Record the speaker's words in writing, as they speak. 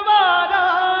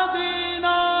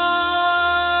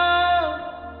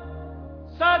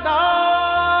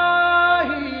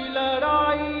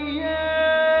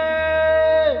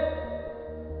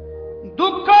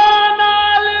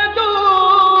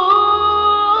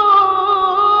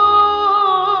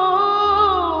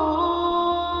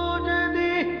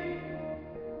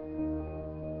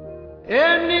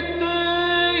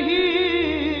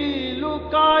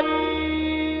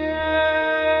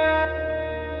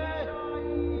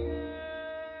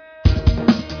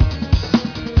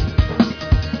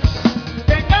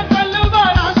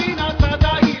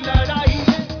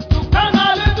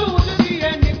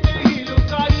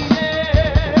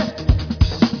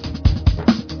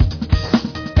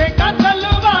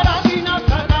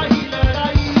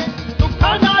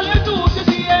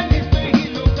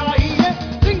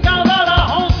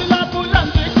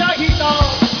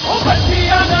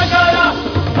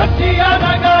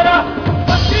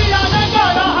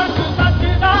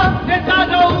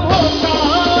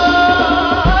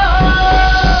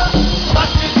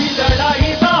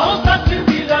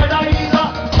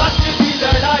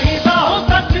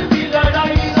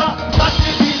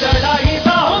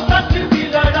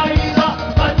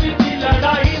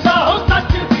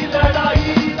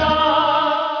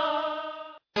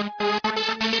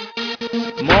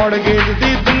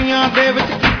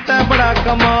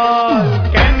कमाल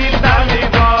कहनी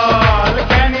धालीवाल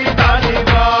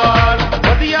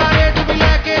वधिया रेट भी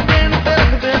लैके देण ते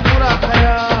रखदे पूरा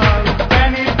ख्याल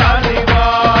कहनी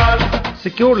Dhaliwal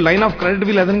secured line of credit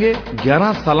भी लै देंगे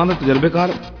 11 साल के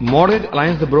तजर्बेकार मॉर्गेज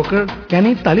अलायंस के broker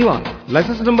Kenny Taliwal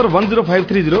license number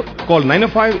 10530 call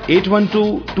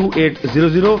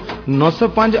 9058122800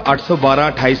 905 812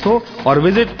 2800 और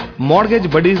विजिट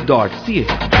mortgagebuddies.ca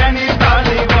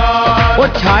वो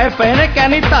छाए पहने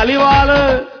Kenny Taliwal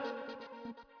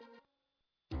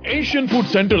Asian food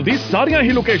centre दी सारियां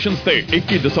ही लोकेशंस ते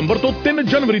 21 दिसंबर तो 3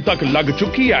 जनवरी तक लग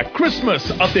चुकी है क्रिसमस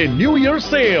अते न्यू ईयर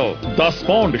सेल 10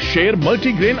 पाउंड शेयर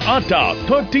multigrain atta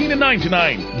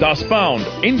 13.99 10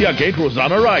 pound India Gate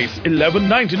Rozana rice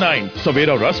 11.99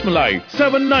 Savera rasmalai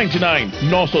 7.99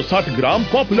 960 gram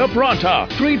popular paratha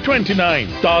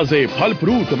 3.29 ताजे फल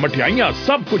फ्रूट मठियाइयां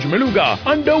सब कुछ मिलेगा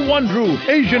under one roof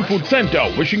Asian food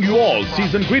centre wishing you all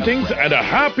season greetings and a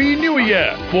happy new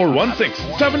year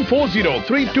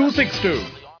 416-740-3262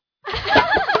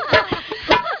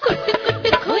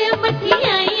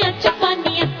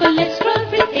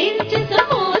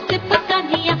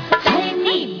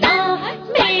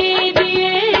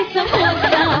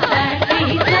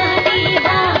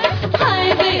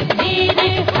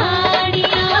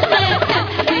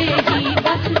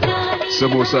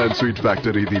 samosa and sweet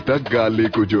factory दी तक गाली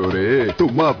को जोरे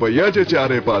तुमा पया जे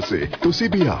चारे पासे तुसी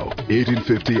भी आओ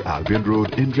 1850 Albion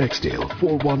Road in Rexdale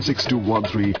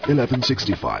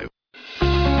 4162131165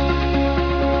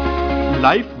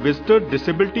 life visitor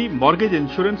disability mortgage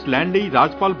insurance ਲੈਣ ਲਈ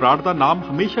ਰਾਜਪਾਲ ਬਰਾੜ ਦਾ ਨਾਮ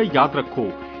ਹਮੇਸ਼ਾ ਯਾਦ ਰੱਖੋ।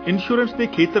 ਇੰਸ਼ੋਰੈਂਸ ਦੇ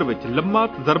ਖੇਤਰ ਵਿੱਚ ਲੰਮਾ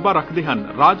ਤਜਰਬਾ ਰੱਖਦੇ ਹਨ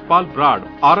ਰਾਜਪਾਲ ਬਰਾੜ।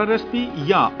 RRSP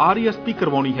ਜਾਂ RESP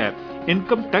ਕਰਵਾਉਣੀ ਹੈ,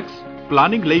 ਇਨਕਮ ਟੈਕਸ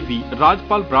प्लानिंग ਲਈ भी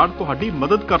राजपाल ब्राड़ ਤੁਹਾਡੀ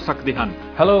मदद कर सकते हैं।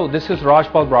 Hello, this is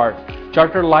Rajpal Brad,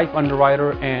 Chartered Life Underwriter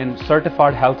and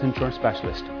Certified Health Insurance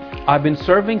Specialist. I've been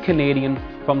serving Canadians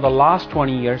from the last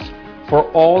 20 years for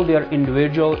all their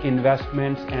individual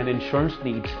investments and insurance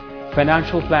needs,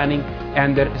 financial planning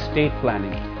and their estate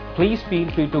planning. Please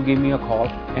feel free to give me a call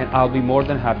and I'll be more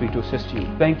than happy to assist you.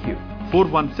 Thank you.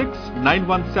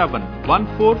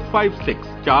 416-917-1456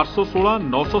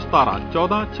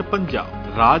 416-917-1456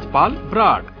 ਰਾਜਪਾਲ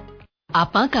ਬਰਾੜ।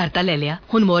 ਆਪਾਂ ਘਰ ਤਾਂ ਲੈ ਲਿਆ,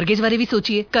 ਹੁਣ mortgage ਬਾਰੇ ਵੀ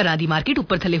ਸੋਚੀਏ। ਘਰਾਂ ਦੀ market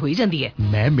ਉੱਪਰ ਥੱਲੇ ਹੋਈ ਜਾਂਦੀ ਹੈ।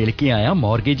 ਮੈਂ ਮਿਲ ਕੇ ਆਇਆ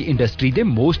ਮੌਰਗੇਜ ਇੰਡਸਟਰੀ ਦੇ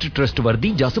ਮੋਸਟ ਟਰਸਟਵਰਦੀ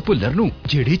ਜਸ ਭੁੱਲਰ ਨੂੰ,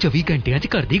 ਜਿਹੜੇ 24 ਘੰਟਿਆਂ 'ਚ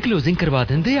ਘਰ ਦੀ ਕਲੋਜ਼ਿੰਗ ਕਰਵਾ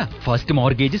ਦਿੰਦੇ ਆ। ਫਸਟ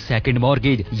ਮੌਰਗੇਜ, ਸੈਕੰਡ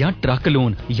ਮੌਰਗੇਜ ਜਾਂ ਟਰੱਕ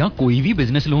ਲੋਨ ਜਾਂ ਕੋਈ ਵੀ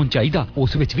ਬਿਜ਼ਨਸ ਲੋਨ ਚਾਹੀਦਾ,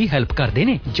 ਉਸ ਵਿੱਚ ਵੀ ਹੈਲਪ ਕਰਦੇ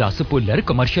ਨੇ। ਜਸ ਭੁੱਲਰ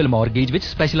ਕਮਰਸ਼ੀਅਲ ਮੌਰਗੇਜ ਵਿੱਚ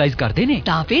ਸਪੈਸ਼ਲਾਈਜ਼ ਕਰਦੇ ਨੇ।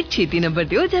 ਤਾਂ ਫਿਰ ਛੇਤੀ ਨੰਬਰ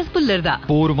ਦਿਓ ਜਸ ਭੁੱਲਰ ਦਾ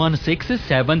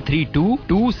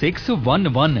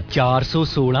 4167322611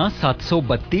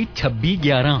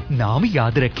 416-732-2611। ਨਾਮ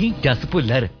ਯਾਦ ਰੱਖੀ, Jas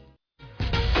Bhullar.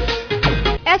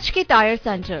 HK tyre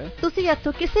centre. ਤੁਸੀਂ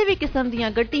ਇੱਥੋਂ ਕਿਸੇ ਵੀ ਕਿਸਮ ਦੀਆਂ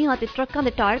ਗੱਡੀਆਂ ਅਤੇ ਟਰੱਕਾਂ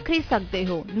ਦੇ ਟਾਇਰ ਖਰੀਦ ਸਕਦੇ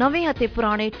ਹੋ। ਨਵੇਂ ਅਤੇ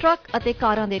ਪੁਰਾਣੇ ਟਰੱਕ ਅਤੇ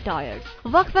ਕਾਰਾਂ ਦੇ ਟਾਇਰਸ,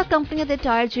 ਵੱਖ-ਵੱਖ ਕੰਪਨੀਆਂ ਦੇ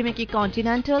ਟਾਇਰ ਜਿਵੇਂ ਕਿ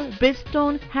ਕੰਟੀਨੈਂਟਲ,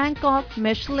 ਬ੍ਰਿਜਸਟੋਨ, ਹੈਂਕੌਕ,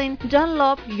 ਮਿਸ਼ਲਿਨ,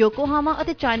 ਡਨਲੌਪ, ਯੋਕੋਹਾਮਾ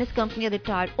ਅਤੇ ਚਾਈਨੀਜ਼ ਕੰਪਨੀਆਂ ਦੇ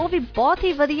ਟਾਇਰ, ਉਹ ਵੀ ਬਹੁਤ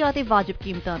ਹੀ ਵਧੀਆ ਅਤੇ ਵਾਜਬ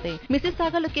ਕੀਮਤਾਂ ਤੇ।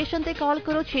 ਮਿਸਿਸਾਗਾ ਲੋਕੇਸ਼ਨ ਤੇ ਕਾਲ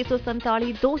ਕਰੋ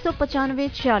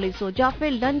 647-295-4600 ਜਾਂ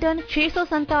ਫਿਰ ਲੰਡਨ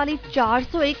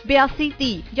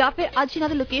 647-401-8230 ਜਾਂ ਫਿਰ ਅੱਜ ਇਹਨਾਂ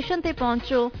ਦੀ ਲੋਕੇਸ਼ਨ ਤੇ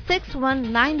ਪਹੁੰਚੋ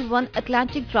 6191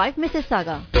 Atlantic Drive,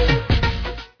 Mississauga.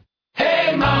 Hey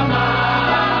mama,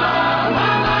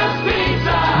 Mama's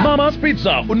Pizza. Mama's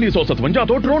Pizza 1957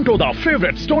 ਤੋਂ ਟੋਰਾਂਟੋ ਦਾ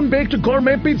favourite stone baked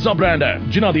gourmet pizza brand ਹੈ,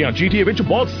 ਜਿਨ੍ਹਾਂ ਦੀਆਂ GTA ਵਿੱਚ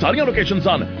ਬਹੁਤ ਸਾਰੀਆਂ ਲੋਕੇਸ਼ਨਸ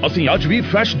ਹਨ। ਅਸੀਂ ਅੱਜ ਵੀ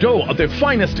ਫਰੈਸ਼ ਡੋ ਅਤੇ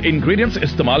ਫਾਈਨੈਸਟ ਇੰਗਰੀਡੀਐਂਟਸ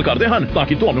ਇਸਤੇਮਾਲ ਕਰਦੇ ਹਨ ਤਾਂ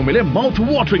ਕਿ ਤੁਹਾਨੂੰ ਮਿਲੇ mouth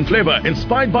watering flavour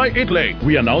inspired by Italy.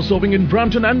 We are now serving in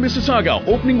Brampton and Mississauga.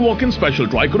 Opening walk-in special.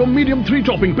 Try karo medium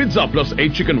 3-topping pizza plus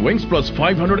 8 chicken wings plus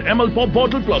 500 ml pop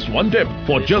bottle plus 1 dip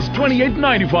for just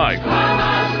 $28.95.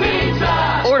 Mama's Pizza.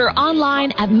 Order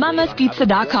online at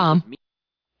mamaspizza.com.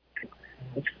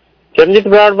 Charanjit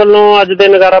Brar ਵੱਲੋਂ ਅੱਜ ਦੇ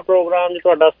ਨਗਾਰਾ programme 'ਚ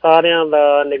ਤੁਹਾਡਾ ਸਾਰਿਆਂ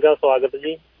ਦਾ ਨਿੱਘਾ ਸਵਾਗਤ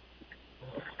ਜੀ।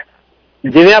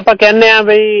 ਜਿਵੇਂ ਆਪਾਂ ਕਹਿੰਦੇ ਆ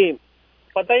ਬਈ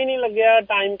ਪਤਾ ਹੀ ਨਹੀਂ ਲੱਗਿਆ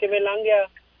ਟਾਈਮ ਕਿਵੇਂ ਲੰਘ ਗਿਆ।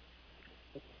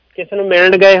 ਕਿਸੇ ਨੂੰ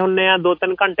ਮਿਲਣ ਗਏ ਹੁੰਦੇ ਆ,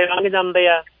 2-3 ਘੰਟੇ ਲੰਘ ਜਾਂਦੇ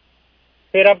ਆ।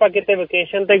 ਫਿਰ ਆਪਾਂ ਕਿਤੇ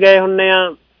ਵਕੇਸ਼ਨ ਤੇ ਗਏ ਹੁੰਦੇ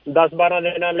ਆ 10-12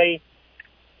 ਦਿਨਾਂ ਲਈ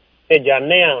ਤੇ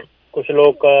ਜਾਂਦੇ ਆ। ਕੁਛ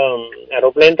ਲੋਕ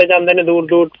ਐਰੋਪਲੇਨ ਤੇ ਜਾਂਦੇ ਨੇ ਦੂਰ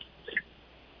ਦੂਰ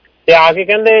ਤੇ ਆ ਕੇ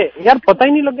ਕਹਿੰਦੇ ਯਾਰ ਪਤਾ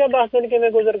ਹੀ ਨਹੀਂ ਲੱਗਿਆ 10 ਦਿਨ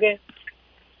ਕਿਵੇਂ ਗੁਜ਼ਰ ਗਏ।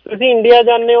 ਤੁਸੀਂ ਇੰਡੀਆ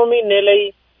ਜਾਂਦੇ ਹੋ ਮਹੀਨੇ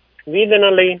ਲਈ, 20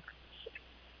 ਦਿਨਾਂ ਲਈ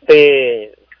ਤੇ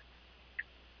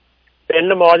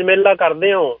ਪਿੰਡ ਮੌਜ ਮੇਲਾ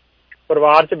ਕਰਦੇ ਹੋ,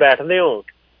 ਪਰਿਵਾਰ 'ਚ ਬੈਠਦੇ ਹੋ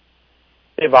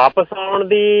ਤੇ ਵਾਪਸ ਆਉਣ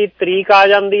ਦੀ ਤਰੀਕ ਆ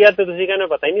ਜਾਂਦੀ ਆ ਤੇ ਤੁਸੀਂ ਕਹਿੰਦੇ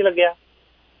ਪਤਾ ਹੀ ਨਹੀਂ ਲੱਗਿਆ।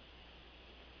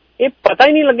 ਇਹ ਪਤਾ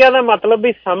ਹੀ ਨਹੀਂ ਲੱਗਿਆ ਦਾ ਮਤਲਬ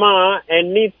ਵੀ ਸਮਾਂ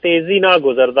ਇੰਨੀ ਤੇਜ਼ੀ ਨਾਲ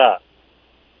ਗੁਜ਼ਰਦਾ।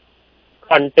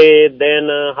 ਘੰਟੇ, ਦਿਨ,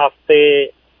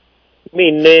 ਹਫ਼ਤੇ,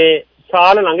 ਮਹੀਨੇ,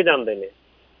 ਸਾਲ ਲੰਘ ਜਾਂਦੇ ਨੇ।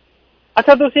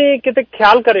 ਅੱਛਾ ਤੁਸੀਂ ਕਿਤੇ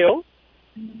ਖਿਆਲ ਕਰਿਓ,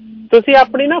 ਤੁਸੀਂ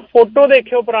ਆਪਣੀ ਨਾ ਫੋਟੋ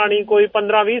ਦੇਖਿਓ ਪੁਰਾਣੀ ਕੋਈ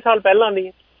 15-20 ਸਾਲ ਪਹਿਲਾਂ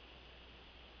ਦੀ,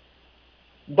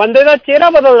 ਬੰਦੇ ਦਾ ਚਿਹਰਾ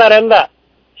ਬਦਲਦਾ ਰਹਿੰਦਾ,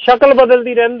 ਸ਼ਕਲ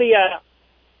ਬਦਲਦੀ ਰਹਿੰਦੀ ਆ।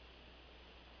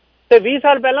 ਤੇ 20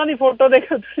 ਸਾਲ ਪਹਿਲਾਂ ਦੀ ਫੋਟੋ ਦੇਖ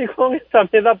ਕੇ ਤੁਸੀਂ ਕਹੋਗੇ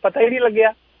ਸਮੇਂ ਦਾ ਪਤਾ ਹੀ ਨਹੀਂ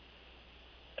ਲੱਗਿਆ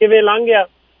ਕਿਵੇਂ ਲੰਘ ਗਿਆ।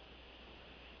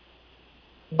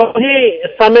 ਬਹੀ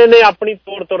ਸਮੇਂ ਨੇ ਆਪਣੀ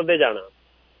ਤੋੜ ਤੁਰਦੇ ਜਾਣਾ।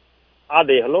 ਆਹ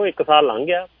ਦੇਖ ਲਓ 1 ਸਾਲ ਲੰਘ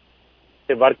ਗਿਆ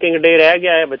ਤੇ ਵਰਕਿੰਗ ਡੇ ਰਹਿ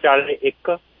ਗਿਆ ਹੈ ਵਿਚਾਲੇ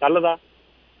 1 ਕੱਲ ਦਾ।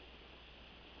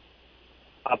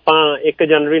 ਆਪਾਂ 1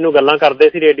 ਜਨਵਰੀ ਨੂੰ ਗੱਲਾਂ ਕਰਦੇ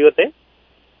ਸੀ ਰੇਡੀਓ ਤੇ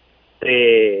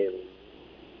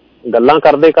ਗੱਲਾਂ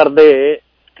ਕਰਦੇ ਕਰਦੇ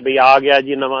ਵੀ ਆ ਗਿਆ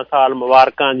ਜੀ ਨਵਾਂ ਸਾਲ,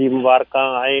 ਮੁਬਾਰਕਾਂ ਜੀ ਮੁਬਾਰਕਾਂ,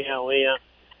 ਆਏ ਆ ਹੋਏ ਆ।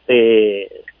 ਤੇ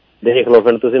ਦੇਖ ਲਓ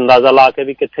ਫਿਰ ਤੁਸੀਂ ਅੰਦਾਜ਼ਾ ਲਾ ਕੇ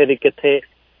ਵੀ ਕਿੱਥੇ ਦੀ ਕਿੱਥੇ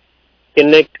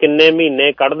ਕਿੰਨੇ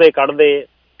ਮਹੀਨੇ ਕੱਢਦੇ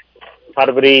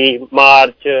ਫਰਵਰੀ,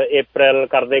 ਮਾਰਚ, ਅਪ੍ਰੈਲ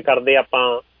ਕਰਦੇ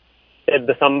ਆਪਾਂ ਤੇ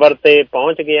ਦਸੰਬਰ ਤੇ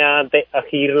ਪਹੁੰਚ ਗਏ ਆ। ਤੇ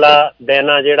ਅਖੀਰਲਾ ਦਿਨ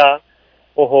ਆ ਜਿਹੜਾ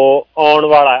ਉਹ ਆਉਣ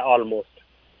ਵਾਲਾ ਆਲਮੋਸਟ।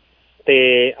 ਤੇ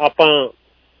ਆਪਾਂ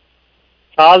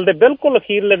ਸਾਲ ਦੇ ਬਿਲਕੁਲ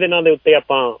ਅਖੀਰਲੇ ਦਿਨਾਂ ਦੇ ਉੱਤੇ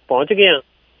ਆਪਾਂ ਪਹੁੰਚ ਗਏ ਹਾਂ।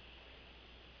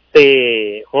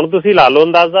 ਤੇ ਹੁਣ ਤੁਸੀਂ ਲਾ ਲਓ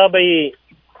ਅੰਦਾਜ਼ਾ ਬਈ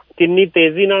ਕਿੰਨੀ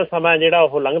ਤੇਜ਼ੀ ਨਾਲ ਸਮਾਂ ਜਿਹੜਾ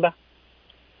ਉਹ ਲੰਘਦਾ।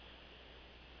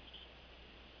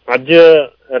 ਅੱਜ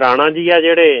ਰਾਣਾ ਜੀ ਆ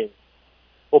ਜਿਹੜੇ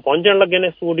ਉਹ ਪਹੁੰਚਣ ਲੱਗੇ ਨੇ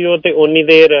ਸਟੂਡੀਓ ਤੇ ਓਨੀ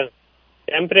ਦੇਰ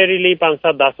ਟੈਂਪਰੇਰੀਲੀ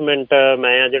 5-7-10 ਮਿੰਟ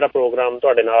ਮੈਂ ਆ ਜਿਹੜਾ ਪ੍ਰੋਗਰਾਮ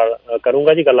ਤੁਹਾਡੇ ਨਾਲ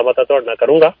ਕਰੂੰਗਾ ਜੀ, ਗੱਲਾਂ ਬਾਤਾਂ ਤੁਹਾਡੇ ਨਾਲ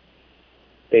ਕਰੂੰਗਾ।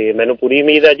 ਤੇ ਮੈਨੂੰ ਪੂਰੀ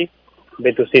ਉਮੀਦ ਹੈ ਜੀ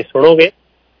ਵੀ ਤੁਸੀਂ ਸੁਣੋਗੇ।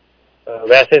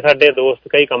 ਵੈਸੇ ਸਾਡੇ ਦੋਸਤ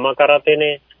ਕਈ ਕੰਮਾਂ ਕਾਰਾਂ ਤੇ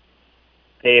ਨੇ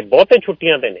ਤੇ ਬਹੁਤੇ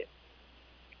ਛੁੱਟੀਆਂ ਤੇ ਨੇ,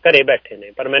 ਘਰੇ ਬੈਠੇ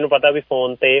ਨੇ, ਪਰ ਮੈਨੂੰ ਪਤਾ ਵੀ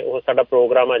ਫੋਨ ਤੇ ਉਹ ਸਾਡਾ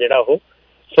ਪ੍ਰੋਗਰਾਮ ਆ ਜਿਹੜਾ ਉਹ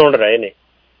ਸੁਣ ਰਹੇ ਨੇ।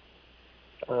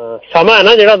 ਸਮਾਂ ਹੈ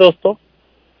ਨਾ ਜਿਹੜਾ ਦੋਸਤੋ,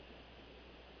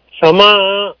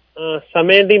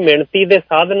 ਸਮੇਂ ਦੀ ਮਿਣਤੀ ਦੇ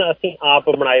ਸਾਧਨ ਅਸੀਂ ਆਪ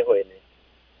ਬਣਾਏ ਹੋਏ ਨੇ।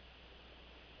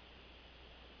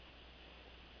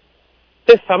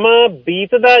 ਤੇ ਸਮਾਂ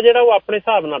ਬੀਤਦਾ ਜਿਹੜਾ ਉਹ ਆਪਣੇ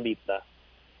ਹਿਸਾਬ ਨਾਲ ਬੀਤਦਾ।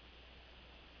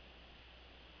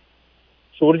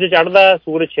 ਸੂਰਜ ਚੜ੍ਹਦਾ,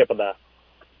 ਸੂਰਜ ਛਿਪਦਾ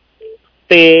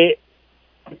ਤੇ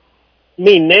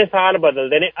ਮਹੀਨੇ ਸਾਲ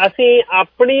ਬਦਲਦੇ ਨੇ। ਅਸੀਂ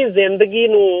ਆਪਣੀ ਜ਼ਿੰਦਗੀ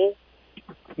ਨੂੰ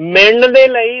ਮਿਲਣ ਦੇ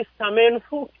ਲਈ ਸਮੇਂ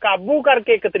ਨੂੰ ਕਾਬੂ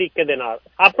ਕਰਕੇ ਇੱਕ ਤਰੀਕੇ ਦੇ ਨਾਲ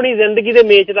ਆਪਣੀ ਜ਼ਿੰਦਗੀ ਦੇ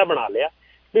ਮੇਚ ਦਾ ਬਣਾ ਲਿਆ।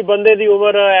 ਵੀ ਬੰਦੇ ਦੀ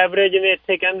ਉਮਰ ਐਵਰੇਜ ਜਿਵੇਂ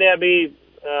ਇੱਥੇ ਕਹਿੰਦੇ ਆ ਵੀ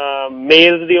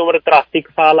ਮੇਲਸ ਦੀ ਉਮਰ 83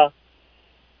 ਸਾਲ ਆ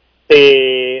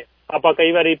ਤੇ ਆਪਾਂ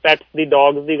ਕਈ ਵਾਰੀ ਪੈਟਸ ਦੀ,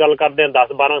 ਡੌਗਸ ਦੀ ਗੱਲ ਕਰਦੇ ਹਾਂ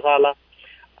 10-12 ਸਾਲ ਆ।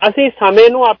 ਅਸੀਂ ਸਮੇਂ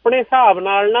ਨੂੰ ਆਪਣੇ ਹਿਸਾਬ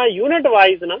ਨਾਲ ਨਾ ਯੂਨਿਟ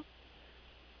ਵਾਈਜ਼ ਨਾ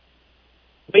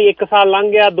ਵੀ 1 ਸਾਲ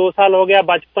ਲੰਘ ਗਿਆ, 2 ਸਾਲ ਹੋ ਗਿਆ,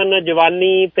 ਬਚਪਨ,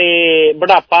 ਜਵਾਨੀ ਤੇ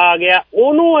ਬੁਢਾਪਾ ਆ ਗਿਆ,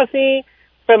 ਉਹਨੂੰ ਅਸੀਂ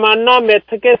ਪੈਮਾਨਾ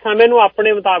ਮਿੱਥ ਕੇ ਸਮੇਂ ਨੂੰ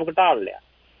ਆਪਣੇ ਮੁਤਾਬਕ ਢਾਲ ਲਿਆ।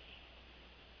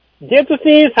 ਜੇ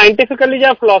ਤੁਸੀਂ ਸਾਇੰਟੀਫਿਕਲੀ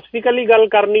ਜਾਂ ਫਿਲੋਸਫੀਕਲੀ ਗੱਲ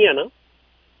ਕਰਨੀ ਆ ਨਾ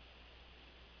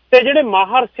ਤੇ ਜਿਹੜੇ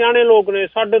ਮਾਹਰ ਸਿਆਣੇ ਲੋਕ ਨੇ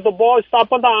ਸਾਡੇ ਤੋਂ ਬਹੁਤ,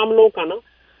 ਆਪਾਂ ਤਾਂ ਆਮ ਲੋਕ ਆ ਨਾ,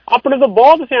 ਆਪਣੇ ਤੋਂ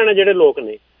ਬਹੁਤ ਸਿਆਣੇ ਜਿਹੜੇ ਲੋਕ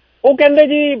ਨੇ ਉਹ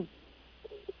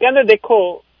ਕਹਿੰਦੇ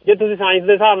ਦੇਖੋ ਜੇ ਤੁਸੀਂ ਸਾਇੰਸ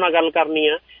ਦੇ ਹਿਸਾਬ ਨਾਲ ਗੱਲ ਕਰਨੀ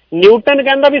ਆ, ਨਿਊਟਨ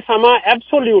ਕਹਿੰਦਾ ਵੀ ਸਮਾਂ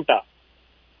ਐਬਸੋਲਿਊਟ ਆ,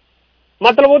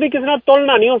 ਮਤਲਬ ਉਹਦੀ ਕਿਸੇ ਨਾਲ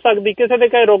ਤੁਲਨਾ ਨਹੀਂ ਹੋ ਸਕਦੀ, ਕਿਸੇ ਦੇ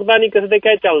ਕਹੇ ਰੁਕਦਾ ਨਹੀਂ, ਕਿਸੇ ਦੇ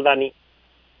ਕਹੇ ਚੱਲਦਾ ਨਹੀਂ।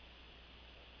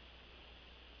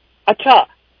 ਅੱਛਾ,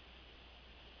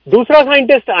 ਦੂਸਰਾ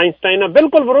ਸਾਇੰਟਿਸਟ ਆਇਨਸਟਾਈਨ ਆ,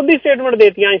 ਬਿਲਕੁਲ ਵਿਰੋਧੀ ਸਟੇਟਮੈਂਟ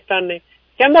ਦੇਤੀ ਆਇਨਸਟਾਈਨ ਨੇ,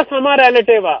 ਕਹਿੰਦਾ ਸਮਾਂ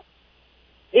ਰਿਲੇਟਿਵ ਆ।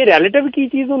 ਇਹ ਰਿਲੇਟਿਵ ਕੀ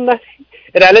ਚੀਜ਼ ਹੁੰਦਾ ਸੀ?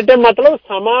 ਰਿਲੇਟਿਵ ਮਤਲਬ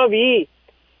ਸਮਾਂ ਵੀ,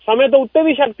 ਸਮੇਂ ਤੋਂ ਉੱਤੇ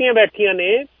ਵੀ ਸ਼ਕਤੀਆਂ ਬੈਠੀਆਂ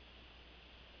ਨੇ,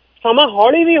 ਸਮਾਂ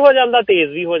ਹੌਲੀ ਵੀ ਹੋ ਜਾਂਦਾ,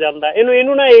 ਤੇਜ਼ ਵੀ ਹੋ ਜਾਂਦਾ।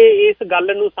 ਇਹਨੂੰ ਨਾ ਇਸ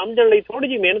ਗੱਲ ਨੂੰ ਸਮਝਣ ਲਈ ਥੋੜ੍ਹੀ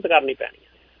ਜਿਹੀ ਮਿਹਨਤ ਕਰਨੀ ਪੈਣੀ ਹੈ।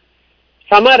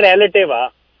 ਸਮਾਂ ਰਿਲੇਟਿਵ ਆ।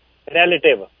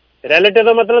 ਰਿਲੇਟਿਵ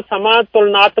ਦਾ ਮਤਲਬ ਸਮਾਂ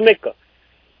ਤੁਲਨਾਤਮਕ।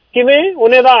 ਕਿਵੇਂ?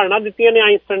 ਉਹਨੇ ਉਦਾਹਰਨਾਂ ਦਿੱਤੀਆਂ ਨੇ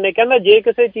ਆਇਨਸਟਾਈਨ ਨੇ, ਕਹਿੰਦਾ ਜੇ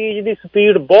ਕਿਸੇ ਚੀਜ਼ ਦੀ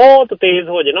ਸਪੀਡ ਬਹੁਤ ਤੇਜ਼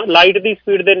ਹੋ ਜਾਏ ਨਾ, ਲਾਈਟ ਦੀ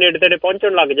ਸਪੀਡ ਦੇ ਨੇੜੇ ਤੇੜੇ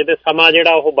ਪਹੁੰਚਣ ਲੱਗ ਜਾਏ ਤੇ ਸਮਾਂ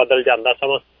ਜਿਹੜਾ ਉਹ ਬਦਲ ਜਾਂਦਾ,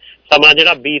 ਸਮਾਂ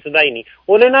ਜਿਹੜਾ ਬੀਤਦਾ ਹੀ ਨਹੀਂ।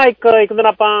 ਉਹਨੇ ਨਾ ਇੱਕ ਦਿਨ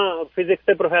ਆਪਾਂ ਫਿਜ਼ਿਕਸ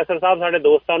ਦੇ ਪ੍ਰੋਫੈਸਰ ਸਾਹਿਬ ਸਾਡੇ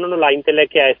ਦੋਸਤ ਆ, ਉਹਨਾਂ ਨੂੰ ਲਾਈਨ ਤੇ ਲੈ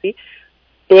ਕੇ ਆਏ ਸੀ।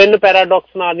 ਟਵਿਨ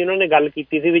ਪੈਰਾਡੌਕਸ ਨਾਂ ਦੀ ਉਹਨਾਂ ਨੇ ਗੱਲ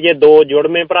ਕੀਤੀ ਸੀ ਵੀ ਜੇ 2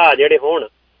 ਜੁੜਵੇਂ ਭਰਾ ਜਿਹੜੇ ਹੋਣ,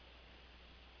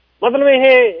 ਮਤਲਬ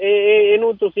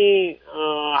ਇਹਨੂੰ ਤੁਸੀਂ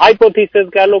ਹਾਈਪੋਥੀਸਿਸ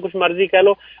ਕਹਿ ਲਓ, ਕੁਛ ਮਰਜ਼ੀ ਕਹਿ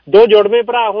ਲਓ, 2 ਜੁੜਵੇਂ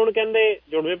ਭਰਾ ਹੋਣ, ਕਹਿੰਦੇ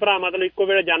ਜੁੜਵੇਂ ਭਰਾ ਮਤਲਬ ਇੱਕੋ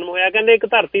ਵੇਲੇ ਜਨਮ ਹੋਇਆ, ਕਹਿੰਦੇ ਇੱਕ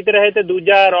ਧਰਤੀ ਤੇ ਰਹੇ ਤੇ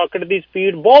ਦੂਜਾ ਰਾਕਟ ਦੀ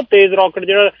ਸਪੀਡ, ਬਹੁਤ ਤੇਜ਼ ਰਾਕਟ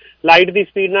ਜਿਹੜਾ ਲਾਈਟ ਦੀ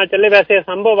ਸਪੀਡ ਨਾਲ ਚੱਲੇ। ਵੈਸੇ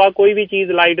ਅਸੰਭਵ ਆ, ਕੋਈ ਵੀ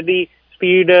ਚੀਜ਼ ਲਾਈਟ ਦੀ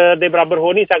ਸਪੀਡ ਦੇ ਬਰਾਬਰ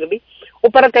ਹੋ ਨਹੀਂ ਸਕਦੀ, ਉਹ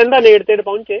ਪਰ ਕਹਿੰਦਾ ਨੇੜੇ ਤੇੜੇ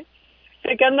ਪਹੁੰਚੇ।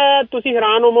 ਤੇ ਕਹਿੰਦਾ ਤੁਸੀਂ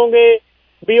ਹੈਰਾਨ ਹੋਵੋਗੇ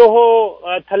ਵੀ ਉਹ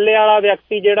ਥੱਲੇ ਵਾਲਾ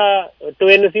ਵਿਅਕਤੀ ਜਿਹੜਾ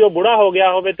ਟਵਿਨ ਸੀ ਉਹ ਬੁੜਾ ਹੋ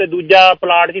ਗਿਆ ਹੋਵੇ ਤੇ ਦੂਜਾ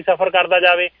ਪਲਾਟ 'ਚ ਹੀ ਸਫ਼ਰ ਕਰਦਾ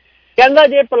ਜਾਵੇ। ਕਹਿੰਦਾ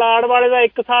ਜੇ ਪਲਾਟ ਵਾਲੇ ਦਾ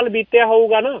 1 ਸਾਲ ਬੀਤਿਆ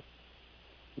ਹੋਊਗਾ ਨਾ,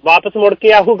 ਵਾਪਸ ਮੁੜ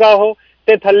ਕੇ ਆਊਗਾ ਉਹ,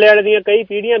 ਤੇ ਥੱਲੇ ਵਾਲੇ ਦੀਆਂ ਕਈ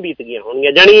ਪੀੜ੍ਹੀਆਂ ਬੀਤ ਗਈਆਂ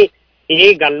ਹੋਣਗੀਆਂ। ਜਾਣੀ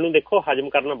ਇਹ ਗੱਲ ਨੂੰ ਦੇਖੋ ਹਜ਼ਮ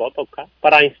ਕਰਨਾ ਬਹੁਤ ਔਖਾ,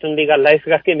 ਪਰ ਆਇਨਸਟਾਈਨ ਦੀ ਗੱਲ ਹੈ, ਇਸ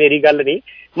ਕਰਕੇ ਮੇਰੀ ਗੱਲ ਨਹੀਂ।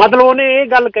 ਮਤਲਬ ਉਹਨੇ ਇਹ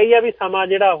ਗੱਲ ਕਹੀ ਆ ਵੀ ਸਮਾਂ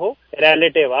ਜਿਹੜਾ ਉਹ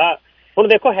ਰਿਲੇਟਿਵ ਆ। ਹੁਣ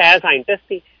ਦੇਖੋ ਹੈ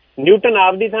ਸਾਇੰਟਿਸਟ ਹੀ, ਨਿਊਟਨ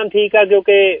ਆਪਦੀ ਥਾਂ ਠੀਕ ਆ,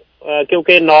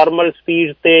 ਕਿਉਂਕਿ ਨਾਰਮਲ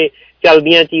ਸਪੀਡ ਤੇ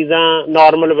ਚੱਲਦੀਆਂ ਚੀਜ਼ਾਂ,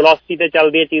 ਨਾਰਮਲ ਵੈਲੋਸਿਟੀ ਤੇ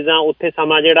ਚੱਲਦੀਆਂ ਚੀਜ਼ਾਂ, ਉੱਥੇ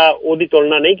ਸਮਾਂ ਜਿਹੜਾ ਉਹਦੀ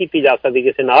ਤੁਲਨਾ ਨਹੀਂ ਕੀਤੀ ਜਾ ਸਕਦੀ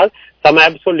ਕਿਸੇ ਨਾਲ। ਸਮਾਂ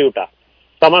ਐਬਸੋਲਿਊਟ ਆ,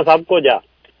 ਸਮਾਂ ਸਭ ਕੁਝ ਆ।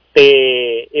 ਤੇ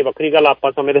ਇਹ ਵੱਖਰੀ ਗੱਲ,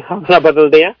 ਆਪਾਂ ਸਮੇਂ ਦੇ ਹਿਸਾਬ ਨਾਲ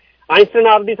ਬਦਲਦੇ ਆ। ਆਇਨਸਟਾਈਨ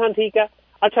ਆਪਦੀ ਥਾਂ ਠੀਕ ਆ।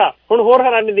 ਅੱਛਾ, ਹੁਣ ਹੋਰ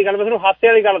ਹੈਰਾਨੀ ਦੀ ਗੱਲ, ਮੈਂ ਤੁਹਾਨੂੰ ਹਾਸੇ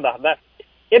ਵਾਲੀ ਗੱਲ ਦੱਸਦਾ।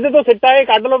 ਇਹਦੇ ਤੋਂ ਸਿੱਟਾ ਇਹ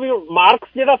ਕੱਢ ਲਓ ਵੀ ਮਾਰਕਸ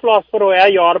ਜਿਹੜਾ ਫਿਲਾਸਫਰ ਹੋਇਆ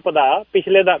ਯੂਰਪ ਦਾ,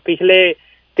 ਪਿਛਲੇ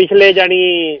ਪਿਛਲੇ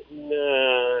ਜਾਣੀ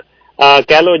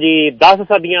ਕਹਿ ਲਓ ਜੀ 10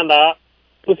 ਸਦੀਆਂ ਦਾ,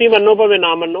 ਤੁਸੀਂ ਮੰਨੋ ਭਾਵੇਂ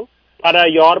ਨਾ ਮੰਨੋ, ਪਰ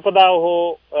ਯੂਰਪ ਦਾ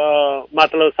ਉਹ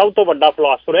ਮਤਲਬ ਸਭ ਤੋਂ ਵੱਡਾ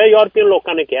ਫਿਲਾਸਫਰ ਹੈ। ਯੂਰਪੀਅਨ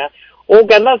ਲੋਕਾਂ ਨੇ ਕਿਹਾ, ਉਹ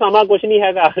ਕਹਿੰਦਾ ਸਮਾਂ ਕੁਛ ਨਹੀਂ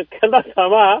ਹੈਗਾ, ਕਹਿੰਦਾ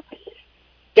ਸਮਾਂ,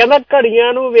 ਕਹਿੰਦਾ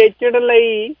ਘੜੀਆਂ ਨੂੰ ਵੇਚਣ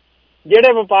ਲਈ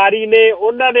ਜਿਹੜੇ ਵਪਾਰੀ ਨੇ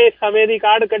ਉਹਨਾਂ ਨੇ ਸਮੇਂ ਦੀ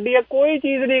ਕਾਢ ਕੱਢੀ ਹੈ, ਕੋਈ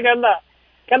ਚੀਜ਼ ਨਹੀਂ। ਕਹਿੰਦਾ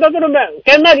ਤੁਹਾਨੂੰ ਮੈਂ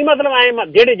ਕਹਿੰਦਾ ਜੀ, ਮਤਲਬ ਐਂ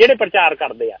ਜਿਹੜੇ ਪ੍ਰਚਾਰ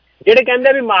ਕਰਦੇ ਆ, ਜਿਹੜੇ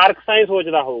ਕਹਿੰਦੇ ਵੀ ਮਾਰਕਸ ਐਂ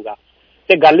ਸੋਚਦਾ ਹੋਊਗਾ,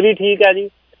 ਤੇ ਗੱਲ ਵੀ ਠੀਕ ਹੈ ਜੀ।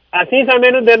 ਅਸੀਂ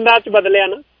ਸਮੇਂ ਨੂੰ ਦਿਨ ਰਾਤ 'ਚ ਬਦਲਿਆ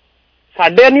ਨਾ,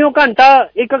 ਸਾਡੇ ਨਹੀਂ ਉਹ ਘੰਟਾ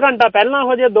 1 ਘੰਟਾ ਪਹਿਲਾਂ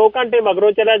ਹੋ ਜਾਏ, 2 ਘੰਟੇ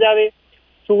ਮਗਰੋਂ ਚਲਾ ਜਾਵੇ।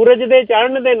 ਸੂਰਜ ਦੇ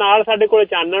ਚੜ੍ਹਨ ਦੇ ਨਾਲ ਸਾਡੇ ਕੋਲ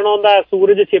ਚਾਨਣ ਆਉਂਦਾ,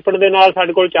 ਸੂਰਜ ਛਿਪਣ ਦੇ ਨਾਲ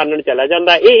ਸਾਡੇ ਕੋਲ ਚਾਨਣ ਚਲਾ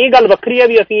ਜਾਂਦਾ। ਇਹ ਗੱਲ ਵੱਖਰੀ ਹੈ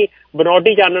ਵੀ ਅਸੀਂ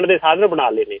ਬਨਾਵਟੀ ਚਾਨਣ ਦੇ ਸਾਧਨ ਬਣਾ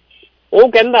ਲਏ ਨੇ। ਉਹ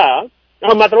ਕਹਿੰਦਾ,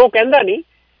 ਮਤਲਬ ਉਹ ਕਹਿੰਦਾ ਨਹੀਂ,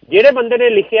 ਜਿਹੜੇ ਬੰਦੇ ਨੇ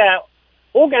ਲਿਖਿਆ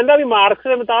ਉਹ ਕਹਿੰਦਾ ਵੀ ਮਾਰਕਸ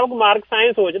ਦੇ ਮੁਤਾਬਕ, ਮਾਰਕਸ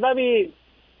ਐਂ ਸੋਚਦਾ ਵੀ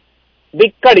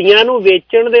ਘੜੀਆਂ ਨੂੰ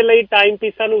ਵੇਚਣ ਦੇ ਲਈ, ਟਾਈਮ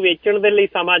ਪੀਸਾਂ ਨੂੰ ਵੇਚਣ ਦੇ ਲਈ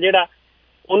ਸਮਾਂ ਜਿਹੜਾ,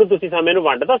 ਉਹਨੂੰ ਤੁਸੀਂ ਸਮੇਂ ਨੂੰ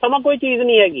ਵੰਡਦਾ। ਸਮਾਂ ਕੋਈ ਚੀਜ਼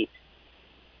ਨਹੀਂ ਹੈਗੀ।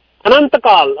 ਅਨੰਤ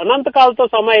ਕਾਲ ਤੋਂ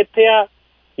ਸਮਾਂ ਇੱਥੇ ਆ,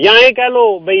 ਜਾਂ ਇਹ ਕਹਿ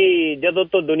ਲਓ ਬਈ ਜਦੋਂ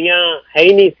ਤੋਂ ਦੁਨੀਆ ਹੈ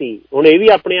ਹੀ ਨਹੀਂ ਸੀ। ਹੁਣ ਇਹ ਵੀ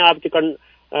ਆਪਣੇ ਆਪ 'ਚ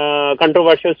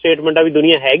ਕੰਟਰੋਵਰਸ਼ੀਅਲ ਸਟੇਟਮੈਂਟ ਆ ਵੀ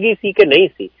ਦੁਨੀਆ ਹੈਗੀ ਸੀ ਕਿ ਨਹੀਂ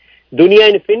ਸੀ। ਦੁਨੀਆ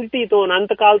ਇਨਫਿਨਿਟੀ ਤੋਂ,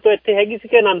 ਅਨੰਤ ਕਾਲ ਤੋਂ ਇੱਥੇ ਹੈਗੀ ਸੀ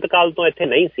ਕਿ ਅਨੰਤ ਕਾਲ ਤੋਂ ਇੱਥੇ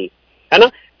ਨਹੀਂ ਸੀ, ਹੈ ਨਾ।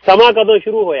 ਸਮਾਂ ਕਦੋਂ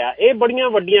ਸ਼ੁਰੂ ਹੋਇਆ, ਇਹ ਬੜੀਆਂ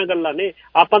ਵੱਡੀਆਂ ਗੱਲਾਂ ਨੇ।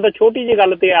 ਆਪਾਂ ਤਾਂ ਛੋਟੀ ਜਿਹੀ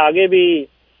ਗੱਲ ਤੇ ਆ ਗਏ ਵੀ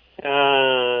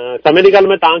ਸਮੇਂ ਦੀ ਗੱਲ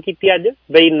ਮੈਂ ਤਾਂ ਕੀਤੀ ਅੱਜ,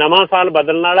 ਬਈ ਨਵਾਂ ਸਾਲ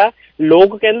ਬਦਲਣ ਵਾਲਾ।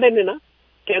 ਲੋਕ ਕਹਿੰਦੇ ਨੇ ਨਾ,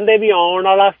 ਕਹਿੰਦੇ ਵੀ ਆਉਣ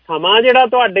ਵਾਲਾ ਸਮਾਂ ਜਿਹੜਾ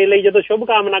ਤੁਹਾਡੇ ਲਈ, ਜਦੋਂ ਸ਼ੁਭ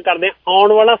ਕਾਮਨਾ ਕਰਦੇ ਆ,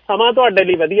 ਆਉਣ ਵਾਲਾ ਸਮਾਂ ਤੁਹਾਡੇ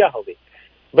ਲਈ ਵਧੀਆ ਹੋਵੇ।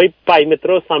 ਬਈ ਭਾਈ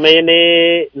ਮਿੱਤਰੋ, ਸਮੇਂ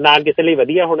ਨੇ ਨਾ ਕਿਸੇ ਲਈ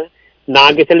ਵਧੀਆ ਹੋਣਾ,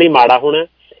 ਨਾ ਕਿਸੇ ਲਈ ਮਾੜਾ ਹੋਣਾ।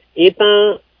 ਇਹ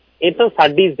ਤਾਂ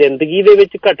ਸਾਡੀ ਜ਼ਿੰਦਗੀ ਦੇ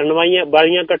ਵਿੱਚ ਘਟਣ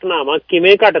ਵਾਲੀਆਂ ਘਟਨਾਵਾਂ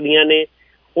ਕਿਵੇਂ ਘਟਦੀਆਂ ਨੇ,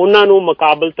 ਉਹਨਾਂ ਨੂੰ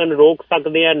ਮੁਕਾਬਲਤਨ ਰੋਕ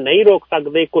ਸਕਦੇ ਆ, ਨਹੀਂ ਰੋਕ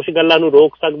ਸਕਦੇ। ਕੁਛ ਗੱਲਾਂ ਨੂੰ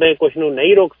ਰੋਕ ਸਕਦੇ, ਕੁਛ ਨੂੰ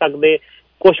ਨਹੀਂ ਰੋਕ ਸਕਦੇ।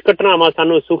 ਕੁਛ ਘਟਨਾਵਾਂ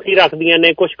ਸਾਨੂੰ ਸੁਖੀ ਰੱਖਦੀਆਂ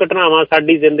ਨੇ, ਕੁਛ ਘਟਨਾਵਾਂ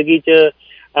ਸਾਡੀ ਜ਼ਿੰਦਗੀ 'ਚ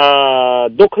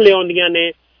ਦੁੱਖ ਲਿਆਉਂਦੀਆਂ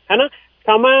ਨੇ, ਹੈ ਨਾ।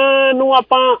 ਸਮਾਂ ਨੂੰ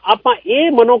ਆਪਾਂ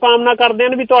ਇਹ ਮਨੋਕਾਮਨਾ ਕਰਦੇ ਹਾਂ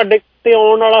ਵੀ ਤੁਹਾਡੇ ਤੇ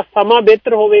ਆਉਣ ਵਾਲਾ ਸਮਾਂ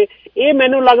ਬਿਹਤਰ ਹੋਵੇ। ਇਹ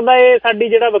ਮੈਨੂੰ ਲੱਗਦਾ ਇਹ ਸਾਡੀ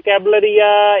ਜਿਹੜਾ ਵੋਕੈਬਲਰੀ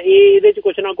ਆ, ਇਹਦੇ 'ਚ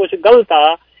ਕੁਛ ਨਾ ਕੁਛ ਗਲਤ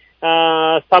ਆ।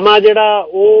 ਸਮਾਂ ਜਿਹੜਾ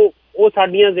ਉਹ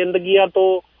ਸਾਡੀਆਂ ਜ਼ਿੰਦਗੀਆਂ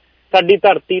ਤੋਂ, ਸਾਡੀ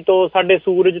ਧਰਤੀ ਤੋਂ, ਸਾਡੇ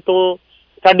ਸੂਰਜ ਤੋਂ,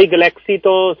 ਸਾਡੀ ਗਲੈਕਸੀ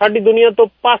ਤੋਂ, ਸਾਡੀ ਦੁਨੀਆ ਤੋਂ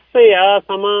ਪਾਸੇ ਆ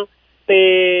ਸਮਾਂ।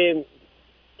 ਤੇ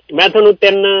ਮੈਂ ਤੁਹਾਨੂੰ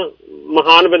 3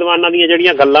 ਮਹਾਨ ਵਿਦਵਾਨਾਂ ਦੀਆਂ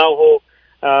ਜਿਹੜੀਆਂ ਗੱਲਾਂ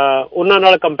ਉਹਨਾਂ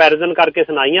ਨਾਲ ਕੰਪੈਰੀਜ਼ਨ ਕਰਕੇ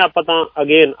ਸੁਣਾਈਆਂ। ਆਪਾਂ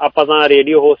ਤਾਂ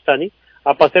ਰੇਡੀਓ ਹੋਸਟ ਆ ਜੀ,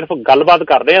 ਆਪਾਂ ਸਿਰਫ ਗੱਲਬਾਤ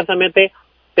ਕਰ ਰਹੇ ਹਾਂ ਸਮੇਂ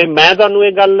ਤੇ ਮੈਂ ਤੁਹਾਨੂੰ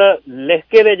ਇਹ ਗੱਲ ਲਿਖ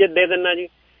ਕੇ ਦੇ ਦਿੰਦਾ ਜੀ,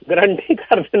 ਗਰੰਟੀ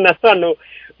ਕਰ ਦਿੰਦਾ ਤੁਹਾਨੂੰ,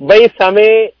 ਬਈ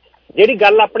ਸਮੇਂ ਜਿਹੜੀ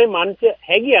ਗੱਲ ਆਪਣੇ ਮਨ 'ਚ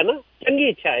ਹੈਗੀ ਆ ਨਾ, ਚੰਗੀ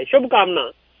ਇੱਛਾ ਹੈ, ਸ਼ੁਭ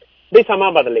ਕਾਮਨਾ, ਵੀ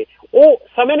ਸਮਾਂ ਬਦਲੇ, ਉਹ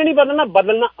ਸਮੇਂ ਨੇ ਨਹੀਂ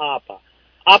ਬਦਲਣਾ ਆਪ ਆ।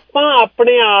 ਆਪਾਂ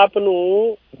ਆਪਣੇ ਆਪ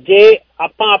ਨੂੰ, ਜੇ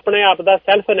ਆਪਾਂ ਆਪਣੇ ਆਪ ਦਾ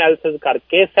ਸੈਲਫ ਐਨਾਲਿਸਿਸ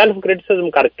ਕਰਕੇ, ਸੈਲਫ ਕ੍ਰਿਟਿਸਿਜ਼ਮ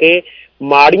ਕਰਕੇ,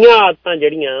 ਮਾੜੀਆਂ ਆਦਤਾਂ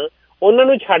ਜਿਹੜੀਆਂ ਉਹਨਾਂ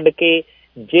ਨੂੰ ਛੱਡ ਕੇ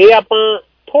ਜੇ ਆਪਾਂ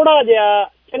ਥੋੜ੍ਹਾ ਜਿਹਾ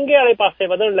ਚੰਗੇ ਵਾਲੇ ਪਾਸੇ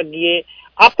ਵਧਣ ਲੱਗੀਏ,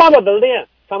 ਆਪਾਂ ਬਦਲਦੇ ਹਾਂ,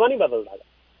 ਸਮਾਂ ਨਹੀਂ ਬਦਲਦਾ।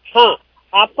 ਹਾਂ,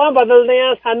 ਆਪਾਂ ਬਦਲਦੇ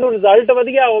ਹਾਂ, ਸਾਨੂੰ ਰਿਜ਼ਲਟ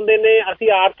ਵਧੀਆ ਆਉਂਦੇ ਨੇ,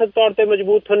 ਅਸੀਂ ਆਰਥਿਕ ਤੌਰ 'ਤੇ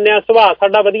ਮਜ਼ਬੂਤ ਹੁੰਦੇ ਹਾਂ, ਸੁਭਾਅ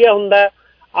ਸਾਡਾ ਵਧੀਆ ਹੁੰਦਾ,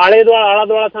 ਆਲਾ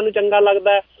ਦੁਆਲਾ ਸਾਨੂੰ ਚੰਗਾ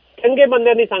ਲੱਗਦਾ, ਚੰਗੇ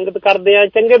ਬੰਦਿਆਂ ਦੀ ਸੰਗਤ ਕਰਦੇ ਹਾਂ,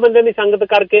 ਚੰਗੇ ਬੰਦਿਆਂ ਦੀ ਸੰਗਤ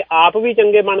ਕਰਕੇ ਆਪ ਵੀ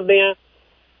ਚੰਗੇ ਬਣਦੇ ਹਾਂ,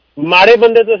 ਮਾੜੇ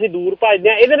ਬੰਦੇ ਤੋਂ ਅਸੀਂ ਦੂਰ ਭੱਜਦੇ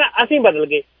ਹਾਂ। ਇਹਦੇ ਨਾਲ ਅਸੀਂ ਬਦਲ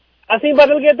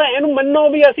ਗਏ ਤਾਂ ਇਹਨੂੰ ਮੰਨੋ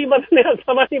ਵੀ ਅਸੀਂ ਬਦਲੇ,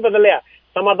 ਸਮਾਂ ਨਹੀਂ ਬਦਲਿਆ,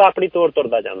 ਸਮਾਂ ਤਾਂ ਆਪਣੀ ਤੋਰ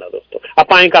ਤੁਰਦਾ ਜਾਂਦਾ। ਦੋਸਤੋ,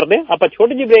 ਆਪਾਂ ਐਂ ਕਰਦੇ ਹਾਂ, ਆਪਾਂ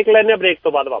ਛੋਟੀ ਜਿਹੀ ਬ੍ਰੇਕ ਲੈਂਦੇ ਹਾਂ, ਬ੍ਰੇਕ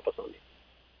ਤੋਂ ਬਾਅਦ ਵਾਪਸ ਆਉਂਦੇ।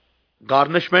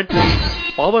 ਗਾਰਨਿਸ਼ਮੈਂਟ,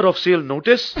 power of sale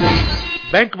notice,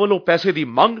 bank ਵੱਲੋਂ ਪੈਸੇ ਦੀ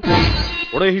ਮੰਗ।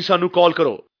 ਹੁਣੇ ਹੀ ਸਾਨੂੰ ਕਾਲ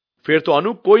ਕਰੋ, ਫਿਰ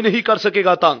ਤੁਹਾਨੂੰ ਕੋਈ ਨਹੀਂ ਕਰ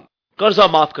ਸਕੇਗਾ ਤੰਗ। ਕਰਜ਼ਾ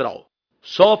ਮਾਫ ਕਰਾਓ,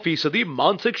 100%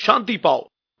 ਮਾਨਸਿਕ ਸ਼ਾਂਤੀ ਪਾਓ,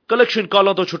 ਕਲੈਕਸ਼ਨ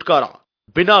ਕਾਲਾਂ ਤੋਂ ਛੁਟਕਾਰਾ,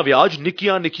 ਬਿਨਾਂ ਵਿਆਜ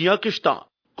ਨਿੱਕੀਆਂ ਕਿਸ਼ਤਾਂ।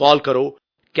 ਕਾਲ ਕਰੋ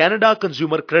ਕੈਨੇਡਾ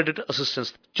ਕੰਜ਼ਿਊਮਰ ਕ੍ਰੈਡਿਟ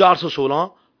ਅਸਿਸਟੈਂਸ 416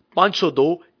 502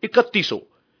 3100।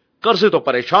 ਕਰਜ਼ੇ ਤੋਂ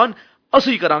ਪਰੇਸ਼ਾਨ,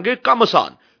 ਅਸੀਂ ਕਰਾਂਗੇ ਕੰਮ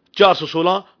ਆਸਾਨ।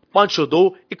 416 502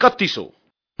 3100।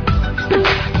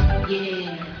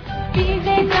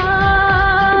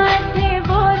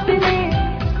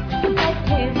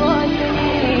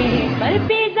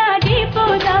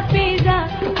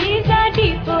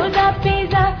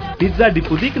 पिज़्ज़ा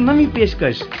डिपो ਦੀ ਇੱਕ ਨਵੀਂ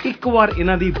ਪੇਸ਼ਕਸ਼, ਇੱਕ ਵਾਰ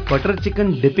ਇਹਨਾਂ ਦੀ butter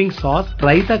chicken dipping sauce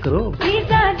try ਤਾਂ ਕਰੋ।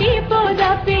 पिज़्ज़ा डिपो ਦਾ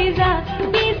पिज़्ज़ा,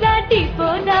 पिज़्ज़ा डिपो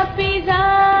ਦਾ pizza.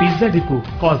 Pizza depot,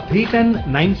 call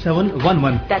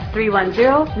 310-9711। That's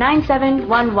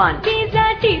 310-9711। Pizza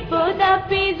Depot ਦਾ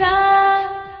पिज़्ज़ा।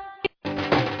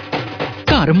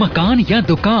 घर मकान या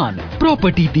दुकान,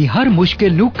 प्रॉपर्टी दी हर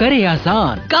मुश्किल नू करे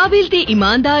आसान। काबिल ते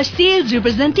ईमानदार सेल्स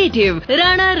रिप्रेजेंटेटिव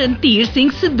राणा रणधीर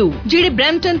सिंह सिद्धू, जेड़े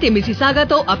ब्रैम्पटन ते मिसिसागा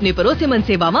तो अपने भरोसेमंद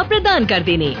सेवावां प्रदान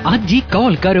करदे ने। अज ही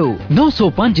कॉल करो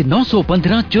 905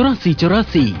 915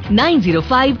 8484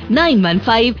 905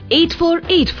 915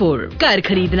 8484। घर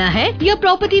खरीदना है या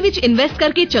प्रॉपर्टी विच इन्वेस्ट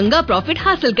करके चंगा प्रॉफिट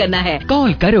हासिल करना है,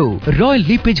 कॉल करो Royal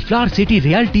LePage Flower City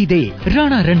Realty दे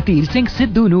राणा रणधीर सिंह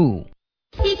सिद्धू नू।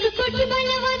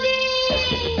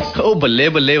 ओ बल्ले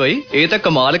बल्ले भाई, ये तो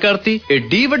कमाल करती,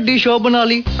 एडी वड्डी शॉप बना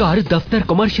ली। घर दफ्तर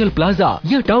कमर्शियल प्लाजा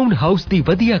या टाउन हाउस दी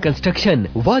वधिया कंस्ट्रक्शन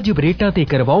वाजिब रेटां ते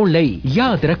करवाउण लई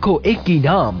याद रखो एक ही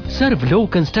नाम, सर्वलो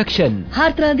कंस्ट्रक्शन।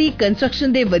 हर तरह दी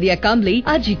कंस्ट्रक्शन दे वधिया काम लई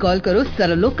अज ही कॉल करो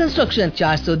सर्वलो कंस्ट्रक्शन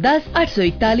 410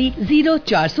 841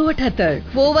 0478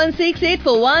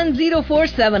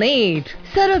 4168410478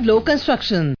 सर्वलो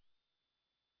कंस्ट्रक्शन।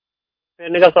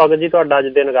 का स्वागत जी ਤੁਹਾਡਾ ਅੱਜ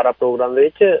ਦੇ ਨਗਾਰਾ ਪ੍ਰੋਗਰਾਮ ਦੇ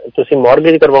ਵਿੱਚ। ਤੁਸੀਂ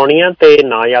ਮੌਰਗੇਜ ਕਰਵਾਉਣੀ ਆ ਤੇ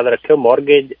ਨਾਂ ਯਾਦ ਰੱਖਿਓ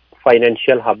ਮੌਰਗੇਜ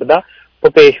ਫਾਈਨੈਂਸ਼ੀਅਲ ਹੱਬ ਦਾ।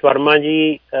 ਭੁਪੇਸ਼ ਵਰਮਾ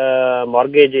ਜੀ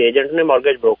ਮੌਰਗੇਜ ਏਜੰਟ ਨੇ,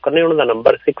 ਮੌਰਗੇਜ ਬ੍ਰੋਕਰ ਨੇ। ਉਹਨਾਂ ਦਾ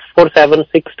ਨੰਬਰ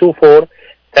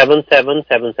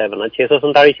 6476247777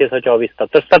 647 624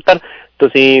 7777।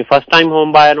 ਤੁਸੀਂ ਫਸਟ ਟਾਈਮ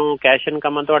ਹੋਮ ਬਾਇਰ ਹੋ, ਕੈਸ਼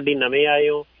ਇਨਕਮ ਆ ਤੁਹਾਡੀ, ਨਵੇਂ ਆਏ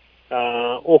ਹੋ,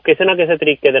 ਉਹ ਕਿਸੇ ਨਾ ਕਿਸੇ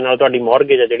ਤਰੀਕੇ ਦੇ ਨਾਲ ਤੁਹਾਡੀ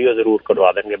ਮੌਰਗੇਜ ਆ ਜਿਹੜੀ ਉਹ ਜ਼ਰੂਰ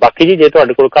ਕਰਵਾ ਦੇਣਗੇ। ਬਾਕੀ ਜੀ ਜੇ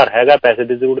ਤੁਹਾਡੇ ਕੋਲ ਘਰ ਹੈਗਾ, ਪੈਸੇ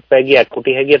ਦੀ ਜ਼ਰੂਰਤ ਪੈਗੀ,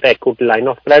 ਐਕੁਇਟੀ ਹੈਗੀ ਤਾਂ ਐਕੁਇਟੀ ਲਾਈਨ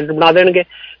ਆਫ ਕ੍ਰੈਡਿਟ ਬਣਾ ਦੇਣਗੇ।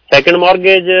 ਸੈਕਿੰਡ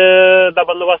ਮੌਰਗੇਜ ਦਾ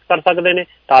ਬੰਦੋਬਸਤ ਕਰ ਸਕਦੇ ਨੇ,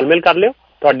 ਤਾਲਮੇਲ ਕਰ ਲਿਓ।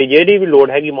 ਤੁਹਾਡੀ ਜਿਹੜੀ ਵੀ ਲੋੜ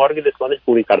ਹੈਗੀ ਮੌਰਗੇਜ ਦੇ ਸੰਬੰਧ 'ਚ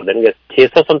ਪੂਰੀ ਕਰ ਦੇਣਗੇ।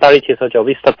 647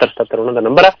 624 7777 ਉਹਨਾਂ ਦਾ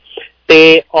ਨੰਬਰ ਆ।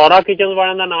 ਤੇ ਔਰਾ ਕਿਚਨ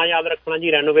ਵਾਲਿਆਂ ਦਾ ਨਾਂ ਯਾਦ ਰੱਖਣਾ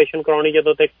ਜੀ। ਰੈਨੋਵੇਸ਼ਨ ਕਰਾਉਣੀ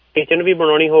ਜਦੋਂ ਤੇ ਕਿਚਨ ਵੀ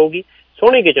ਬਣਾਉਣੀ ਹੋਊਗੀ,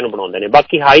 ਸੋਹਣੀ ਕਿਚਨ ਬਣਾਉਂਦੇ ਨੇ।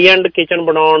 ਬਾਕੀ ਹਾਈ ਐਂਡ ਕਿਚਨ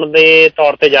ਬਣਾਉਣ ਦੇ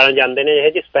ਤੌਰ ਤੇ ਜਾਣੇ ਜਾਂਦੇ ਨੇ,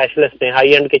 ਇਹ ਜੀ ਸਪੈਸ਼ਲਿਸਟ ਨੇ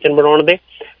ਹਾਈ ਐਂਡ ਕਿਚਨ ਬਣਾਉਣ ਦੇ।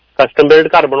 ਕਸਟਮ ਬਿਲਡ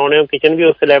ਘਰ ਬਣਾਉਣੇ ਹੋ, ਕਿਚਨ ਵੀ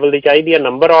ਉਸੇ ਲੈਵਲ ਦੀ ਚਾਹੀਦੀ ਹੈ।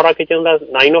 ਨੰਬਰ ਔਰਾ ਕਿਚਨ ਦਾ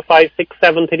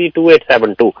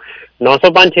 9056732872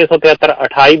 905 673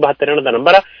 2872 ਇਹਨਾਂ ਦਾ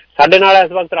ਨੰਬਰ ਆ। ਸਾਡੇ ਨਾਲ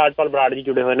ਇਸ ਵਕਤ ਰਾਜਪਾਲ ਬਰਾੜ ਜੀ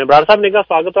ਜੁੜੇ ਹੋਏ ਨੇ। ਬਰਾੜ ਸਾਹਿਬ ਨਿੱਘਾ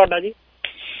ਸਵਾਗਤ ਤੁਹਾਡਾ ਜੀ।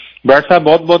 ਬਰਾੜ ਸਾਹਿਬ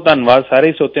ਬਹੁਤ ਬਹੁਤ ਧੰਨਵਾਦ।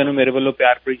 ਸਾਰੇ ਸਰੋਤਿਆਂ ਨੂੰ ਮੇਰੇ ਵੱਲੋਂ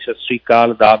ਪਿਆਰ ਭਰੀ ਸਤਿ ਸ੍ਰੀ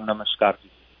ਅਕਾਲ, ਆਦਾਬ, ਨਮਸਕਾਰ ਜੀ।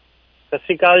 ਸਤਿ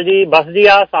ਸ੍ਰੀ ਅਕਾਲ ਜੀ। ਬਸ ਜੀ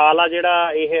ਆਹ ਸਾਲ ਆ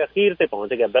ਜਿਹੜਾ ਇਹ ਅਖੀਰ ਤੇ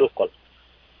ਪਹੁੰਚ ਗਿਆ ਬਿਲਕੁਲ।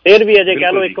 ਫਿਰ ਵੀ ਅਜੇ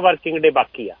ਕਹਿ ਲਓ ਇੱਕ ਵਰਕਿੰਗ ਡੇ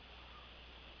ਬਾਕੀ ਆ।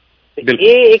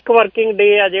 ਇਹ ਇੱਕ ਵਰਕਿੰਗ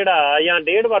ਡੇ ਆ ਜਿਹੜਾ, ਜਾਂ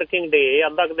ਡੇਢ ਵਰਕਿੰਗ ਡੇ,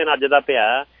 ਅੱਧਾ ਕੁ ਦਿਨ ਅੱਜ ਦਾ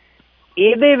ਪਿਆ,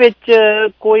 ਇਹਦੇ ਵਿੱਚ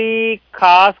ਕੋਈ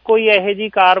ਖਾਸ ਕੋਈ ਇਹੋ ਜਿਹੀ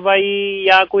ਕਾਰਵਾਈ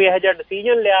ਜਾਂ ਕੋਈ ਇਹੋ ਜਿਹਾ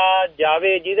ਡਿਸੀਜਨ ਲਿਆ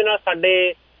ਜਾਵੇ ਜਿਹਦੇ ਨਾਲ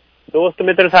ਸਾਡੇ ਦੋਸਤ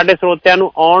ਮਿੱਤਰ, ਸਾਡੇ ਸਰੋਤਿਆਂ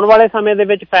ਨੂੰ ਆਉਣ ਵਾਲੇ ਸਮੇਂ ਦੇ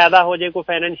ਵਿੱਚ ਫਾਇਦਾ ਹੋ ਜੇ, ਕੋਈ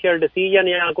ਫਾਈਨੈਂਸ਼ੀਅਲ ਡਿਸੀਜਨ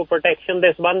ਜਾਂ ਕੋਈ ਪ੍ਰੋਟੈਕਸ਼ਨ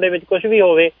ਦੇ ਸੰਬੰਧ ਦੇ ਵਿੱਚ ਕੁਝ ਵੀ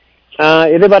ਹੋਵੇ,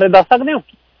 ਇਹਦੇ ਬਾਰੇ ਦੱਸ ਸਕਦੇ ਹੋ?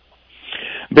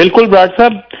 ਬਿਲਕੁਲ ਬਰਾੜ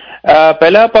ਸਾਹਿਬ,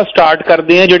 ਪਹਿਲਾਂ ਆਪਾਂ ਸਟਾਰਟ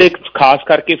ਕਰਦੇ ਹਾਂ ਜਿਹੜੇ ਖਾਸ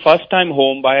ਕਰਕੇ ਫਸਟ ਟਾਈਮ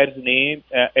ਹੋਮ ਬਾਇਰਸ ਨੇ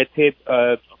ਇੱਥੇ।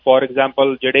 ਫੋਰ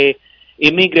ਐਗਜ਼ਾਮਪਲ ਜਿਹੜੇ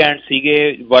ਇਮੀਗ੍ਰੈਂਟ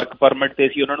ਸੀਗੇ, ਵਰਕ ਪਰਮਿਟ ਤੇ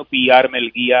ਸੀ, ਉਹਨਾਂ ਨੂੰ PR ਮਿਲ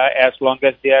ਗਈ ਆ। As long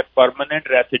as they are permanent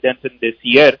residence in this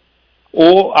year,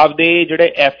 ਉਹ ਆਪਦੇ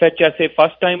ਜਿਹੜੇ FHSA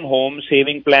first time home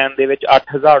saving plan ਦੇ ਵਿੱਚ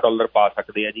 $8,000 ਪਾ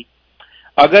ਸਕਦੇ ਆ ਜੀ।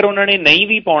 ਅਗਰ ਉਹਨਾਂ ਨੇ ਨਹੀਂ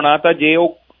ਵੀ ਪਾਉਣਾ ਤਾਂ ਜੇ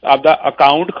ਉਹ ਆਪਦਾ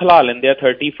ਅਕਾਊਂਟ ਖੁਲਾ ਲੈਂਦੇ ਆ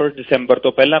 31 ਦਸੰਬਰ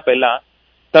ਤੋਂ ਪਹਿਲਾਂ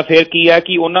ਤਾਂ ਫਿਰ ਕੀ ਆ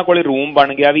ਕਿ ਉਹਨਾਂ ਕੋਲੇ ਰੂਮ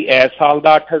ਬਣ ਗਿਆ ਵੀ ਇਸ ਸਾਲ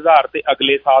ਦਾ 8,000 ਤੇ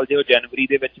ਅਗਲੇ ਸਾਲ ਜੇ ਉਹ ਜਨਵਰੀ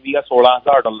ਦੇ ਵਿੱਚ ਵੀ ਆ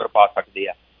 $16,000 ਪਾ ਸਕਦੇ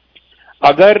ਆ।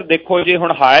 ਅਗਰ ਦੇਖੋ ਜੇ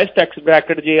ਹੁਣ ਹਾਈਐਸਟ ਟੈਕਸ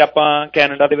ਬ੍ਰੈਕਟ ਜੇ ਆਪਾਂ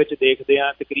ਕੈਨੇਡਾ ਦੇ ਵਿੱਚ ਦੇਖਦੇ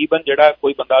ਹਾਂ, ਤਕਰੀਬਨ ਜਿਹੜਾ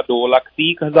ਕੋਈ ਬੰਦਾ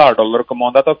 $2,30,000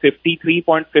 ਕਮਾਉਂਦਾ ਤਾਂ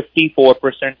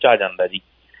 53.54% 'ਚ ਆ ਜਾਂਦਾ ਜੀ।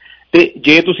 ਤੇ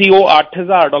ਜੇ ਤੁਸੀਂ ਉਹ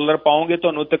 $8,000 ਪਾਓਗੇ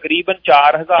ਤੁਹਾਨੂੰ ਤਕਰੀਬਨ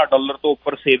 $4,000 ਤੋਂ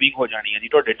ਉੱਪਰ ਸੇਵਿੰਗ ਹੋ ਜਾਣੀ ਹੈ ਜੀ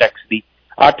ਤੁਹਾਡੇ ਟੈਕਸ ਦੀ।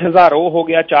 8,000 ਉਹ ਹੋ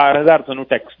ਗਿਆ, 4,000 ਤੁਹਾਨੂੰ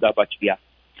ਟੈਕਸ ਦਾ ਬਚ ਗਿਆ।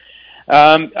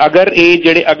 ਅਗਰ ਇਹ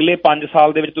ਜਿਹੜੇ ਅਗਲੇ 5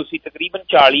 ਸਾਲ ਦੇ ਵਿੱਚ ਤੁਸੀਂ ਤਕਰੀਬਨ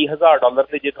 $40,000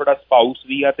 ਤੇ ਜੇ ਤੁਹਾਡਾ ਸਪਾਊਸ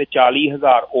ਵੀ ਆ ਤੇ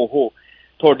 40,000 ਉਹ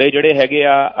ਤੁਹਾਡੇ ਜਿਹੜੇ ਹੈਗੇ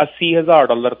ਆ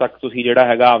 $80,000 ਤੱਕ ਤੁਸੀਂ ਜਿਹੜਾ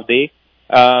ਹੈਗਾ ਆਪਦੇ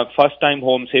ਫਸਟ ਟਾਈਮ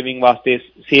ਹੋਮ ਸੇਵਿੰਗ ਵਾਸਤੇ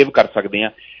ਸੇਵ ਕਰ ਸਕਦੇ ਆ।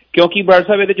 ਕਿਉਂਕਿ ਬਰਾੜ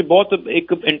ਸਾਹਿਬ ਇਹਦੇ 'ਚ ਬਹੁਤ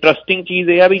ਇੱਕ ਇੰਟਰਸਟਿੰਗ ਚੀਜ਼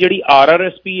ਇਹ ਆ ਵੀ ਜਿਹੜੀ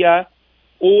RRSP ਆ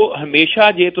ਉਹ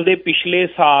ਹਮੇਸ਼ਾ ਜੇ ਤੁਹਾਡੇ ਪਿਛਲੇ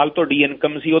ਸਾਲ ਤੁਹਾਡੀ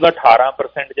ਇਨਕਮ ਸੀ ਉਹਦਾ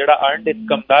 18% ਜਿਹੜਾ ਅਰਨਡ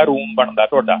ਇਨਕਮ ਦਾ ਰੂਮ ਬਣਦਾ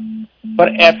ਤੁਹਾਡਾ, ਪਰ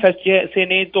FHSA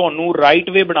ਨੇ ਤੁਹਾਨੂੰ ਰਾਈਟ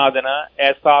ਵੇ ਬਣਾ ਦੇਣਾ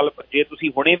ਇਸ ਸਾਲ। ਜੇ ਤੁਸੀਂ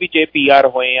ਹੁਣੇ ਵੀ ਜੇ PR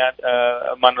ਹੋਏ ਆ,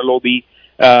 ਮੰਨ ਲਓ ਵੀ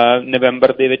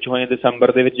ਨਵੰਬਰ ਦੇ ਵਿੱਚ ਹੋਏ,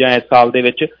 ਦਸੰਬਰ ਦੇ ਵਿੱਚ ਜਾਂ ਇਸ ਸਾਲ ਦੇ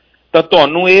ਵਿੱਚ, ਤਾਂ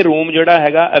ਤੁਹਾਨੂੰ ਇਹ ਰੂਮ ਜਿਹੜਾ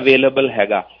ਹੈਗਾ ਅਵੇਲੇਬਲ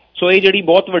ਹੈਗਾ। ਸੋ ਇਹ ਜਿਹੜੀ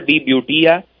ਬਹੁਤ ਵੱਡੀ ਬਿਊਟੀ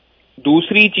ਆ।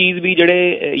 ਦੂਸਰੀ ਚੀਜ਼ ਵੀ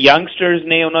ਜਿਹੜੇ ਯੰਗਸਟਰਸ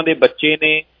ਨੇ, ਉਹਨਾਂ ਦੇ ਬੱਚੇ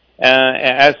ਨੇ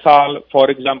ਇਸ ਸਾਲ ਫੋਰ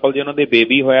ਐਗਜ਼ਾਮਪਲ ਜੇ ਉਹਨਾਂ ਦੇ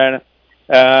ਬੇਬੀ ਹੋਇਆ,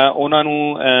 ਉਹਨਾਂ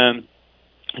ਨੂੰ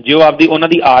ਜੇ ਉਹ ਆਪਦੀ ਉਹਨਾਂ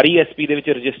ਦੀ RESP ਦੇ ਵਿੱਚ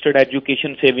ਰਜਿਸਟਰਡ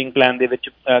ਐਜੂਕੇਸ਼ਨ ਸੇਵਿੰਗ ਪਲਾਨ ਦੇ ਵਿੱਚ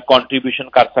ਕੰਟਰੀਬਿਊਸ਼ਨ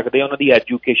ਕਰ ਸਕਦੇ ਆ ਉਹਨਾਂ ਦੀ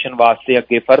ਐਜੂਕੇਸ਼ਨ ਵਾਸਤੇ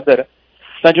ਅੱਗੇ ਫਰਦਰ।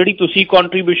 ਤਾਂ ਜਿਹੜੀ ਤੁਸੀਂ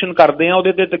ਕੰਟਰੀਬਿਊਸ਼ਨ ਕਰਦੇ ਆ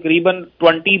ਉਹਦੇ ਤੇ ਤਕਰੀਬਨ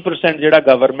 20% ਜਿਹੜਾ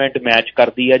ਗਵਰਨਮੈਂਟ ਮੈਚ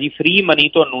ਕਰਦੀ ਆ ਜੀ। ਫ੍ਰੀ ਮਨੀ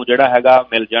ਤੁਹਾਨੂੰ ਜਿਹੜਾ ਹੈਗਾ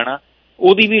ਮਿਲ ਜਾਣਾ।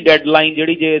 ਉਹਦੀ ਵੀ ਡੈਡਲਾਈਨ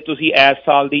ਜਿਹੜੀ ਜੇ ਤੁਸੀਂ ਇਸ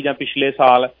ਸਾਲ ਦੀ ਜਾਂ ਪਿਛਲੇ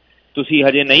ਸਾਲ ਤੁਸੀਂ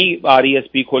ਹਜੇ ਨਹੀਂ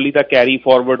RESP ਖੋਲੀ ਤਾਂ ਕੈਰੀ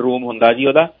ਫਾਰਵਰਡ ਰੂਮ ਹੁੰਦਾ ਜੀ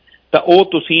ਉਹਦਾ, ਤਾਂ ਉਹ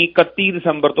ਤੁਸੀਂ 31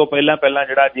 ਦਸੰਬਰ ਤੋਂ ਪਹਿਲਾਂ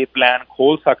ਜਿਹੜਾ ਜੇ ਪਲਾਨ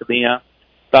ਖੋਲ ਸਕਦੇ ਆ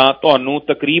ਤਾਂ ਤੁਹਾਨੂੰ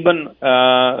ਤਕਰੀਬਨ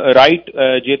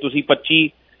ਜੇ ਤੁਸੀਂ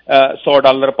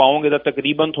 $2,500 ਪਾਓਗੇ ਤਾਂ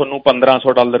ਤਕਰੀਬਨ ਤੁਹਾਨੂੰ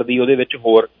 $1,500 ਦੀ ਉਹਦੇ ਵਿੱਚ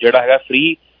ਹੋਰ ਜਿਹੜਾ ਹੈਗਾ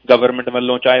ਫ੍ਰੀ ਗਵਰਨਮੈਂਟ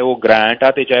ਵੱਲੋਂ, ਚਾਹੇ ਉਹ ਗ੍ਰਾਂਟ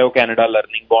ਆ ਤੇ ਚਾਹੇ ਉਹ ਕੈਨੇਡਾ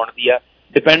ਲਰਨਿੰਗ ਬੌਂਡ ਦੀ ਆ,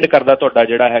 ਡਿਪੈਂਡ ਕਰਦਾ ਤੁਹਾਡਾ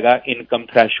ਜਿਹੜਾ ਹੈਗਾ ਇਨਕਮ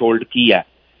ਥ੍ਰੈਸ਼ਹੋਲਡ ਕੀ ਆ।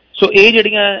 ਸੋ ਇਹ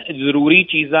ਜਿਹੜੀਆਂ ਜ਼ਰੂਰੀ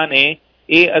ਚੀਜ਼ਾਂ ਨੇ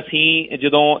ਇਹ ਅਸੀਂ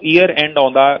ਜਦੋਂ ਈਅਰ ਐਂਡ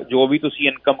ਆਉਂਦਾ ਜੋ ਵੀ ਤੁਸੀਂ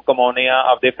ਇਨਕਮ ਕਮਾਉਂਦੇ ਆ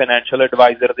ਆਪਦੇ ਫਾਈਨੈਂਸ਼ੀਅਲ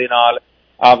ਐਡਵਾਈਜ਼ਰ ਦੇ ਨਾਲ,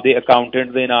 ਆਪਦੇ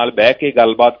ਅਕਾਊਂਟੈਂਟ ਦੇ ਨਾਲ ਬਹਿ ਕੇ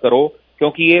ਗੱਲਬਾਤ ਕਰੋ,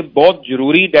 ਕਿਉਂਕਿ ਇਹ ਬਹੁਤ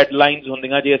ਜ਼ਰੂਰੀ ਡੈਡਲਾਈਨਸ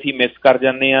ਹੁੰਦੀਆਂ। ਜੇ ਅਸੀਂ ਮਿਸ ਕਰ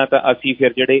ਜਾਂਦੇ ਆ ਤਾਂ ਅਸੀਂ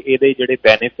ਫਿਰ ਜਿਹੜੇ ਇਹਦੇ ਜਿਹੜੇ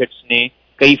ਬੈਨੀਫਿਟਸ ਨੇ,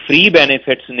 ਕਈ ਫ੍ਰੀ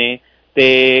ਬੈਨੀਫਿਟਸ ਨੇ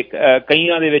ਤੇ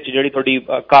ਕਈਆਂ ਦੇ ਵਿੱਚ ਜਿਹੜੀ ਤੁਹਾਡੀ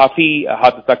ਕਾਫੀ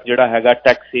ਹੱਦ ਤੱਕ ਜਿਹੜਾ ਹੈਗਾ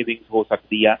ਟੈਕਸ ਸੇਵਿੰਗਸ ਹੋ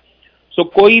ਸਕਦੀ ਆ। ਸੋ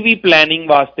ਕੋਈ ਵੀ ਪਲੈਨਿੰਗ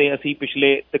ਵਾਸਤੇ ਅਸੀਂ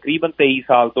ਪਿਛਲੇ ਤਕਰੀਬਨ 23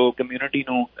 ਸਾਲ ਤੋਂ ਕਮਿਊਨਿਟੀ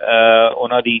ਨੂੰ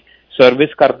ਉਹਨਾਂ ਦੀ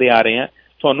ਸਰਵਿਸ ਕਰਦੇ ਆ ਰਹੇ ਹਾਂ।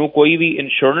 ਤੁਹਾਨੂੰ ਕੋਈ ਵੀ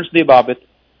ਇੰਸ਼ੋਰੈਂਸ ਦੇ ਬਾਬਤ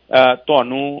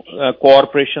ਤੁਹਾਨੂੰ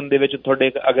ਕਾਰਪੋਰੇਸ਼ਨ ਦੇ ਵਿੱਚ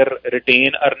ਤੁਹਾਡੇ ਅਗਰ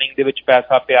ਰਿਟੇਨ ਅਰਨਿੰਗ ਦੇ ਵਿੱਚ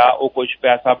ਪੈਸਾ ਪਿਆ, ਉਹ ਕੁਛ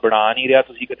ਪੈਸਾ ਬਣਾ ਨਹੀਂ ਰਿਹਾ,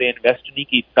 ਤੁਸੀਂ ਕਿਤੇ ਇਨਵੈਸਟ ਨਹੀਂ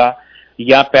ਕੀਤਾ,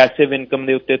 ਜਾਂ ਪੈਸਿਵ ਇਨਕਮ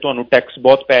ਦੇ ਉੱਤੇ ਤੁਹਾਨੂੰ ਟੈਕਸ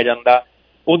ਬਹੁਤ ਪੈ ਜਾਂਦਾ,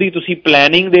 ਉਹਦੀ ਤੁਸੀਂ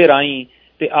ਪਲੈਨਿੰਗ ਦੇ ਰਾਹੀਂ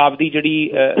ਤੇ ਆਪਦੀ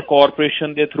ਜਿਹੜੀ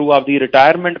ਕਾਰਪੋਰੇਸ਼ਨ ਦੇ ਥਰੂ ਆਪਦੀ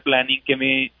ਰਿਟਾਇਰਮੈਂਟ ਪਲੈਨਿੰਗ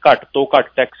ਕਿਵੇਂ ਘੱਟ ਤੋਂ ਘੱਟ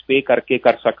ਟੈਕਸ ਪੇ ਕਰਕੇ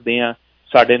ਕਰ ਸਕਦੇ ਆ,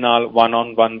 ਸਾਡੇ ਨਾਲ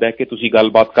 1-on-1 ਬਹਿ ਕੇ ਤੁਸੀਂ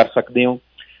ਗੱਲਬਾਤ ਕਰ ਸਕਦੇ ਹੋ।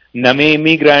 ਨਵੇਂ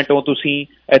ਇਮੀਗ੍ਰੈਂਟ ਹੋ ਤੁਸੀਂ,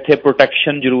 ਇੱਥੇ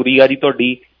ਪ੍ਰੋਟੈਕਸ਼ਨ ਜ਼ਰੂਰੀ ਆ ਜੀ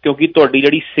ਤੁਹਾਡੀ, ਕਿਉਂਕਿ ਤੁਹਾਡੀ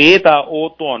ਜਿਹੜੀ ਸਿਹਤ ਆ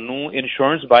ਉਹ ਤੁਹਾਨੂੰ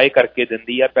ਇੰਸ਼ੋਰੈਂਸ ਬਾਏ ਕਰਕੇ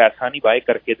ਦਿੰਦੀ ਆ, ਪੈਸਾ ਨਹੀਂ ਬਾਏ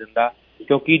ਕਰਕੇ ਦਿੰਦਾ।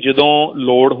 ਕਿਉਂਕਿ ਜਦੋਂ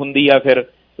ਲੋੜ ਹੁੰਦੀ ਆ ਫਿਰ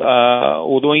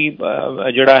ਉਦੋਂ ਹੀ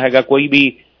ਜਿਹੜਾ ਹੈਗਾ ਕੋਈ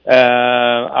ਵੀ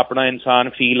ਆਪਣਾ ਇਨਸਾਨ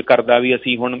ਫੀਲ ਕਰਦਾ ਵੀ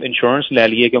ਅਸੀਂ ਹੁਣ ਇੰਸ਼ੋਰੈਂਸ ਲੈ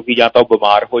ਲਈਏ, ਕਿਉਂਕਿ ਜਾਂ ਤਾਂ ਉਹ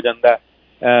ਬਿਮਾਰ ਹੋ ਜਾਂਦਾ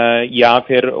ਜਾਂ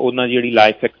ਫਿਰ ਉਹਨਾਂ ਦੀ ਜਿਹੜੀ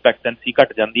ਲਾਈਫ ਐਕਸਪੈਕਟੈਂਸੀ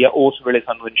ਘੱਟ ਜਾਂਦੀ ਆ, ਉਸ ਵੇਲੇ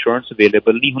ਸਾਨੂੰ ਇੰਸ਼ੋਰੈਂਸ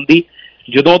ਅਵੇਲੇਬਲ ਨਹੀਂ ਹੁੰਦੀ।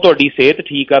 ਜਦੋਂ ਤੁਹਾਡੀ ਸਿਹਤ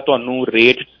ਠੀਕ ਆ, ਤੁਹਾਨੂੰ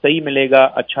ਰੇਟ ਸਹੀ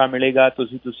ਮਿਲੇਗਾ, ਅੱਛਾ ਮਿਲੇਗਾ,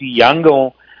 ਤੁਸੀਂ ਯੰਗ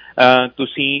ਹੋ,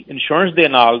 ਤੁਸੀਂ ਇੰਸ਼ੋਰੈਂਸ ਦੇ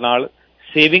ਨਾਲ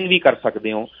ਸੇਵਿੰਗ ਵੀ ਕਰ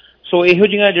ਸਕਦੇ ਹੋ। ਸੋ ਇਹੋ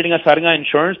ਜਿਹੀਆਂ ਜਿਹੜੀਆਂ ਸਾਰੀਆਂ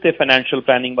ਇੰਸ਼ੋਰੈਂਸ ਤੇ ਫਾਈਨੈਂਸ਼ੀਅਲ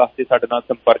ਪਲੈਨਿੰਗ ਵਾਸਤੇ ਸਾਡੇ ਨਾਲ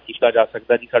ਸੰਪਰਕ ਕੀਤਾ ਜਾ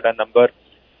ਸਕਦਾ ਜੀ। ਸਾਡਾ ਨੰਬਰ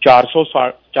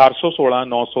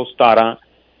 416-917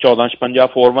 1456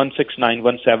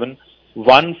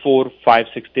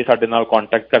 4169171456 ਤੇ ਸਾਡੇ ਨਾਲ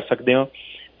ਕੰਟੈਕਟ ਕਰ ਸਕਦੇ ਹੋ।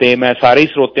 ਤੇ ਮੈਂ ਸਾਰੇ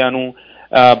ਸਰੋਤਿਆਂ ਨੂੰ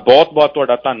ਬਹੁਤ ਬਹੁਤ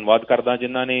ਤੁਹਾਡਾ ਧੰਨਵਾਦ ਕਰਦਾ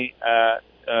ਜਿਨ੍ਹਾਂ ਨੇ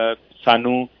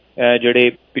ਸਾਨੂੰ ਜਿਹੜੇ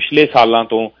ਪਿਛਲੇ ਸਾਲਾਂ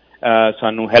ਤੋਂ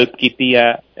ਸਾਨੂੰ ਹੈਲਪ ਕੀਤੀ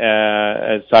ਹੈ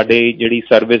ਸਾਡੇ ਜਿਹੜੀ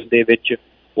ਸਰਵਿਸ ਦੇ ਵਿੱਚ,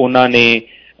 ਉਹਨਾਂ ਨੇ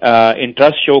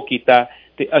ਇੰਟਰਸਟ ਸ਼ੋ ਕੀਤਾ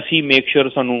ਤੇ ਅਸੀਂ ਮੇਕ ਸ਼ੋਰ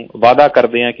ਸਾਨੂੰ ਵਾਅਦਾ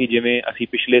ਕਰਦੇ ਹਾਂ ਕਿ ਜਿਵੇਂ ਅਸੀਂ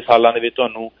ਪਿਛਲੇ ਸਾਲਾਂ ਦੇ ਵਿੱਚ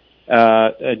ਤੁਹਾਨੂੰ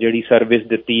ਜਿਹੜੀ ਸਰਵਿਸ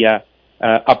ਦਿੱਤੀ ਆ,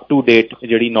 ਅਪ ਟੂ ਡੇਟ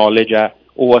ਜਿਹੜੀ ਨੌਲੇਜ ਆ,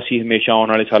 ਉਹ ਅਸੀਂ ਹਮੇਸ਼ਾ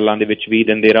ਆਉਣ ਵਾਲੇ ਸਾਲਾਂ ਦੇ ਵਿੱਚ ਵੀ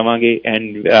ਦਿੰਦੇ ਰਵਾਂਗੇ।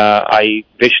 And I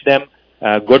wish them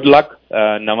good luck,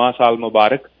 ਨਵਾਂ ਸਾਲ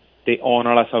ਮੁਬਾਰਕ ਤੇ ਆਉਣ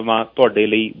ਵਾਲਾ ਸਮਾਂ ਤੁਹਾਡੇ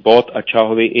ਲਈ ਬਹੁਤ ਅੱਛਾ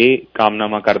ਹੋਵੇ, ਇਹ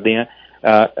ਕਾਮਨਾਵਾਂ ਕਰਦੇ ਹਾਂ।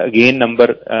 ਅਗੇਨ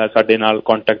ਨੰਬਰ ਸਾਡੇ ਨਾਲ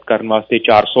ਕੰਟੈਕਟ ਕਰਨ ਵਾਸਤੇ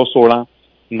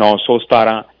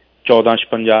 416-917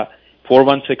 1456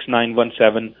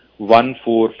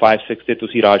 4169171456 ਤੇ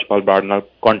ਤੁਸੀਂ ਰਾਜਪਾਲ ਬਰਾੜ ਨਾਲ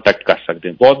ਕੰਟੈਕਟ ਕਰ ਸਕਦੇ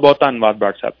ਹੋ। ਬਹੁਤ ਬਹੁਤ ਧੰਨਵਾਦ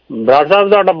ਬਰਾੜ ਸਾਹਿਬ। ਬਰਾੜ ਸਾਹਿਬ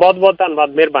ਤੁਹਾਡਾ ਬਹੁਤ ਬਹੁਤ ਧੰਨਵਾਦ,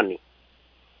 ਮਿਹਰਬਾਨੀ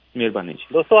ਜੀ।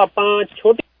 ਦੋਸਤੋ ਆਪਾਂ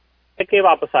ਛੋਟੀ ਕੇ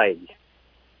ਵਾਪਸ ਆਏ ਜੀ।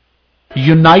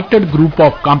 ਯੂਨਾਈਟਿਡ ਗਰੁੱਪ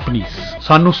ਆਫ ਕੰਪਨੀਜ਼,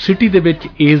 ਸਾਨੂੰ ਸਿਟੀ ਦੇ ਵਿੱਚ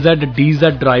AZ DZ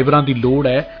ਡਰਾਈਵਰਾਂ ਦੀ ਲੋੜ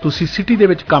ਹੈ। ਤੁਸੀਂ ਸਿਟੀ ਦੇ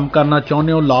ਵਿੱਚ ਕੰਮ ਕਰਨਾ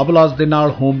ਚਾਹੁੰਦੇ ਹੋ, ਲਾਵਲਾਸ ਦੇ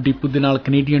ਨਾਲ, ਹੋਮ ਡਿਪੂ ਦੇ ਨਾਲ,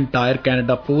 Canadian Tire,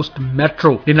 Canada Post,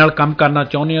 Metro ਦੇ ਨਾਲ ਕੰਮ ਕਰਨਾ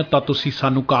ਚਾਹੁੰਦੇ ਹੋ ਤਾਂ ਤੁਸੀਂ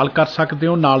ਸਾਨੂੰ ਕਾਲ ਕਰ ਸਕਦੇ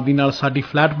ਹੋ। ਨਾਲ ਦੀ ਨਾਲ ਸਾਡੀ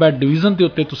ਫਲੈਟ ਬੈਡ ਡਿਵੀਜ਼ਨ ਦੇ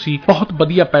ਉੱਤੇ ਤੁਸੀਂ ਬਹੁਤ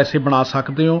ਵਧੀਆ ਪੈਸੇ ਬਣਾ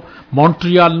ਸਕਦੇ ਹੋ।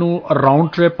 ਮੌਂਟਰੀਅਲ ਨੂੰ ਰਾਉਂਡ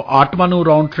ਟ੍ਰਿਪ, ਆਟਵਾ ਨੂੰ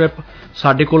ਰਾਉਂਡ ਟ੍ਰਿਪ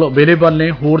ਸਾਡੇ ਕੋਲ ਅਵੇਲੇਬਲ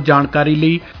ਨੇ। ਹੋਰ ਜਾਣਕਾਰੀ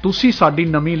ਲਈ ਤੁਸੀਂ ਸਾਡੀ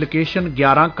ਨਵੀਂ location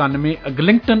 1191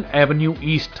 Eglinton Avenue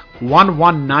East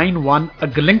 1191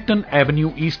 Eglinton Avenue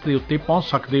East ਦੇ ਉੱਤੇ ਪਹੁੰਚ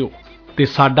ਸਕਦੇ ਹੋ। ਤੇ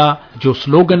ਸਾਡਾ ਜੋ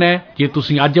ਸਲੋਗਨ ਹੈ, ਜੇ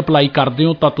ਤੁਸੀਂ ਅੱਜ ਅਪਲਾਈ ਕਰਦੇ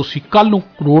ਹੋ ਤਾਂ ਤੁਸੀਂ ਕੱਲ ਨੂੰ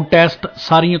ਰੋਡ ਟੈਸਟ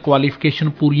ਸਾਰੀਆਂ ਕੁਆਲੀਫਿਕੇਸ਼ਨ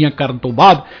ਪੂਰੀਆਂ ਕਰਨ ਤੋਂ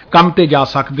ਬਾਅਦ ਕੰਮ ਤੇ ਜਾ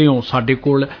ਸਕਦੇ ਹੋ। ਸਾਡੇ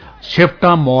ਕੋਲ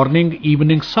ਸ਼ਿਫਟਾਂ ਮਾਰਨਿੰਗ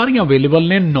ਈਵਨਿੰਗ ਸਾਰੀਆਂ ਅਵੇਲੇਬਲ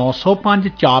ਨੇ। 905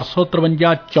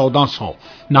 453 1400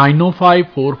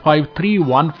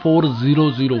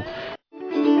 9054531400।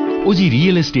 ਉਹ ਜੀ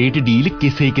ਰੀਅਲ ਏਸਟੇਟ ਡੀਲ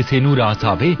ਕਿਸੇ ਨੂੰ ਰਾਸ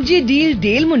ਆਵੇ। ਜੇ ਡੀਲ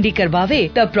ਡੇਲ ਮੁੰਡੀ ਕਰਵਾਵੇ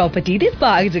ਤਾਂ ਪ੍ਰਾਪਰਟੀ ਦੇ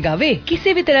ਭਾਗ ਜਗਾਵੇ।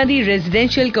 ਕਿਸੇ ਵੀ ਤਰ੍ਹਾਂ ਦੀ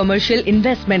ਰੈਜ਼ੀਡੈਂਸ਼ੀਅਲ ਕਮਰਸ਼ੀਅਲ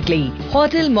ਇਨਵੈਸਟਮੈਂਟ ਲਈ,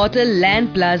 hotel motel land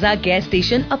plaza gas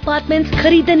station apartments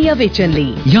ਖਰੀਦਣ ਜਾਂ ਵੇਚਣ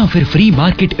ਲਈ, ਜਾਂ ਫਿਰ ਫ੍ਰੀ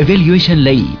ਮਾਰਕੀਟ ਇਵੈਲੂਏਸ਼ਨ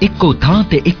ਲਈ ਇੱਕੋ ਥਾਂ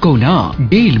ਤੇ ਇੱਕੋ ਨਾਂ,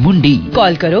 ਡੇਲ ਮੁੰਡੀ।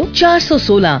 ਕਾਲ ਕਰੋ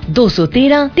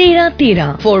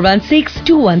 416-213-1313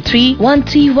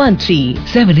 416-213-1313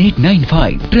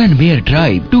 7895 Tranmere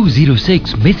Drive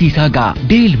 206 Mississauga.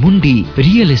 Dale Mundi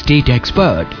real estate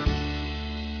expert.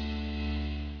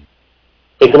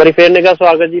 ਇੱਕ ਵਾਰੀ ਫੇਰ ਨਿੱਘਾ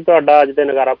ਸਵਾਗਤ ਜੀ ਤੁਹਾਡਾ ਅੱਜ ਦੇ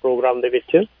ਨਗਾਰਾ ਪ੍ਰੋਗਰਾਮ ਦੇ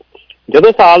ਵਿੱਚ।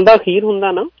 ਜਦੋਂ ਸਾਲ ਦਾ ਅਖੀਰ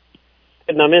ਹੁੰਦਾ ਨਾ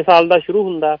ਤੇ ਨਵੇਂ ਸਾਲ ਦਾ ਸ਼ੁਰੂ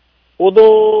ਹੁੰਦਾ,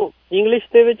 ਉਦੋਂ ਇੰਗਲਿਸ਼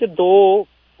ਦੇ ਵਿੱਚ ਦੋ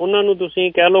ਉਹਨਾਂ ਨੂੰ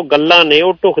ਤੁਸੀਂ ਕਹਿ ਲਓ ਗੱਲਾਂ ਨੇ,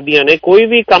 ਉਹ ਢੁਕਦੀਆਂ ਨੇ। ਕੋਈ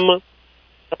ਵੀ ਕੰਮ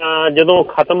ਜਦੋਂ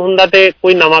ਖਤਮ ਹੁੰਦਾ ਤੇ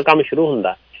ਕੋਈ ਨਵਾਂ ਕੰਮ ਸ਼ੁਰੂ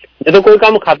ਹੁੰਦਾ। ਜਦੋਂ ਕੋਈ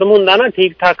ਕੰਮ ਖਤਮ ਹੁੰਦਾ ਨਾ,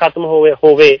 ਠੀਕ ਠਾਕ ਖਤਮ ਹੋ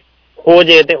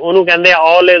ਜੇ ਤੇ ਉਹਨੂੰ ਕਹਿੰਦੇ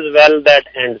all is well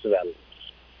that ends well.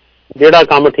 ਜਿਹੜਾ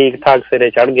ਕੰਮ ਠੀਕ ਠਾਕ ਸਿਰੇ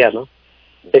ਚੜ ਗਿਆ ਨਾ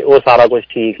ਤੇ ਉਹ ਸਾਰਾ ਕੁਝ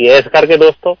ਠੀਕ ਹੀ ਹੈ। ਇਸ ਕਰਕੇ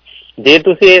ਦੋਸਤੋ, ਜੇ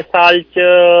ਤੁਸੀਂ ਇਸ ਸਾਲ 'ਚ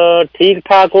ਠੀਕ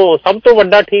ਠਾਕ ਹੋ, ਸਭ ਤੋਂ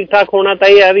ਵੱਡਾ ਠੀਕ ਠਾਕ ਹੋਣਾ ਤਾਂ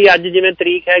ਇਹ ਹੈ ਵੀ ਅੱਜ ਜਿਵੇਂ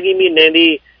ਤਰੀਕ ਹੈਗੀ ਮਹੀਨੇ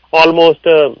ਦੀ ਆਲਮੋਸਟ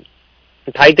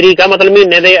 28 ਤਰੀਕ ਆ, ਮਤਲਬ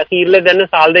ਮਹੀਨੇ ਦੇ ਅਖੀਰਲੇ ਦਿਨ,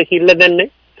 ਸਾਲ ਦੇ ਅਖੀਰਲੇ ਦਿਨ ਨੇ।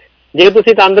 ਜੇ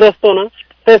ਤੁਸੀਂ ਤੰਦਰੁਸਤ ਹੋ ਨਾ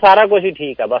ਤੇ ਸਾਰਾ ਕੁਝ ਹੀ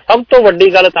ਠੀਕ ਆ। ਬਸ ਸਭ ਤੋਂ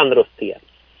ਵੱਡੀ ਗੱਲ ਤੰਦਰੁਸਤੀ ਆ।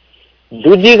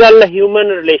 ਦੂਜੀ ਗੱਲ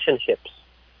ਹਿਊਮਨ ਰਿਲੇਸ਼ਨਸ਼ਿਪਸ।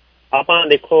 ਆਪਾਂ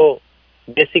ਦੇਖੋ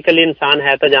ਬੇਸਿਕਲੀ ਇਨਸਾਨ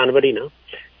ਹੈ ਤਾਂ ਜਾਨਵਰ ਹੀ ਨਾ।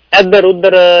 ਇੱਧਰ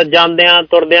ਉੱਧਰ ਜਾਂਦਿਆਂ,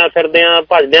 ਤੁਰਦਿਆਂ, ਫਿਰਦਿਆਂ,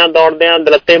 ਭੱਜਦਿਆਂ, ਦੌੜਦਿਆਂ,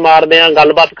 ਦਲੱਤੇ ਮਾਰਦਿਆਂ,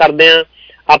 ਗੱਲਬਾਤ ਕਰਦਿਆਂ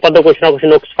ਆਪਾਂ ਤੋਂ ਕੁਛ ਨਾ ਕੁਛ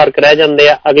ਨੁਕਸ ਫਰਕ ਰਹਿ ਜਾਂਦੇ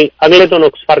ਆ। ਅਗਲੇ ਤੋਂ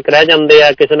ਨੁਕਸ ਫਰਕ ਰਹਿ ਜਾਂਦੇ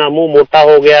ਆ। ਕਿਸੇ ਨਾਲ ਮੂੰਹ ਮੋਟਾ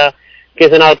ਹੋ ਗਿਆ,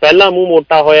 ਕਿਸੇ ਨਾਲ ਪਹਿਲਾਂ ਮੂੰਹ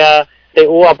ਮੋਟਾ ਹੋਇਆ ਤੇ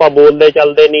ਉਹ ਆਪਾਂ ਬੋਲਦੇ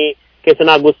ਚੱਲਦੇ ਨਹੀਂ, ਕਿਸੇ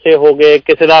ਨਾਲ ਗੁੱਸੇ ਹੋ ਗਏ,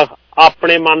 ਕਿਸੇ ਦਾ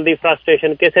ਆਪਣੇ ਮਨ ਦੀ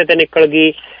ਫਰਸਟ੍ਰੇਸ਼ਨ ਕਿਸੇ ਤੇ ਨਿਕਲ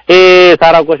ਗਈ, ਇਹ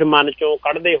ਸਾਰਾ ਕੁਛ ਮਨ ਚੋਂ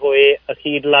ਕੱਢਦੇ ਹੋਏ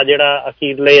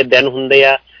ਅਖੀਰਲੇ ਦਿਨ ਹੁੰਦੇ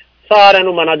ਆ, ਸਾਰਿਆਂ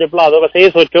ਨੂੰ ਮਨਾਂ 'ਚ ਭੁਲਾ ਦਿਓ। ਬਸ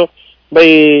ਇਹ ਸੋਚੋ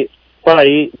ਬਈ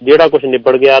ਭਾਈ ਜਿਹੜਾ ਕੁਛ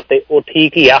ਨਿਬੜ ਗਿਆ ਤੇ ਉਹ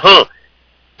ਠੀਕ ਹੀ ਆ। ਹਾਂ,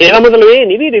 ਇਹਦਾ ਮਤਲਬ ਇਹ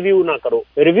ਨਹੀਂ ਵੀ ਰਿਵਿਊ ਨਾ ਕਰੋ,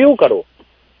 ਰਿਵਿਊ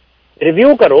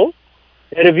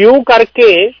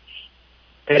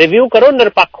ਕਰੋ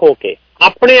ਨਿਰਪੱਖ ਹੋ ਕੇ,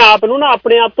 ਆਪਣੇ ਆਪ ਨੂੰ ਨਾ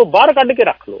ਆਪਣੇ ਆਪ ਤੋਂ ਬਾਹਰ ਕੱਢ ਕੇ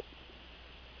ਰੱਖ ਲਓ।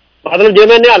 ਮਤਲਬ ਜੇ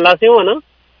ਮੈਂ ਨਿਹਾਲਾ ਸਿਓ ਆ ਨਾ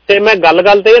ਤੇ ਮੈਂ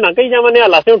ਗੱਲ ਤੇ ਇਹ ਨਾ ਕਹੀ ਜਾਵਾਂ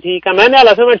ਨਿਹਾਲਾ ਸਿਓ ਠੀਕ ਆ, ਮੈਂ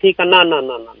ਨਿਹਾਲਾ ਸਿਓ ਮੈਂ ਠੀਕ ਆ, ਨਾ,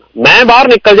 ਮੈਂ ਬਾਹਰ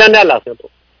ਨਿਕਲ ਜਾ ਨਿਹਾਲਾ ਸਿਓ ਤੋਂ,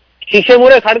 ਸ਼ੀਸ਼ੇ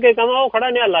ਮੂਹਰੇ ਖੜ ਕੇ ਕਹਾਂ ਉਹ ਖੜਾ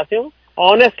ਨਿਹਾਲਾ ਸਿਓ।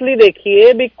 ਓਨੈਸਟਲੀ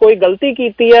ਦੇਖੀਏ ਵੀ ਕੋਈ ਗਲਤੀ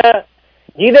ਕੀਤੀ ਆ,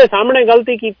 ਜਿਹਦੇ ਸਾਹਮਣੇ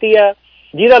ਗਲਤੀ ਕੀਤੀ ਆ,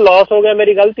 ਜਿਹਦਾ ਲਾਸ ਹੋ ਗਿਆ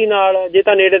ਮੇਰੀ ਗਲਤੀ ਨਾਲ, ਜੇ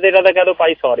ਤਾਂ ਨੇੜੇ ਤੇਰਾ ਤਾਂ ਕਹਿ ਦੋ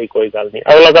ਭਾਈ ਸੌਰੀ ਕੋਈ ਗੱਲ ਨਹੀਂ।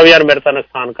 ਅਗਲਾ ਕਹੇ ਯਾਰ ਮੇਰੇ ਤਾਂ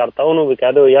ਨੁਕਸਾਨ ਕਰਤਾ, ਉਹਨੂੰ ਵੀ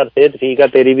ਕਹਿ ਦਿਓ ਯਾਰ ਸਿਹਤ ਠੀਕ ਆ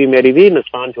ਤੇਰੀ ਵੀ ਮੇਰੀ ਵੀ,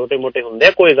 ਨੁਕਸਾਨ ਛੋਟੇ ਮੋਟੇ ਹੁੰਦੇ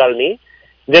ਆ, ਕੋਈ ਗੱਲ ਨਹੀਂ,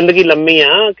 ਜ਼ਿੰਦਗੀ ਲੰਮੀ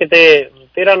ਆ, ਕਿਤੇ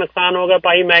ਤੇਰਾ ਨੁਕਸਾਨ ਹੋ ਗਿਆ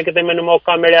ਭਾਈ, ਮੈਂ ਕਿਤੇ ਮੈਨੂੰ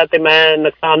ਮੌਕਾ ਮਿਲਿਆ ਤੇ ਮੈਂ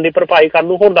ਨੁਕਸਾਨ ਦੀ ਭਰਪਾਈ ਕਰ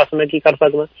ਲੂੰ, ਹੋਰ ਦੱਸ ਮੈਂ ਕੀ ਕਰ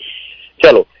ਸਕਦਾ।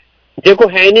 ਚਲੋ ਜੇ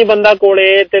ਕੋਈ ਹੈ ਨਹੀਂ ਬੰਦਾ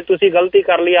ਕੋਲੇ ਤੇ ਤੁਸੀਂ ਗਲਤੀ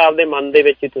ਕਰ ਲਈ ਆਪਦੇ ਮਨ ਦੇ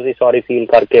ਵਿੱਚ ਹੀ, ਤੁਸੀਂ ਸੌਰੀ ਫੀਲ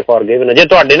ਕਰਕੇ ਫੋਰਗਿਵਨੈਸ, ਜੇ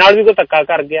ਤੁਹਾਡੇ ਨਾਲ ਵੀ ਕੋਈ ਧੱਕਾ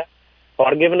ਕਰ ਗਿਆ,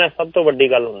 ਫੋਰਗਿਵਨੈਸ ਸਭ ਤੋਂ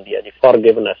ਵੱਡੀ ਗੱਲ ਹੁੰਦੀ ਹੈ ਜੀ।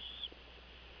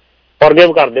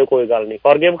 ਫੋਰਗਿਵ ਕਰ ਦਿਓ, ਕੋਈ ਗੱਲ ਨਹੀਂ।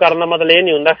 ਫੋਰਗਿਵ ਕਰਨ ਦਾ ਮਤਲਬ ਇਹ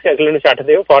ਨਹੀਂ ਹੁੰਦਾ ਕਿ ਅਗਲੇ ਨੂੰ ਛੱਡ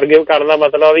ਦਿਓ। ਫੋਰਗਿਵ ਕਰਨ ਦਾ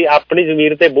ਮਤਲਬ ਵੀ ਆਪਣੀ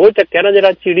ਜ਼ਮੀਰ ਤੇ ਬੋਝ ਚੱਕਿਆ ਨਾ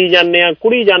ਜਿਹੜਾ, ਚਿੜੀ ਜਾਂਦੇ ਆ,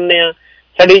 ਕੁੜੀ ਜਾਂਦੇ ਆ,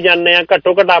 ਛੜੀ ਜਾਂਦੇ ਆ,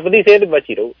 ਘੱਟੋ ਘੱਟ ਆਪਦੀ ਸਿਹਤ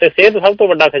ਬਚੀ ਰਹੂ, ਤੇ ਸਿਹਤ ਸਭ ਤੋਂ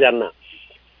ਵੱਡਾ ਖਜ਼ਾਨਾ।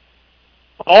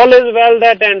 All is well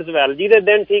that ends well, ਜਿਹਦੇ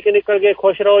ਦਿਨ ਠੀਕ ਨਿਕਲ ਗਏ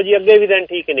ਖੁਸ਼ ਰਹੋ ਜੀ, ਅੱਗੇ ਵੀ ਦਿਨ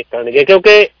ਠੀਕ ਨਿਕਲਣਗੇ,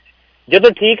 ਕਿਉਂਕਿ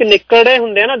ਜਦੋਂ ਠੀਕ ਨਿਕਲ ਰਹੇ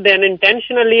ਹੁੰਦੇ ਆ ਨਾ ਦਿਨ,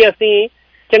 ਇੰਟੈਂਸ਼ਨਲੀ ਅਸੀਂ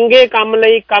ਚੰਗੇ ਕੰਮ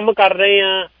ਲਈ ਕੰਮ ਕਰ ਰਹੇ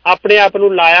ਹਾਂ, ਆਪਣੇ ਆਪ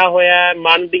ਨੂੰ ਲਾਇਆ ਹੋਇਆ,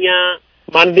 ਮਨ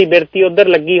ਦੀ ਬਿਰਤੀ ਉੱਧਰ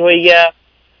ਲੱਗੀ ਹੋਈ ਆ,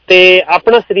 ਤੇ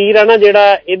ਆਪਣਾ ਸਰੀਰ ਆ ਨਾ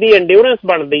ਜਿਹੜਾ, ਇਹਦੀ ਐਂਡਿਊਰੈਂਸ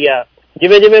ਬਣਦੀ ਆ।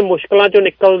 ਜਿਵੇਂ ਜਿਵੇਂ ਮੁਸ਼ਕਲਾਂ ਚੋਂ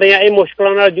ਨਿਕਲਦੇ ਆ, ਇਹ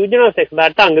ਮੁਸ਼ਕਲਾਂ ਨਾਲ ਜੂਝਣਾ ਸਿੱਖਦਾ,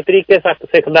 ਢੰਗ ਤਰੀਕੇ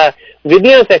ਸਿੱਖਦਾ,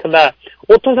 ਵਿਧੀਆਂ ਸਿੱਖਦਾ,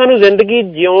 ਉੱਥੋਂ ਸਾਨੂੰ ਜ਼ਿੰਦਗੀ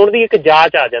ਜਿਉਣ ਦੀ ਇੱਕ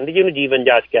ਜਾਂਚ ਆ ਜਾਂਦੀ, ਜਿਹਨੂੰ ਜੀਵਨ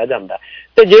ਜਾਂਚ ਕਿਹਾ ਜਾਂਦਾ।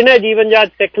 ਤੇ ਜਿਹਨੇ ਜੀਵਨ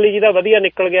ਜਾਂਚ ਸਿੱਖ ਲਈ, ਜਿਹਦਾ ਵਧੀਆ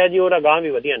ਨਿਕਲ ਗਿਆ ਜੀ, ਉਹਦਾ ਅਗਾਂਹ ਵੀ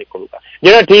ਵਧੀਆ ਨਿਕਲੂਗਾ।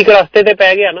 ਜਿਹੜਾ ਠੀਕ ਰਸਤੇ ਤੇ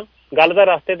ਪੈ ਗਿਆ ਨਾ, ਗੱਲ ਤਾਂ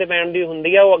ਰਸਤੇ ਤੇ ਪੈਣ ਦੀ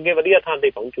ਹੁੰਦੀ ਆ, ਉਹ ਅੱਗੇ ਵਧੀਆ ਥਾਂ ਤੇ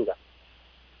ਪਹੁੰਚੂਗਾ।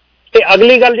 ਤੇ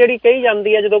ਅਗਲੀ ਗੱਲ ਜਿਹੜੀ ਕਹੀ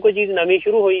ਜਾਂਦੀ ਹੈ ਜਦੋਂ ਕੋਈ ਚੀਜ਼ ਨਵੀਂ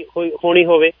ਸ਼ੁਰੂ ਹੋਣੀ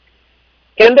ਹੋਵੇ,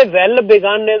 ਕਹਿੰਦੇ well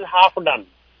begin is half done.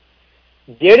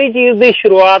 ਜਿਹੜੀ ਚੀਜ਼ ਦੀ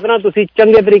ਸ਼ੁਰੂਆਤ ਨਾ ਤੁਸੀਂ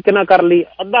ਚੰਗੇ ਤਰੀਕੇ ਨਾਲ ਕਰ ਲਈ,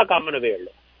 ਅੱਧਾ ਕੰਮ ਨਿਬੇੜ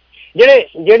ਲਓ।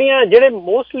 ਜਿਹੜੇ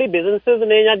ਮੋਸਟਲੀ ਬਿਜ਼ਨਸਿਸ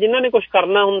ਨੇ ਜਾਂ ਜਿਨ੍ਹਾਂ ਨੇ ਕੁਛ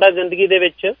ਕਰਨਾ ਹੁੰਦਾ ਜ਼ਿੰਦਗੀ ਦੇ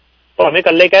ਵਿੱਚ, ਭਾਵੇਂ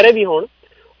ਇਕੱਲੇ ਕਹਿ ਰਹੇ ਵੀ ਹੋਣ,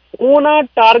 ਉਹ ਨਾ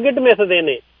ਟਾਰਗੇਟ ਮਿਥਦੇ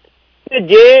ਨੇ। ਤੇ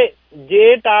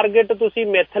ਜੇ ਟਾਰਗੇਟ ਤੁਸੀਂ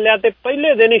ਮਿੱਥ ਲਿਆ ਤੇ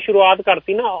ਪਹਿਲੇ ਦਿਨ ਹੀ ਸ਼ੁਰੂਆਤ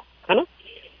ਕਰਤੀ ਨਾ, ਹਨਾ,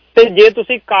 ਤੇ ਜੇ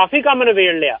ਤੁਸੀਂ ਕਾਫੀ ਕੰਮ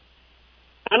ਨਿਬੇੜ ਲਿਆ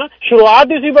ਹਨਾ, ਸ਼ੁਰੂਆਤ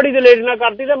ਤੁਸੀਂ ਬੜੀ ਦਲੇਰੀ ਨਾਲ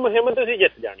ਕਰਤੀ ਤਾਂ ਮੁਹਿੰਮ ਤੁਸੀਂ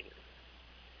ਜਿੱਤ ਜਾਣੀ।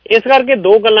 ਇਸ ਕਰਕੇ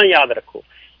ਦੋ ਗੱਲਾਂ ਯਾਦ ਰੱਖੋ।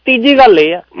 ਤੀਜੀ ਗੱਲ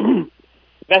ਇਹ ਆ,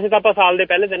 ਵੈਸੇ ਤਾਂ ਆਪਾਂ ਸਾਲ ਦੇ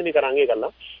ਪਹਿਲੇ ਦਿਨ ਵੀ ਕਰਾਂਗੇ ਗੱਲਾਂ,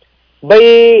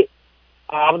 ਬਈ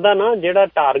ਆਪਦਾ ਨਾ ਜਿਹੜਾ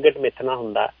ਟਾਰਗੇਟ ਮਿੱਥਣਾ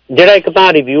ਹੁੰਦਾ, ਜਿਹੜਾ ਇੱਕ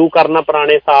ਤਾਂ ਰਿਵਿਊ ਕਰਨਾ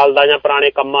ਪੁਰਾਣੇ ਸਾਲ ਦਾ ਜਾਂ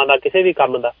ਪੁਰਾਣੇ ਕੰਮਾਂ ਦਾ, ਕਿਸੇ ਵੀ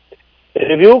ਕੰਮ ਦਾ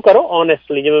ਰਿਵਿਊ ਕਰੋ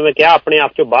ਓਨੈਸਟਲੀ, ਜਿਵੇਂ ਮੈਂ ਕਿਹਾ ਆਪਣੇ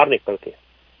ਆਪ ਚੋਂ ਬਾਹਰ ਨਿਕਲ ਕੇ।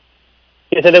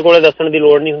 ਕਿਸੇ ਦੇ ਕੋਲੇ ਦੱਸਣ ਦੀ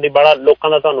ਲੋੜ ਨਹੀਂ ਹੁੰਦੀ, ਬੜਾ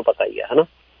ਲੋਕਾਂ ਦਾ ਤੁਹਾਨੂੰ ਪਤਾ ਹੀ ਹੈ ਹਨਾ।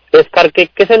 ਇਸ ਕਰਕੇ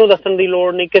ਕਿਸੇ ਨੂੰ ਦੱਸਣ ਦੀ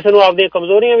ਲੋੜ ਨਹੀਂ, ਕਿਸੇ ਨੂੰ ਆਪਦੀਆਂ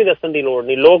ਕਮਜ਼ੋਰੀਆਂ ਵੀ ਦੱਸਣ ਦੀ ਲੋੜ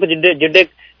ਨਹੀਂ। ਲੋਕ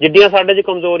ਜਿੱਡੀਆਂ ਸਾਡੇ 'ਚ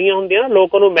ਕਮਜ਼ੋਰੀਆਂ ਹੁੰਦੀਆਂ ਨਾ,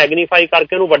 ਲੋਕ ਉਹਨੂੰ ਮੈਗਨੀਫਾਈ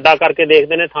ਕਰਕੇ ਉਹਨੂੰ ਵੱਡਾ ਕਰਕੇ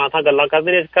ਦੇਖਦੇ ਨੇ, ਥਾਂ ਗੱਲਾਂ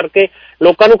ਕਰਦੇ ਨੇ। ਇਸ ਕਰਕੇ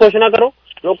ਲੋਕਾਂ ਨੂੰ ਖੁਸ਼ ਨਾ ਕਰੋ,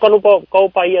 ਲੋਕਾਂ ਨੂੰ ਕਹੋ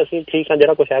ਭਾਈ ਅਸੀਂ ਠੀਕ ਹਾਂ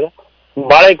ਜਿਹੜਾ ਕੁਛ ਹੈਗਾ।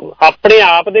 ਬਾਲੇ ਆਪਣੇ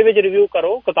ਆਪ ਦੇ ਵਿੱਚ ਰਿਵਿਊ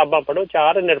ਕਰੋ, ਕਿਤਾਬਾਂ ਪੜ੍ਹੋ,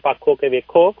 4 ਨਿਰਪੱਖ ਹੋ ਕੇ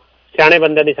ਵੇਖੋ, ਸਿਆਣੇ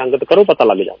ਬੰਦਿਆਂ ਦੀ ਸੰਗਤ ਕਰੋ, ਪਤਾ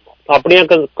ਲੱਗ ਜਾਂਦਾ ਆਪਣੀਆਂ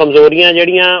ਕਮਜ਼ੋਰੀਆਂ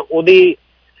ਜਿਹੜੀਆਂ।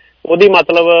 ਉਹਦੀ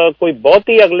ਮਤਲਬ ਕੋਈ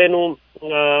ਬਹੁਤੀ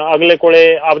ਅਗਲੇ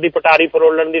ਕੋਲੇ ਆਪਦੀ ਪਟਾਰੀ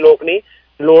ਫਰੋਲਣ ਦੀ ਲੋੜ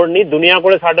ਨਹੀਂ। ਦੁਨੀਆ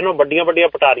ਕੋਲੇ ਸਾਡੇ ਨਾਲ ਵੱਡੀਆਂ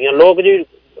ਪਟਾਰੀਆਂ। ਲੋਕ ਜੀ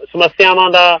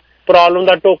ਸਮੱਸਿਆਵਾਂ ਦਾ, ਪ੍ਰੋਬਲਮ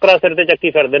ਦਾ ਟੋਕਰਾ ਸਿਰ ਤੇ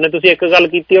ਚੱਕੀ ਫਿਰਦੇ ਨੇ। ਤੁਸੀਂ ਇੱਕ ਗੱਲ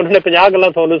ਕੀਤੀ, ਉਹਨਾਂ ਨੇ 50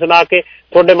 ਗੱਲਾਂ ਤੁਹਾਨੂੰ ਸੁਣਾ ਕੇ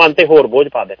ਤੁਹਾਡੇ ਮਨ ਤੇ ਹੋਰ ਬੋਝ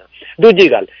ਪਾ ਦੇਣਾ।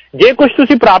 ਦੂਜੀ ਗੱਲ, ਜੇ ਕੁਛ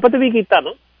ਤੁਸੀਂ ਪ੍ਰਾਪਤ ਵੀ ਕੀਤਾ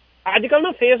ਨਾ, ਅੱਜ ਕੱਲ੍ਹ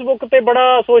ਨਾ ਫੇਸਬੁੱਕ ਤੇ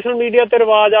ਬੜਾ, ਸੋਸ਼ਲ ਮੀਡੀਆ ਤੇ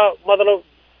ਰਿਵਾਜ ਆ, ਮਤਲਬ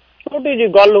ਛੋਟੀ ਜਿਹੀ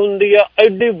ਗੱਲ ਹੁੰਦੀ ਆ,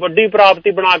 ਐਡੀ ਵੱਡੀ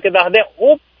ਪ੍ਰਾਪਤੀ ਬਣਾ ਕੇ ਦੱਸਦੇ ਆ,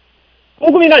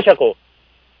 ਉਹ ਵੀ ਨਾ ਛਕੋ।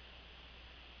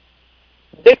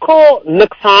 ਦੇਖੋ,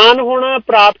 ਨੁਕਸਾਨ ਹੋਣਾ,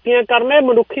 ਪ੍ਰਾਪਤੀਆਂ ਕਰਨਾ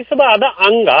ਮਨੁੱਖੀ ਸੁਭਾਅ ਦਾ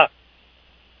ਅੰਗ ਆ।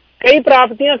 ਕਈ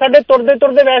ਪ੍ਰਾਪਤੀਆਂ ਸਾਡੇ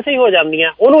ਤੁਰਦੇ ਵੈਸੇ ਹੀ ਹੋ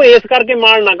ਜਾਂਦੀਆਂ, ਉਹਨੂੰ ਇਸ ਕਰਕੇ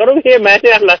ਮਾਣ ਨਾ ਕਰੋ ਕਿ ਮੈਂ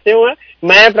ਨਿਹਾਲਾ ਸਿਓ ਆ,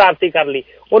 ਮੈਂ ਪ੍ਰਾਪਤੀ ਕਰ ਲਈ।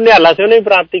 ਉਹ ਨਿਹਾਲਾ ਸਿਓ ਨੇ ਵੀ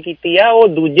ਪ੍ਰਾਪਤੀ ਕੀਤੀ ਆ, ਉਹ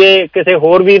ਦੂਜੇ ਕਿਸੇ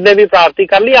ਹੋਰ ਵੀਰ ਨੇ ਵੀ ਪ੍ਰਾਪਤੀ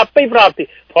ਕਰ ਲਈ, ਆਪੇ ਹੀ ਪ੍ਰਾਪਤੀ।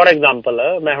 ਫੋਰ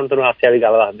ਐਗਜ਼ਾਮਪਲ, ਮੈਂ ਹੁਣ ਤੁਹਾਨੂੰ ਹਾਸੇ ਵਾਲੀ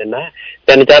ਗੱਲ ਦੱਸ ਦਿੰਦਾ।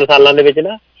 3-4 ਸਾਲਾਂ ਦੇ ਵਿੱਚ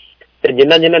ਨਾ, ਤੇ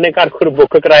ਜਿਨ੍ਹਾਂ ਨੇ ਘਰ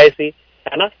ਬੁੱਕ ਕਰਾਏ ਸੀ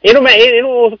ਹਨਾ,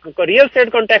 ਇਹਨੂੰ ਉਸ ਰੀਅਲ ਸਟੇਟ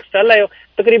ਕੰਟੈਕਸਟ ਵੱਲ ਲਾਇਓ,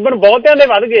 ਤਕਰੀਬਨ ਬਹੁਤਿਆਂ ਦੇ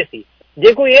ਵੱਧ ਗਏ ਸੀ।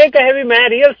 ਜੇ ਕੋਈ ਇਹ ਕਹੇ ਵੀ ਮੈਂ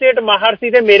ਰੀਅਲ ਸਟੇਟ ਮਾਹਰ ਸੀ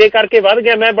ਤੇ ਮੇਰੇ ਕਰਕੇ ਵੱਧ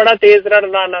ਗਿਆ, ਮੈਂ ਬੜਾ ਤੇਜ਼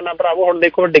ਨਾ ਭਰਾਵੋ, ਹੁਣ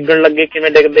ਦੇਖੋ ਡਿੱਗਣ ਲੱਗੇ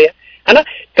ਕਿਵੇਂ ਡਿੱਗਦੇ ਆ ਹਨਾ।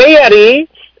 ਕਈ ਵਾਰੀ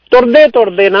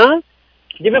ਤੁਰਦੇ ਨਾ,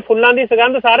 ਜਿਵੇਂ ਫੁੱਲਾਂ ਦੀ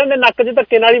ਸੁਗੰਧ ਸਾਰਿਆਂ ਦੇ ਨੱਕ 'ਚ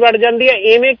ਧੱਕੇ ਨਾਲ ਹੀ ਵੜ ਜਾਂਦੀ ਹੈ,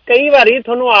 ਇਵੇਂ ਕਈ ਵਾਰੀ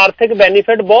ਤੁਹਾਨੂੰ ਆਰਥਿਕ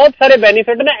ਬੈਨੀਫਿਟ, ਬਹੁਤ ਸਾਰੇ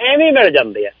ਬੈਨੀਫਿਟ ਨਾ ਐਵੇਂ ਮਿਲ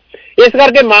ਜਾਂਦੇ ਆ। ਇਸ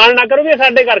ਕਰਕੇ ਮਾਣ ਨਾ ਕਰੋ ਵੀ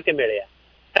ਸਾਡੇ ਕਰਕੇ ਮਿਲਿਆ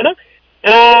ਹਨਾ।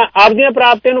 ਆਪਦੀਆਂ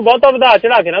ਪ੍ਰਾਪਤੀਆਂ ਨੂੰ ਬਹੁਤਾ ਵਧਾ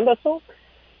ਚੜਾ ਕੇ ਨਾ ਦੱਸੋ।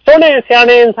 ਸੋਹਣੇ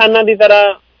ਸਿਆਣੇ ਇਨਸਾਨਾਂ ਦੀ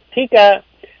ਤਰ੍ਹਾਂ, ਠੀਕ ਹੈ,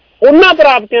 ਉਹਨਾਂ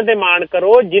ਪ੍ਰਾਪਤੀਆਂ ਤੇ ਮਾਣ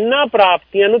ਕਰੋ ਜਿਨ੍ਹਾਂ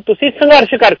ਪ੍ਰਾਪਤੀਆਂ ਨੂੰ ਤੁਸੀਂ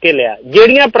ਸੰਘਰਸ਼ ਕਰਕੇ ਲਿਆ,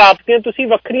 ਜਿਹੜੀਆਂ ਪ੍ਰਾਪਤੀਆਂ ਤੁਸੀਂ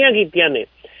ਵੱਖਰੀਆਂ ਕੀਤੀਆਂ ਨੇ।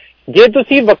 ਜੇ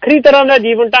ਤੁਸੀਂ ਵੱਖਰੀ ਤਰ੍ਹਾਂ ਦਾ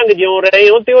ਜੀਵਨ ਢੰਗ ਜਿਉ ਰਹੇ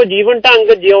ਹੋ ਤੇ ਉਹ ਜੀਵਨ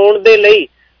ਢੰਗ ਜਿਉਣ ਦੇ ਲਈ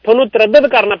ਤੁਹਾਨੂੰ ਤਰੱਦਦ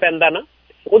ਕਰਨਾ ਪੈਂਦਾ ਨਾ,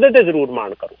 ਉਹਦੇ ਤੇ ਜ਼ਰੂਰ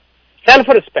ਮਾਣ ਕਰੋ। ਸੈਲਫ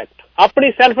ਰਿਸਪੈਕਟ,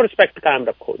 ਆਪਣੀ ਸੈਲਫ ਰਿਸਪੈਕਟ ਕਾਇਮ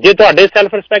ਰੱਖੋ। ਜੇ ਤੁਹਾਡੇ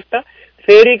ਸੈਲਫ ਰਿਸਪੈਕਟ ਆ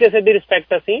ਫੇਰ ਹੀ ਕਿਸੇ ਦੀ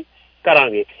ਰਿਸਪੈਕਟ ਅਸੀਂ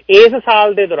ਕਰਾਂਗੇ। ਇਸ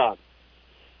ਸਾਲ ਦੇ ਦੌਰਾਨ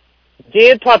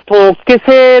ਜੇ ਤੁਹਾਥੋਂ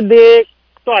ਕਿਸੇ ਦੇ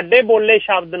ਤੁਹਾਡੇ ਬੋਲੇ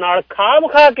ਸ਼ਬਦ ਨਾਲ ਖਾਮ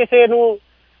ਖਾ ਕਿਸੇ ਨੂੰ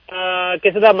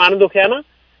ਕਿਸੇ ਦਾ ਮਨ ਦੁਖਿਆ ਨਾ,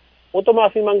 ਉਹ ਤੋਂ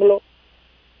ਮਾਫੀ ਮੰਗ ਲਓ।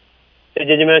 ਤੇ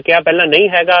ਜੇ ਜਿਵੇਂ ਕਿਹਾ ਪਹਿਲਾਂ ਨਹੀਂ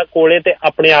ਹੈਗਾ ਕੋਲੇ ਤੇ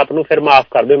ਆਪਣੇ ਆਪ ਨੂੰ ਫਿਰ ਮਾਫ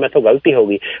ਕਰ ਦਿਓ, ਮੈਥੋਂ ਗਲਤੀ ਹੋ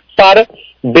ਗਈ। ਪਰ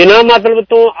ਬਿਨਾਂ ਮਤਲਬ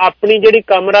ਤੋਂ ਆਪਣੀ ਜਿਹੜੀ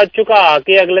ਕਮਰਾ ਝੁਕਾ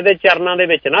ਕੇ ਅਗਲੇ ਦੇ ਚਰਨਾਂ ਦੇ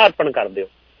ਵਿੱਚ ਨਾ ਅਰਪਣ ਕਰ ਦਿਓ।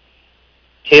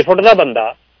 6 ਫੁੱਟ ਦਾ ਬੰਦਾ,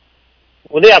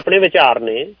 ਉਹਦੇ ਆਪਣੇ ਵਿਚਾਰ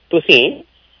ਨੇ, ਤੁਸੀਂ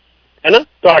ਹੈ ਨਾ,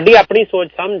 ਤੁਹਾਡੀ ਆਪਣੀ ਸੋਚ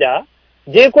ਸਮਝ ਆ।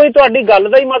 ਜੇ ਕੋਈ ਤੁਹਾਡੀ ਗੱਲ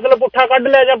ਦਾ ਹੀ ਮਤਲਬ ਪੁੱਠਾ ਕੱਢ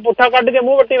ਲਿਆ ਜਾਂ ਪੁੱਠਾ ਕੱਢ ਕੇ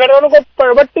ਮੂੰਹ ਵੱਟੀ ਖੜੇ, ਉਹਨੂੰ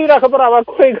ਕੋਈ ਵੱਟੀ ਰੱਖ ਭਰਾਵਾ,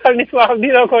 ਕੋਈ ਗੱਲ ਨਹੀਂ, ਤੂੰ ਆਪਦੀ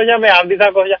ਦਾ ਖੁਸ਼ ਜਾ, ਮੈਂ ਆਪਦੀ ਦਾ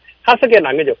ਖੁਸ਼ ਜਾ, ਹੱਸ ਕੇ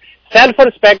ਲੰਘ ਜਾਓ। ਸੈਲਫ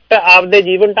ਰਿਸਪੈਕਟ, ਆਪਦੇ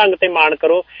ਜੀਵਨ ਢੰਗ ਤੇ ਮਾਣ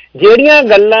ਕਰੋ। ਜਿਹੜੀਆਂ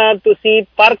ਗੱਲਾਂ ਤੁਸੀਂ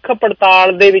ਪਰਖ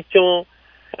ਪੜਤਾਲ ਦੇ ਵਿੱਚੋਂ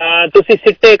ਤੁਸੀਂ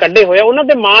ਸਿੱਟੇ ਕੱਢੇ ਹੋਏ ਆ, ਉਹਨਾਂ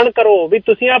ਤੇ ਮਾਣ ਕਰੋ ਵੀ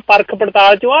ਤੁਸੀਂ ਆਹ ਪਰਖ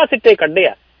ਪੜਤਾਲ ਚੋਂ ਆਹ ਸਿੱਟੇ ਕੱਢੇ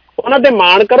ਆ, ਉਹਨਾਂ ਤੇ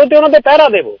ਮਾਣ ਕਰੋ ਤੇ ਉਹਨਾਂ ਤੇ ਪਹਿਰਾ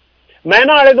ਦੇਵੋ। ਮੈਂ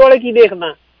ਨਾ ਆਲੇ ਦੁਆਲੇ ਕੀ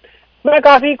ਦੇਖਦਾ, ਮੈਂ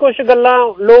ਕਾਫੀ ਕੁਛ ਗੱਲਾਂ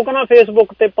ਲੋਕ ਨਾ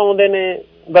ਫੇਸਬੁੱਕ ਤੇ ਪਾਉਂਦੇ ਨੇ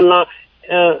ਗੱਲਾਂ।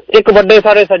 ਇੱਕ ਵੱਡੇ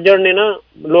ਸਾਰੇ ਸੱਜਣ ਨੇ ਨਾ,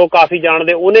 ਲੋਕ ਕਾਫੀ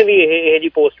ਜਾਣਦੇ, ਉਹਨੇ ਵੀ ਇਹ ਜੀ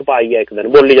ਪੋਸਟ ਪਾਈ ਹੈ ਇੱਕ ਦਿਨ,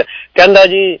 ਬੋਲੀ ਜਾ,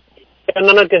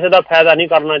 ਕਹਿੰਦਾ ਨਾ ਕਿਸੇ ਦਾ ਫਾਇਦਾ ਨਹੀਂ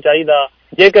ਕਰਨਾ ਚਾਹੀਦਾ,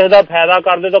 ਜੇ ਕਿਸੇ ਦਾ ਫਾਇਦਾ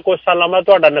ਕਰਦੇ ਤਾਂ ਕੁਛ ਸਾਲਾਂ ਬਾਅਦ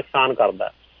ਤੁਹਾਡਾ ਨੁਕਸਾਨ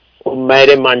ਕਰਦਾ।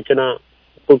 ਮੇਰੇ ਮਨ ਚ ਨਾ,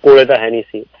 ਕੋਈ ਕੋਲੇ ਤਾਂ ਹੈ ਨਹੀਂ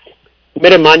ਸੀ,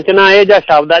 ਮੇਰੇ ਮਨ ਚ ਨਾ ਇਹ ਜਿਹਾ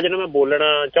ਸ਼ਬਦ ਆ ਜਿਹਨੂੰ ਮੈਂ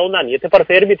ਬੋਲਣਾ ਚਾਹੁੰਦਾ ਨਹੀਂ ਇੱਥੇ, ਪਰ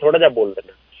ਫਿਰ ਵੀ ਥੋੜਾ ਜਿਹਾ ਬੋਲ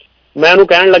ਦੇਣਾ। ਮੈਂ ਉਹਨੂੰ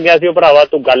ਕਹਿਣ ਲੱਗਿਆ ਸੀ, ਉਹ ਭਰਾਵਾ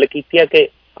ਤੂੰ ਗੱਲ ਕੀਤੀ ਆ ਕਿ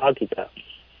ਆਹ ਕੀਤਾ,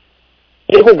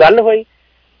 ਇਹ ਕੋਈ ਗੱਲ ਹੋਈ?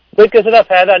 ਕੋਈ ਕਿਸੇ ਦਾ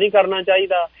ਫਾਇਦਾ ਨਹੀਂ ਕਰਨਾ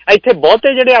ਚਾਹੀਦਾ। ਇੱਥੇ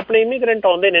ਬਹੁਤੇ ਜਿਹੜੇ ਆਪਣੇ ਇਮੀਗ੍ਰੈਂਟ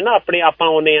ਆਉਂਦੇ ਨੇ ਨਾ, ਆਪਾਂ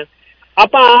ਆਉਂਦੇ ਆ,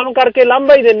 ਆਪਾਂ ਆਮ ਕਰਕੇ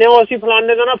ਲਾਂਭਾ ਹੀ ਦਿੰਦੇ ਹਾਂ, ਅਸੀਂ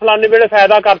ਫਲਾਨੇ ਦਾ ਨਾ ਫਲਾਨੇ ਵੇਲੇ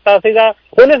ਫਾਇਦਾ ਕਰਤਾ ਸੀਗਾ,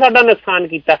 ਉਹਨੇ ਸਾਡਾ ਨੁਕਸਾਨ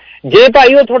ਕੀਤਾ। ਜੇ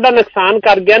ਭਾਈ ਉਹ ਤੁਹਾਡਾ ਨੁਕਸਾਨ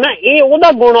ਕਰ ਗਿਆ ਨਾ, ਇਹ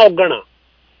ਉਹਦਾ ਗੁਣ ਔਗਣ ਆ।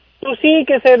 ਤੁਸੀਂ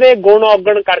ਕਿਸੇ ਦੇ ਗੁਣ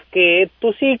ਔਗਣ ਕਰਕੇ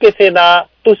ਤੁਸੀਂ ਕਿਸੇ ਦਾ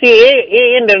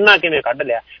ਇਹ ਨਿਰਣਾ ਕਿਵੇਂ ਕੱਢ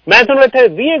ਲਿਆ? ਮੈਂ ਤੁਹਾਨੂੰ ਇੱਥੇ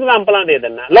 20 ਐਗਜ਼ਾਮਪਲਾਂ ਦੇ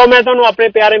ਦਿੰਦਾ। ਲਓ, ਮੈਂ ਤੁਹਾਨੂੰ ਆਪਣੇ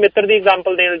ਪਿਆਰੇ ਮਿੱਤਰ ਦੀ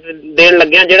ਐਗਜ਼ਾਮਪਲ ਦੇਣ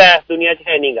ਲੱਗਿਆ ਜਿਹੜਾ ਇਸ ਦੁਨੀਆ 'ਚ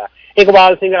ਹੈ ਨੀ ਗਾ।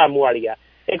 ਇਕਬਾਲ ਸਿੰਘ ਰਾਮੂਵਾਲੀਆ।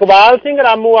 ਇਕਬਾਲ ਸਿੰਘ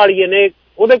ਰਾਮੂਵਾਲੀਏ ਨੇ,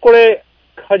 ਉਹਦੇ ਕੋਲੇ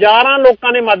ਹਜ਼ਾਰਾਂ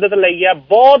ਲੋਕਾਂ ਨੇ ਮਦਦ ਲਈ ਆ,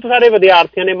 ਬਹੁਤ ਸਾਰੇ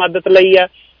ਵਿਦਿਆਰਥੀਆਂ ਨੇ ਮਦਦ ਲਈ ਆ,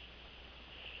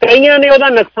 ਕਈਆਂ ਨੇ ਉਹਦਾ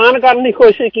ਨੁਕਸਾਨ ਕਰਨ ਦੀ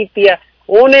ਕੋਸ਼ਿਸ਼ ਕੀਤੀ ਆ।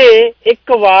 ਉਹਨੇ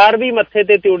ਇੱਕ ਵਾਰ ਵੀ ਮੱਥੇ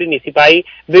ਤੇ ਤਿਉੜੀ ਨਹੀਂ ਸੀ ਪਾਈ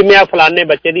ਵੀ ਮੈਂ ਫਲਾਨੇ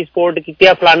ਬੱਚੇ ਦੀ ਸਪੋਰਟ ਕੀਤੀ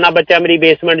ਆ, ਫਲਾਨਾ ਬੱਚਾ ਮੇਰੀ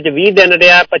ਬੇਸਮੈਂਟ 'ਚ 20 ਦਿਨ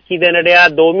ਰਿਹਾ, 25 ਦਿਨ ਰਿਹਾ,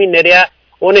 2 ਮਹੀਨੇ ਰਿਹਾ।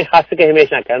 ਉਹਨੇ ਹੱਸ ਕੇ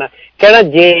ਹਮੇਸ਼ਾ ਕਹਿਣਾ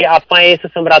ਜੇ ਆਪਾਂ ਇਸ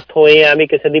ਸਮਰੱਥ ਹੋਏ ਆ ਵੀ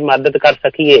ਕਿਸੇ ਦੀ ਮਦਦ ਕਰ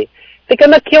ਸਕੀਏ ਤੇ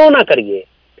ਕਹਿੰਦਾ ਕਿਉਂ ਨਾ ਕਰੀਏ।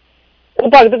 ਉਹ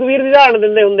ਭਗਤ ਕਬੀਰ ਦੀ ਉਦਾਹਰਨ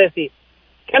ਦਿੰਦੇ ਹੁੰਦੇ ਸੀ,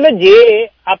 ਕਹਿੰਦੇ ਜੇ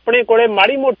ਆਪਣੇ ਕੋਲੇ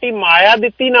ਮਾੜੀ ਮੋਟੀ ਮਾਇਆ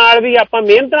ਦਿੱਤੀ ਨਾਲ ਵੀ ਆਪਾਂ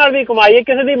ਮਿਹਨਤ ਨਾਲ ਵੀ ਕਮਾਈਏ,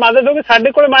 ਕਿਸੇ ਦੀ ਮਦਦ ਹੋ ਗਈ,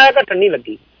 ਸਾਡੇ ਕੋਲੇ ਮਾਇਆ ਘਟਣ ਨਹੀਂ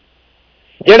ਲੱਗੀ।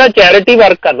 ਜਿਹੜਾ ਚੈਰਿਟੀ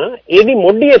ਵਰਕ ਆ ਨਾ, ਇਹਦੀ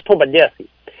ਮੋਢੀ ਇੱਥੋਂ ਵੱਜਿਆ ਸੀ।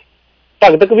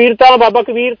 ਭਗਤ ਕਬੀਰ ਤਾਂ, ਬਾਬਾ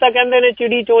ਕਬੀਰ ਤਾਂ ਕਹਿੰਦੇ ਨੇ,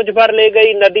 ਚਿੜੀ ਚੋਂਚ ਭਰ ਲੈ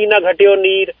ਗਈ, ਨਦੀ ਨਾ ਘਟਿਓ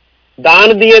ਨੀਰ,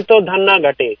 ਦਾਨ ਦੀਏ ਤੋਂ ਧਨ ਨਾ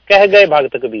ਘਟੇ, ਕਹਿ ਗਏ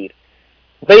ਭਗਤ ਕਬੀਰ।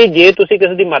 ਬਈ ਜੇ ਤੁਸੀਂ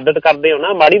ਕਿਸੇ ਦੀ ਮਦਦ ਕਰਦੇ ਹੋ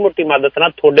ਨਾ, ਮਾੜੀ ਮੋਟੀ ਮਦਦ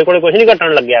ਨਾਲ ਤੁਹਾਡੇ ਕੋਲੇ ਕੁਛ ਨਹੀਂ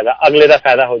ਘਟਣ ਲੱਗਿਆਗਾ, ਅਗਲੇ ਦਾ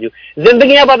ਫਾਇਦਾ ਹੋ ਜੂ।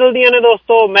 ਜ਼ਿੰਦਗੀਆਂ ਬਦਲਦੀਆਂ ਨੇ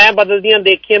ਦੋਸਤੋ, ਮੈਂ ਬਦਲਦੀਆਂ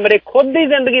ਦੇਖੀਆਂ, ਮੇਰੇ ਖੁਦ ਦੀ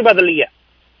ਜ਼ਿੰਦਗੀ ਬਦਲੀ ਆ।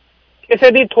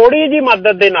 ਕਿਸੇ ਦੀ ਥੋੜੀ ਜਿਹੀ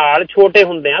ਮਦਦ ਦੇ ਨਾਲ ਛੋਟੇ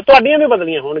ਹੁੰਦੇ ਆ, ਤੁਹਾਡੀਆਂ ਵੀ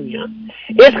ਬਦਲੀਆਂ ਹੋਣਗੀਆਂ।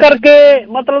 ਇਸ ਕਰਕੇ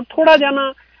ਮਤਲਬ ਥੋੜਾ ਜਿਹਾ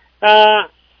ਨਾ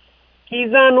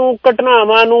ਚੀਜ਼ਾਂ ਨੂੰ,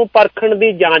 ਘਟਨਾਵਾਂ ਨੂੰ ਪਰਖਣ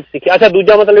ਦੀ ਜਾਂਚ ਸਿੱਖਿਆ। ਅੱਛਾ,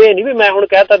 ਦੂਜਾ ਮਤਲਬ ਇਹ ਨਹੀਂ ਵੀ ਮੈਂ ਹੁਣ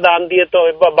ਕਹਿਤਾ ਦਾਨ ਦੀਏ ਤੋਂ,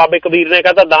 ਬਾਬੇ ਕਬੀਰ ਨੇ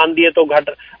ਕਹਿਤਾ ਦਾਨ ਦੀਏ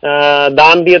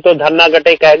ਤੋਂ ਧਨ ਨਾ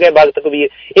ਘਟੇ, ਕਹਿ ਗਏ ਭਗਤ ਕਬੀਰ।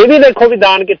 ਇਹ ਵੀ ਦੇਖੋ ਵੀ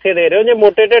ਦਾਨ ਕਿੱਥੇ ਦੇ ਰਹੇ ਹੋ। ਜੇ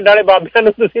ਮੋਟੇ ਢਿੱਡ ਵਾਲੇ ਬਾਬਿਆਂ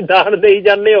ਨੂੰ ਤੁਸੀਂ ਦਾਨ ਦੇਈ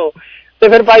ਜਾਂਦੇ ਹੋ ਤੇ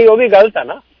ਫਿਰ ਭਾਈ ਉਹ ਵੀ ਗਲਤ ਆ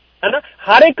ਨਾ, ਹਨਾ।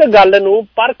 ਹਰ ਇੱਕ ਗੱਲ ਨੂੰ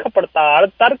ਪਰਖ ਪੜਤਾਲ,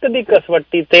 ਤਰਕ ਦੀ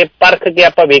ਕਸਵੱਟੀ ਤੇ ਪਰਖ ਕੇ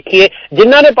ਆਪਾਂ ਵੇਖੀਏ।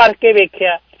 ਜਿਨ੍ਹਾਂ ਨੇ ਪਰਖ ਕੇ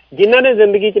ਵੇਖਿਆ, ਜਿਨ੍ਹਾਂ ਨੇ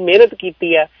ਜ਼ਿੰਦਗੀ 'ਚ ਮਿਹਨਤ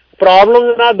ਕੀਤੀ ਹੈ,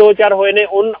 ਪ੍ਰੋਬਲਮ ਨਾਲ 2-4 ਹੋਏ ਨੇ,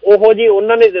 ਉਹੋ ਜਿਹੀ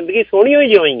ਉਹਨਾਂ ਨੇ ਜ਼ਿੰਦਗੀ ਸੋਹਣੀ ਹੋਈ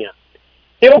ਜਿਉਈ ਆ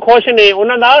ਤੇ ਉਹ ਖੁਸ਼ ਨੇ।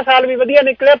 ਉਹਨਾਂ ਦਾ ਆਹ ਸਾਲ ਵੀ ਵਧੀਆ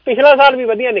ਨਿਕਲਿਆ, ਪਿਛਲਾ ਸਾਲ ਵੀ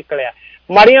ਵਧੀਆ ਨਿਕਲਿਆ।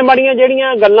 ਮਾੜੀਆਂ ਮਾੜੀਆਂ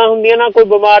ਜਿਹੜੀਆਂ ਗੱਲਾਂ ਹੁੰਦੀਆਂ ਨਾ, ਕੋਈ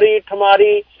ਬਿਮਾਰੀ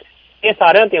ਠਮਾਰੀ, ਇਹ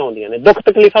ਸਾਰਿਆਂ ਤੇ ਆਉਂਦੀਆਂ ਨੇ, ਦੁੱਖ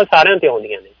ਤਕਲੀਫਾਂ ਸਾਰਿਆਂ ਤੇ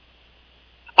ਆਉਂਦੀਆਂ ਨੇ।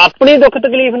 ਆਪਣੀ ਦੁੱਖ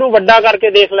ਤਕਲੀਫ ਨੂੰ ਵੱਡਾ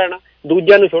ਕਰਕੇ ਦੇਖ ਲੈਣਾ,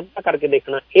 ਦੂਜਿਆਂ ਨੂੰ ਛੋਟਾ ਕਰਕੇ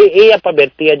ਦੇਖਣਾ, ਇਹ ਆਪਾਂ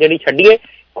ਬਿਰਤੀ ਆ ਜਿਹੜੀ ਛੱਡੀਏ।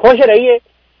 ਖੁਸ਼ ਰਹੀਏ।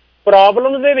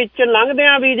 ਪ੍ਰੋਬਲਮ ਦੇ ਵਿੱਚ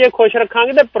ਲੰਘਦਿਆਂ ਵੀ ਜੇ ਖੁਸ਼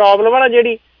ਰੱਖਾਂਗੇ ਤੇ ਪ੍ਰੋਬਲਮ ਵਾਲਾ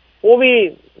ਜਿਹੜੀ ਉਹ ਵੀ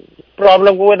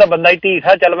ਪ੍ਰੋਬਲਮ ਕੋਈ ਤਾਂ ਬੰਦਾ ਹੀ ਢੀਠ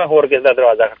ਆ, ਚੱਲ ਮੈਂ ਹੋਰ ਕਿਸੇ ਦਾ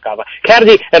ਦਰਵਾਜ਼ਾ ਖੜਕਾਵਾਂ। ਖੈਰ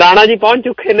ਜੀ, ਰਾਣਾ ਜੀ ਪਹੁੰਚ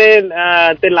ਚੁੱਕੇ ਨੇ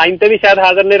ਤੇ ਲਾਈਨ ਤੇ ਵੀ ਸ਼ਾਇਦ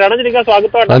ਹਾਜ਼ਰ ਨੇ। ਰਾਣਾ ਜੀ ਦਾ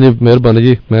ਸਵਾਗਤ ਤੁਹਾਡਾ। ਹਾਂਜੀ, ਮਿਹਰਬਾਨੀ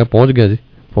ਜੀ, ਮੈਂ ਪਹੁੰਚ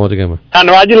ਗਿਆ ਮੈਂ।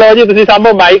 ਧੰਨਵਾਦ ਜੀ। ਲਓ ਜੀ, ਤੁਸੀਂ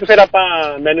ਸਾਂਭੋ ਮਾਈਕ, ਫਿਰ ਆਪਾਂ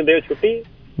ਮੈਨੂੰ ਦਿਓ ਛੁੱਟੀ।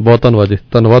 ਬਹੁਤ ਧੰਨਵਾਦ ਜੀ,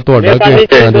 ਧੰਨਵਾਦ ਤੁਹਾਡਾ।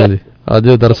 ਹਾਂਜੀ, ਅੱਜ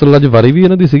ਦਰਅਸਲ ਅੱਜ ਵਾਰੀ ਵੀ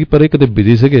ਇਹਨਾਂ ਦੀ ਸੀਗੀ, ਪਰ ਇਹ ਕਿਤੇ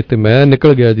ਬਿਜੀ ਸੀਗੇ ਤੇ ਮੈਂ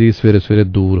ਨਿਕਲ ਗਿਆ ਜੀ ਸਵੇਰੇ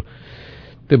ਦੂਰ।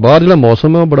 ਤੇ ਬਾਹਰ ਜਿਹੜਾ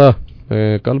ਮੌਸਮ ਹੈ ਬੜਾ,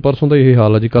 ਕੱਲ ਪਰਸੋਂ ਦਾ ਇਹ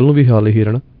ਹਾਲ ਆ ਜੀ, ਕੱਲ ਨੂੰ ਵੀ ਹਾਲ ਇਹੀ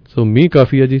ਰਹਿਣਾ। ਸੋ ਮੀਂਹ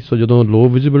ਕਾਫੀ ਆ ਜੀ। ਸੋ ਜਦੋਂ ਲੋ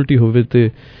ਵਿਜ਼ਿਬਿਲਿਟੀ ਹੋਵੇ ਤੇ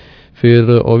ਫਿਰ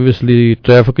ਓਬਵੀਅਸਲੀ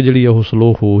ਟ੍ਰੈਫਿਕ ਜਿਹੜੀ ਆ ਉਹ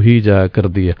ਸਲੋ ਹੋ ਹੀ ਜਾਇਆ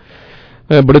ਕਰਦੀ ਆ।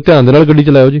 ਬੜੇ ਧਿਆਨ ਦੇ ਨਾਲ ਗੱਡੀ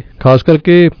ਚਲਾਇਓ ਜੀ, ਖਾਸ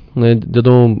ਕਰਕੇ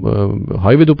ਜਦੋਂ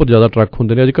ਹਾਈਵੇ ਦੇ ਉੱਪਰ ਜ਼ਿਆਦਾ ਟਰੱਕ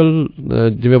ਹੁੰਦੇ ਨੇ। ਅੱਜ ਕੱਲ੍ਹ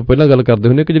ਜਿਵੇਂ ਆਪਾਂ ਪਹਿਲਾਂ ਗੱਲ ਕਰਦੇ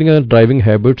ਹੁੰਦੇ ਕਿ ਜਿਹੜੀਆਂ ਡਰਾਈਵਿੰਗ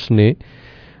ਹੈਬਿਟਸ ਨੇ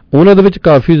ਉਹਨਾਂ ਦੇ ਵਿੱਚ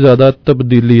ਕਾਫੀ ਜ਼ਿਆਦਾ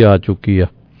ਤਬਦੀਲੀ ਆ ਚੁੱਕੀ ਆ।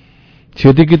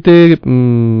 ਛੇਤੀ ਕਿਤੇ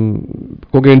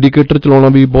ਕਿਉਂਕਿ ਇੰਡੀਕੇਟਰ ਚਲਾਉਣਾ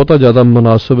ਵੀ ਬਹੁਤਾ ਜ਼ਿਆਦਾ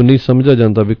ਮੁਨਾਸਿਬ ਨਹੀਂ ਸਮਝਿਆ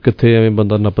ਜਾਂਦਾ, ਵੀ ਕਿੱਥੇ ਐਵੇਂ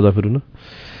ਬੰਦਾ ਨੱਪਦਾ ਫਿਰੂ ਨਾ।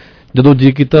 ਜਦੋਂ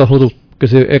ਜੀ ਕੀਤਾ ਉਹ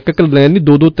ਕਿਸੇ ਇੱਕ ਲੈਨ ਨਹੀਂ,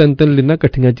 2-2 3-3 ਲੈਨਾਂ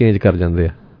ਇਕੱਠੀਆਂ ਚੇਂਜ ਕਰ ਜਾਂਦੇ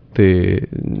ਆ। ਤੇ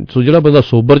ਸੋ ਜਿਹੜਾ ਬੰਦਾ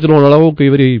ਸੋਬਰ ਚਲਾਉਣ ਵਾਲਾ ਉਹ ਕਈ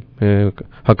ਵਾਰੀ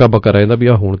ਹੱਕਾ ਬੱਕਾ ਰਹਿ ਜਾਂਦਾ ਵੀ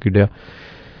ਆਹ ਹੁਣ ਕੀ ਡਿਆ।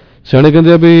 ਸਿਆਣੇ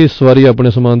ਕਹਿੰਦੇ ਆ ਵੀ ਸਵਾਰੀ ਆਪਣੇ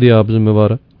ਸਮਾਨ ਦੀ ਆਪ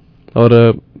ਜ਼ਿੰਮੇਵਾਰ,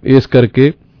 ਔਰ ਇਸ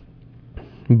ਕਰਕੇ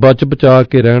ਬਚ ਬਚਾ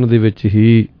ਕੇ ਰਹਿਣ ਦੇ ਵਿੱਚ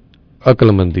ਹੀ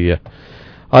ਅਕਲਮੰਦੀ ਹੈ।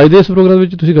 ਅੱਜ ਦੇ ਇਸ ਪ੍ਰੋਗਰਾਮ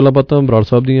ਵਿੱਚ ਤੁਸੀਂ ਗੱਲਾਂ ਬਾਤਾਂ ਬਰਾੜ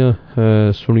ਸਾਹਿਬ ਦੀਆਂ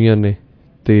ਸੁਣੀਆਂ ਨੇ,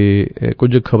 ਤੇ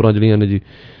ਕੁਝ ਖਬਰਾਂ ਜਿਹੜੀਆਂ ਨੇ ਜੀ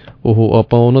ਉਹ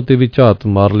ਆਪਾਂ ਉਹਨਾਂ 'ਤੇ ਵੀ ਝਾਤ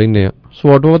ਮਾਰ ਲੈਂਦੇ ਹਾਂ।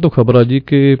 ਸੋ ਆਟੋਆ ਤੋਂ ਖਬਰ ਆ ਜੀ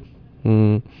ਕਿ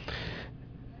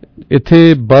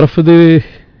ਇੱਥੇ ਬਰਫ਼ ਦੇ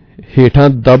ਹੇਠਾਂ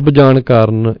ਦੱਬ ਜਾਣ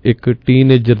ਕਾਰਨ ਇੱਕ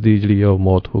ਟੀਨਏਜਰ ਦੀ ਜਿਹੜੀ ਆ ਉਹ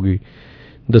ਮੌਤ ਹੋ ਗਈ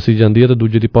ਦੱਸੀ ਜਾਂਦੀ ਹੈ, ਤੇ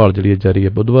ਦੂਜੇ ਦੀ ਭਾਲ ਜਿਹੜੀ ਜਾਰੀ ਹੈ।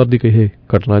 ਬੁੱਧਵਾਰ ਦੀ ਇਹ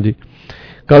ਘਟਨਾ ਜੀ।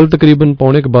 ਕੱਲ੍ਹ ਤਕਰੀਬਨ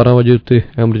 11:45 ਵਜੇ ਉੱਤੇ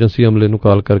ਐਮਰਜੈਂਸੀ ਅਮਲੇ ਨੂੰ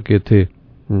ਕਾਲ ਕਰਕੇ ਇੱਥੇ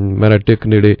ਮੈਰਾਟਿਕ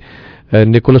ਨੇੜੇ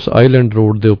ਨਿਕੋਲਸ ਆਈਲੈਂਡ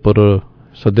ਰੋਡ ਦੇ ਉੱਪਰ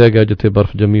ਸੱਦਿਆ ਗਿਆ, ਜਿੱਥੇ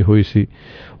ਬਰਫ਼ ਜੰਮੀ ਹੋਈ ਸੀ,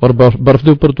 ਔਰ ਬਰਫ਼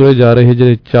ਦੇ ਉੱਪਰ ਤੁਰੇ ਜਾ ਰਹੇ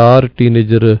ਜਿਹੜੇ 4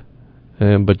 ਟੀਨੇਜਰ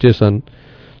ਬੱਚੇ ਸਨ,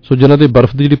 ਸੋ ਜਿਨ੍ਹਾਂ ਦੇ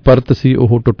ਬਰਫ਼ ਦੀ ਜਿਹੜੀ ਪਰਤ ਸੀ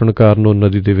ਉਹ ਟੁੱਟਣ ਕਾਰਨ ਉਹ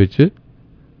ਨਦੀ ਦੇ ਵਿੱਚ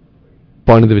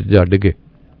ਪਾਣੀ ਦੇ ਵਿੱਚ ਜਾ ਡਿੱਗੇ।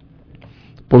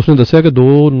 ਪੁਲਿਸ ਨੇ ਦੱਸਿਆ ਕਿ 2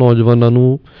 ਨੌਜਵਾਨਾਂ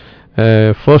ਨੂੰ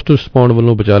ਫਸਟ ਰਿਸਪੌਂਡ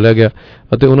ਵੱਲੋਂ ਬਚਾ ਲਿਆ ਗਿਆ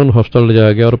ਅਤੇ ਉਹਨਾਂ ਨੂੰ ਹਸਪਤਾਲ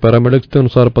ਲਿਜਾਇਆ ਗਿਆ, ਔਰ ਪੈਰਾਮੈਡਿਕਸ ਦੇ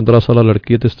ਅਨੁਸਾਰ 15 ਸਾਲਾ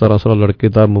ਲੜਕੀ ਅਤੇ 17 ਸਾਲਾ ਲੜਕੇ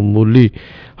ਦਾ ਮਾਮੂਲੀ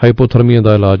ਹਾਈਪੋਥਰਮੀਆ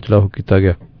ਦਾ ਇਲਾਜ ਜਿਹੜਾ ਉਹ ਕੀਤਾ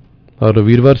ਗਿਆ। ਔਰ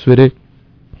ਵੀਰਵਾਰ ਸਵੇਰੇ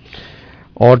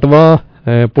ਆਟਵਾ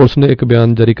ਪੁਲਿਸ ਨੇ ਇੱਕ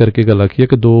ਬਿਆਨ ਜਾਰੀ ਕਰਕੇ ਗੱਲ ਆਖੀ ਹੈ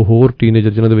ਕਿ 2 ਹੋਰ ਟੀਨੇਜਰ,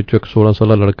 ਜਿਨ੍ਹਾਂ ਦੇ ਵਿੱਚੋਂ ਇੱਕ 16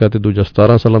 ਸਾਲਾ ਲੜਕਾ ਤੇ ਦੂਜਾ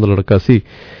 17 ਸਾਲਾਂ ਦਾ ਲੜਕਾ ਸੀ,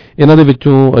 ਇਹਨਾਂ ਦੇ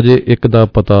ਵਿੱਚੋਂ ਅਜੇ ਇੱਕ ਦਾ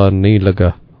ਪਤਾ ਨਹੀਂ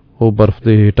ਲੱਗਾ। ਉਹ ਬਰਫ਼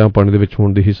ਦੇ ਹੇਠਾਂ ਪਾਣੀ ਦੇ ਵਿੱਚ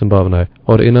ਹੋਣ ਦੀ ਹੀ ਸੰਭਾਵਨਾ ਹੈ,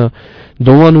 ਔਰ ਇਹਨਾਂ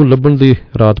ਦੋਵਾਂ ਨੂੰ ਲੱਭਣ ਦੀ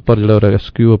ਰਾਤ ਭਰ ਜਿਹੜਾ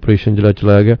ਰੈਸਕਿਊ ਆਪਰੇਸ਼ਨ ਜਿਹੜਾ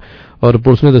ਚਲਾਇਆ ਗਿਆ। ਔਰ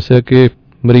ਪੁਲਿਸ ਨੇ ਦੱਸਿਆ ਕਿ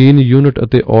ਮਰੀਨ ਯੂਨਿਟ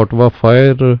ਅਤੇ Ottawa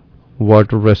fire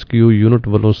water rescue unit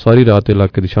ਵੱਲੋਂ ਸਾਰੀ ਰਾਤ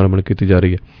ਇਲਾਕੇ ਦੀ ਛਾਣਬੀਣ ਕੀਤੀ ਜਾ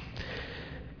ਰਹੀ ਹੈ।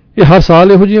 ਇਹ ਹਰ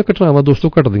ਸਾਲ ਇਹੋ ਜਿਹੀਆਂ ਘਟਨਾਵਾਂ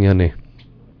ਦੋਸਤੋ ਘਟਦੀਆਂ ਨੇ।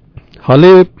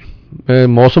 ਹਾਲੇ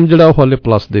ਮੌਸਮ ਜਿਹੜਾ ਉਹ ਹਾਲੇ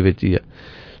ਪਲੱਸ ਦੇ ਵਿੱਚ ਹੀ ਹੈ।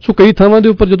 ਸੋ ਕਈ ਥਾਵਾਂ ਦੇ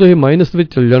ਉੱਪਰ ਜਦੋਂ ਇਹ ਮਾਈਨਸ ਦੇ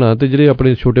ਵਿੱਚ ਚੱਲ ਜਾਣਾ, ਤੇ ਜਿਹੜੇ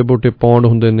ਆਪਣੇ ਛੋਟੇ ਮੋਟੇ ਪੌਂਡ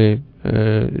ਹੁੰਦੇ ਨੇ,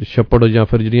 ਛੱਪੜ ਜਾਂ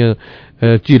ਫਿਰ ਜਿਹੜੀਆਂ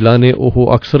ਝੀਲਾਂ ਨੇ,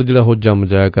 ਉਹ ਅਕਸਰ ਜਿਹੜਾ ਉਹ ਜੰਮ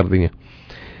ਜਾਇਆ ਕਰਦੀਆਂ।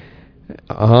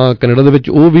 ਹਾਂ, ਕੈਨੇਡਾ ਦੇ ਵਿੱਚ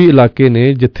ਉਹ ਵੀ ਇਲਾਕੇ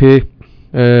ਨੇ ਜਿੱਥੇ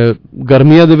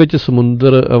ਗਰਮੀਆਂ ਦੇ ਵਿੱਚ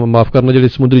ਜਿਹੜੇ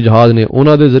ਸਮੁੰਦਰੀ ਜਹਾਜ਼ ਨੇ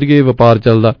ਉਹਨਾਂ ਦੇ ਜ਼ਰੀਏ ਵਪਾਰ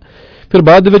ਚੱਲਦਾ, ਫਿਰ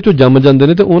ਬਾਅਦ ਦੇ ਵਿੱਚ ਉਹ ਜੰਮ ਜਾਂਦੇ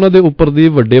ਨੇ, ਤੇ ਉਹਨਾਂ ਦੇ ਉੱਪਰ ਦੀ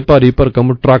ਵੱਡੇ ਭਾਰੀ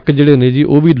ਭਰਕਮ ਟਰੱਕ ਜਿਹੜੇ ਨੇ ਜੀ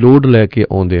ਉਹ ਵੀ ਲੋਡ ਲੈ ਕੇ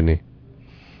ਆਉਂਦੇ ਨੇ।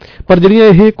 ਪਰ ਜਿਹੜੀਆਂ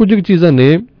ਇਹ ਕੁਝ ਚੀਜ਼ਾਂ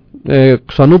ਨੇ,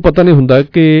 ਸਾਨੂੰ ਪਤਾ ਨਹੀਂ ਹੁੰਦਾ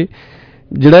ਕਿ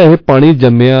ਜਿਹੜਾ ਇਹ ਪਾਣੀ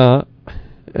ਜੰਮਿਆ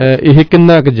ਇਹ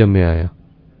ਕਿੰਨਾ ਕੁ ਜੰਮਿਆ ਆ।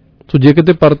 ਸੋ ਜੇ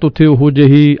ਕਿਤੇ ਪਰਤ ਉੱਥੇ ਉਹੋ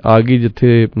ਜਿਹੀ ਆ ਗਈ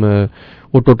ਜਿੱਥੇ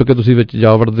ਉਹ ਟੁੱਟ ਕੇ ਤੁਸੀਂ ਵਿੱਚ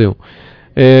ਜਾ ਵੜਦੇ ਹੋ,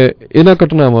 ਇਹਨਾਂ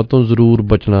ਘਟਨਾਵਾਂ ਤੋਂ ਜ਼ਰੂਰ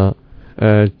ਬਚਣਾ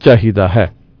ਚਾਹੀਦਾ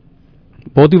ਹੈ।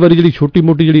 ਬਹੁਤੀ ਵਾਰੀ ਜਿਹੜੀ ਛੋਟੀ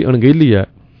ਮੋਟੀ ਜਿਹੜੀ ਅਣਗਹਿਲੀ ਹੈ,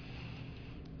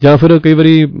 ਜਾਂ ਫਿਰ ਕਈ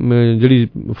ਵਾਰੀ ਜਿਹੜੀ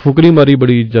ਫੁਕਰੀ ਮਾਰੀ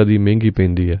ਬੜੀ ਜ਼ਿਆਦਾ ਮਹਿੰਗੀ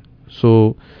ਪੈਂਦੀ ਹੈ।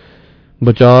 ਸੋ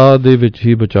ਬਚਾਅ ਦੇ ਵਿੱਚ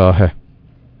ਹੀ ਬਚਾਅ ਹੈ।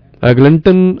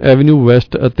 ਐਗਲੈਂਟਨ ਐਵਨਿਊ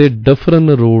ਵੈਸਟ ਅਤੇ ਡਫਰਨ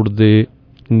ਰੋਡ ਦੇ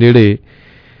ਨੇੜੇ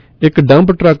ਇੱਕ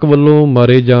ਡੰਪ ਟਰੱਕ ਵੱਲੋਂ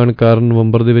ਮਾਰੇ ਜਾਣ ਕਾਰਨ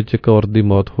ਨਵੰਬਰ ਦੇ ਵਿੱਚ ਇੱਕ ਔਰਤ ਦੀ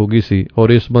ਮੌਤ ਹੋ ਗਈ ਸੀ, ਔਰ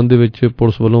ਇਸ ਸੰਬੰਧ ਦੇ ਵਿੱਚ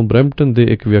ਪੁਲਿਸ ਵੱਲੋਂ ਬਰੈਂਪਟਨ ਦੇ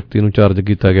ਇੱਕ ਵਿਅਕਤੀ ਨੂੰ ਚਾਰਜ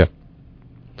ਕੀਤਾ ਗਿਆ।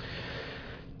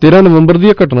 13 ਨਵੰਬਰ ਦੀ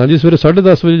ਇਹ ਘਟਨਾ ਜੀ ਸਵੇਰੇ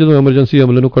 10:30 ਵਜੇ ਜਦੋਂ ਐਮਰਜੈਂਸੀ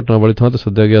ਅਮਲੇ ਨੂੰ ਘਟਨਾ ਵਾਲੀ ਥਾਂ ਤੇ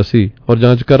ਸੱਦਿਆ ਗਿਆ ਸੀ, ਔਰ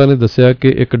ਜਾਂਚਕਾਰਾਂ ਨੇ ਦੱਸਿਆ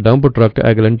ਕਿ ਇੱਕ ਡੰਪ ਟਰੱਕ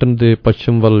ਐਗਲੈਂਟਨ ਦੇ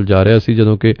ਪੱਛਮ ਵੱਲ ਜਾ ਰਿਹਾ ਸੀ,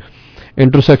 ਜਦੋਂ ਕਿ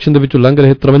ਇੰਟਰਸੈਕਸ਼ਨ ਦੇ ਵਿੱਚੋਂ ਲੰਘ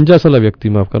ਰਹੇ 53 ਸਾਲਾ ਵਿਅਕਤੀ,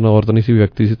 ਮਾਫ ਕਰਨਾ ਔਰਤ ਨਹੀਂ ਸੀ,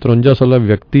 ਵਿਅਕਤੀ ਸੀ, 53 ਸਾਲਾ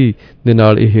ਵਿਅਕਤੀ ਦੇ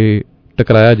ਨਾਲ ਇਹ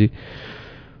ਟਕਰਾਇਆ ਜੀ।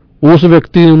 ਉਸ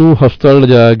ਵਿਅਕਤੀ ਨੂੰ ਹਸਪਤਾਲ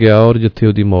ਲਿਜਾਇਆ ਗਿਆ, ਔਰ ਜਿੱਥੇ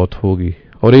ਉਹਦੀ ਮੌਤ ਹੋ ਗਈ।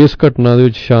 ਔਰ ਇਸ ਘਟਨਾ ਦੇ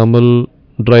ਵਿੱਚ ਸ਼ਾਮਲ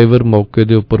ਡਰਾਈਵਰ ਮੌਕੇ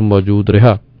ਦੇ ਉੱਪਰ ਮੌਜੂਦ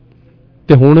ਰਿਹਾ,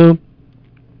 ਤੇ ਹੁਣ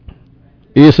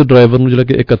ਇਸ ਡਰਾਈਵਰ ਨੂੰ, ਜਿਹੜਾ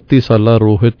ਕਿ 31 ਸਾਲਾ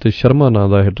ਰੋਹਿਤ ਸ਼ਰਮਾ ਨਾਂ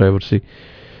ਦਾ ਇਹ ਡਰਾਈਵਰ ਸੀ,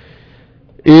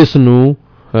 ਇਸ ਨੂੰ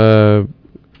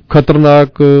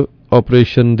ਖਤਰਨਾਕ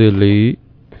ਆਪਰੇਸ਼ਨ ਦੇ ਲਈ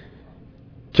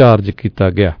ਚਾਰਜ ਕੀਤਾ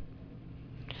ਗਿਆ।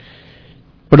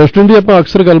 ਪੈਡੈਸਟਰੀਅਨ ਦੀ ਆਪਾਂ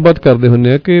ਅਕਸਰ ਗੱਲਬਾਤ ਕਰਦੇ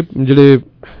ਹੁੰਦੇ ਹਾਂ ਕਿ ਜਿਹੜੇ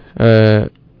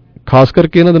ਖਾਸ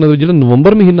ਕਰਕੇ ਇਹਨਾਂ ਦਿਨਾਂ ਦੇ ਜਿਹੜਾ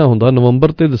ਨਵੰਬਰ ਮਹੀਨਾ ਹੁੰਦਾ,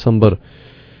 ਨਵੰਬਰ ਤੇ ਦਸੰਬਰ,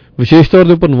 ਵਿਸ਼ੇਸ਼ ਤੌਰ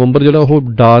ਦੇ ਉੱਪਰ ਨਵੰਬਰ ਜਿਹੜਾ ਉਹ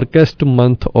ਡਾਰਕੈਸਟ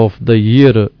ਮੰਥ ਆਫ ਦਾ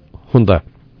ਈਅਰ ਹੁੰਦਾ,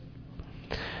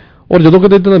 ਔਰ ਜਦੋਂ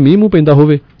ਕਦੇ ਇੱਦਾਂ ਦਾ ਮੀਂਹ ਮੂੰਹ ਪੈਂਦਾ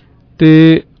ਹੋਵੇ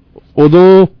ਤੇ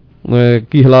ਉਦੋਂ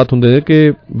ਕੀ ਹਾਲਾਤ ਹੁੰਦੇ ਨੇ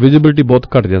ਕਿ ਵਿਜ਼ਿਬਿਲਿਟੀ ਬਹੁਤ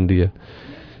ਘੱਟ ਜਾਂਦੀ ਹੈ।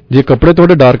 ਜੇ ਕੱਪੜੇ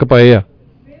ਤੁਹਾਡੇ ਡਾਰਕ ਪਾਏ ਆ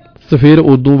ਤਾਂ ਫਿਰ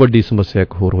ਉਦੋਂ ਵੱਡੀ ਸਮੱਸਿਆ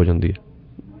ਇੱਕ ਹੋਰ ਹੋ ਜਾਂਦੀ ਹੈ।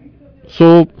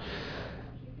 ਸੋ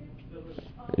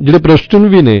ਜਿਹੜੇ ਪ੍ਰੈਸਟਨ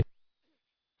ਵੀ ਨੇ,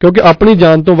 ਕਿਉਂਕਿ ਆਪਣੀ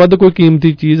ਜਾਨ ਤੋਂ ਵੱਧ ਕੋਈ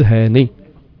ਕੀਮਤੀ ਚੀਜ਼ ਹੈ ਨਹੀਂ,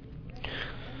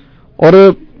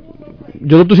 ਔਰ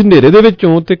ਜਦੋਂ ਤੁਸੀਂ ਹਨੇਰੇ ਦੇ ਵਿੱਚ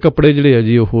ਹੋ ਤੇ ਕੱਪੜੇ ਜਿਹੜੇ ਆ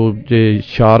ਜੀ ਉਹ ਜੇ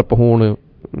ਸ਼ਾਰਪ ਹੋਣ,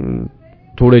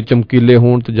 ਥੋੜੇ ਚਮਕੀਲੇ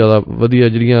ਹੋਣ ਤੇ ਜ਼ਿਆਦਾ ਵਧੀਆ।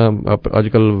 ਜਿਹੜੀਆਂ ਅੱਜ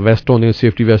ਕੱਲ੍ਹ ਵੈਸਟ ਆਉਂਦੀਆਂ,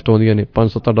 ਸੇਫਟੀ ਵੈਸਟ ਆਉਂਦੀਆਂ ਨੇ,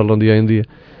 $5-7 ਦੀ ਆ ਜਾਂਦੀ ਹੈ,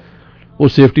 ਉਹ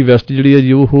ਸੇਫਟੀ ਵੈਸਟ ਜਿਹੜੀ ਹੈ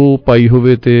ਜੀ ਉਹ ਪਾਈ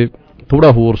ਹੋਵੇ ਤੇ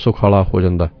ਥੋੜਾ ਹੋਰ ਸੁਖਾਲਾ ਹੋ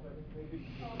ਜਾਂਦਾ।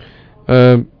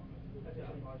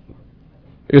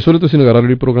 ਇਸ ਵੇਲੇ ਤੁਸੀਂ ਨਗਾਰਾ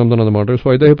ਰੇਡੀਓ ਪ੍ਰੋਗਰਾਮ ਦਾ ਆਨੰਦ ਮਾਣ ਰਹੇ ਹੋ।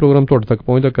 ਸੋ ਅੱਜ ਦਾ ਇਹ ਪ੍ਰੋਗਰਾਮ ਤੁਹਾਡੇ ਤੱਕ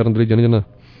ਪਹੁੰਚਦਾ ਕਰਨ ਦੇ ਲਈ ਜਨ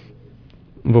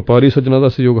ਵਪਾਰੀ ਸੱਜਣਾ ਦਾ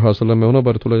ਸਹਿਯੋਗ ਹਾਸਲ ਹੈ। ਮੈਂ ਉਹਨਾਂ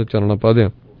ਬਾਰੇ ਥੋੜਾ ਜਿਹਾ ਚਾਨਣਾ ਪਾ ਦਿਆਂ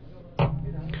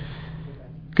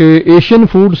ਕਿ ਏਸ਼ੀਅਨ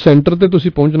ਫੂਡ ਸੈਂਟਰ ਤੇ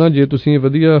ਤੁਸੀਂ ਪਹੁੰਚਣਾ ਜੇ ਤੁਸੀਂ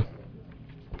ਵਧੀਆ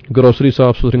ਗਰੋਸਰੀ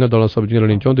ਸਾਫ ਸੁਥਰੀਆਂ ਦਾਲਾਂ ਸਬਜ਼ੀਆਂ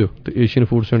ਲੈਣੀਆਂ ਚਾਹੁੰਦੇ ਹੋ ਤੇ ਏਸ਼ੀਅਨ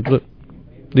ਫੂਡ ਸੈਂਟਰ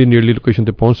ਦੀ ਨੇੜਲੀ ਲੋਕੇਸ਼ਨ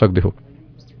ਤੇ ਪਹੁੰਚ ਸਕਦੇ ਹੋ।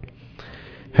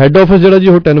 ਹੈੱਡ ਆਫਿਸ ਜਿਹੜਾ ਜੀ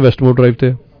ਉਹ 10 ਵੈਸਟਮੋਰ ਡਰਾਈਵ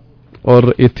ਤੇ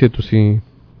ਔਰ ਇੱਥੇ ਤੁਸੀਂ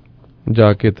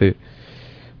ਜਾ ਕੇ ਤੇ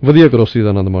ਵਧੀਆ ਗਰੋਸਰੀ ਦਾ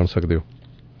ਆਨੰਦ ਮਾਣ ਸਕਦੇ ਹੋ।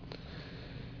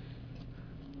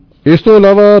 ਇਸ ਤੋਂ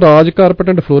ਇਲਾਵਾ ਰਾਜ ਕਾਰਪੈਟ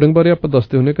ਐਂਡ ਫਲੋਰਿੰਗ ਬਾਰੇ ਆਪਾਂ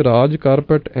ਦੱਸਦੇ ਹੁੰਦੇ ਕਿ ਰਾਜ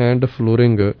ਕਾਰਪੈਟ ਐਂਡ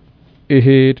ਫਲੋਰਿੰਗ ਇਹ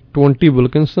 20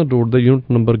 ਵਿਲਕਿੰਸਨ ਰੋਡ ਦਾ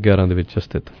ਯੂਨਿਟ ਨੰਬਰ 11 ਦੇ ਵਿੱਚ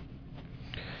ਸਥਿਤ।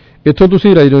 ਇੱਥੋਂ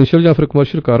ਤੁਸੀਂ ਰੈਜ਼ੀਡੈਂਸ਼ੀਅਲ ਜਾਂ ਫਿਰ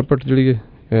ਕਮਰਸ਼ੀਅਲ ਕਾਰਪੈਟ ਜਿਹੜੀ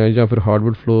ਹੈ ਜਾਂ ਫਿਰ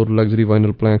ਹਾਰਡਵੁੱਡ ਫਲੋਰ, ਲਗਜ਼ਰੀ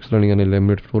ਵਾਈਨਲ ਪਲੈਂਕਸ ਲੈਣੀਆਂ ਨੇ,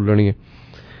 ਲੈਮੀਨੇਟ ਫਲੋਰ ਲੈਣੀ ਹੈ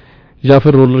ਜਾਂ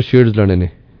ਫਿਰ ਰੋਲਰ ਸ਼ੇਡਸ ਲੈਣੇ ਨੇ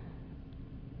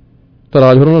ਤਾਂ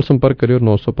ਰਾਜ ਹੋਰਾਂ ਨਾਲ ਸੰਪਰਕ ਕਰਿਓ।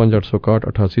 905 861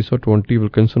 8800 20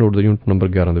 ਵਿਲਕਿੰਸਨ ਰੋਡ ਦਾ ਯੂਨਿਟ ਨੰਬਰ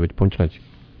 11 ਦੇ ਵਿੱਚ ਪਹੁੰਚਣਾ ਜੀ।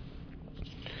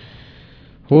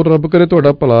 ਹੋਰ ਰੱਬ ਕਰੇ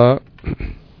ਤੁਹਾਡਾ ਭਲਾ।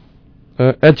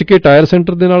 HK ਟਾਇਰ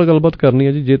ਸੈਂਟਰ ਦੇ ਨਾਲ ਗੱਲਬਾਤ ਕਰਨੀ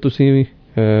ਹੈ ਜੀ। ਜੇ ਤੁਸੀਂ ਵੀ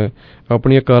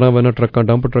ਆਪਣੀਆਂ ਕਾਰਾਂ, ਵੈਨਾਂ, ਟਰੱਕਾਂ,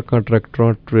 ਡੰਪ ਟਰੱਕਾਂ,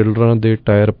 ਟਰੈਕਟਰਾਂ, ਟ੍ਰੇਲਰਾਂ ਦੇ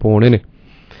ਟਾਇਰ ਪਾਉਣੇ ਨੇ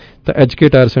ਤਾਂ HK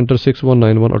tyre centre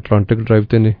 6191 Atlantic Drive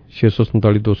ਤੇ ਨੇ।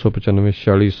 647 295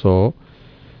 4600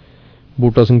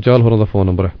 ਬੂਟਾ ਸਿੰਘ ਚਾਹਲ ਹੋਰਾਂ ਦਾ ਫੋਨ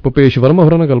ਨੰਬਰ ਹੈ। ਭੁਪੇਸ਼ ਵਰਮਾ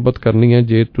ਹੋਰਾਂ ਨਾਲ ਗੱਲਬਾਤ ਕਰਨੀ ਹੈ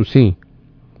ਜੇ ਤੁਸੀਂ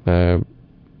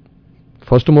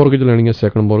ਫਸਟ ਮੋਰਗੇਜ ਲੈਣੀ ਹੈ,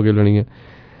 ਸੈਕੰਡ ਮੋਰਗੇਜ ਲੈਣੀ ਹੈ,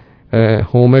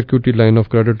 home equity line of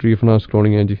credit refinance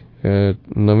ਕਰਾਉਣੀ ਹੈ ਜੀ,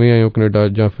 ਨਵੇਂ ਆਏ ਹੋ ਕੈਨੇਡਾ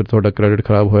ਜਾਂ ਫਿਰ ਤੁਹਾਡਾ ਕ੍ਰੈਡਿਟ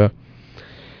ਖਰਾਬ ਹੋਇਆ,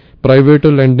 ਪ੍ਰਾਈਵੇਟ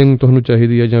ਲੈਂਡਿੰਗ ਤੁਹਾਨੂੰ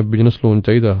ਚਾਹੀਦੀ ਹੈ ਜਾਂ ਬਿਜ਼ਨਸ ਲੋਨ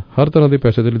ਚਾਹੀਦਾ, ਹਰ ਤਰ੍ਹਾਂ ਦੇ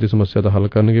ਪੈਸੇ ਦੇ ਲਈ ਦੀ ਸਮੱਸਿਆ ਦਾ ਹੱਲ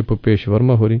ਕਰਨਗੇ ਭੁਪੇਸ਼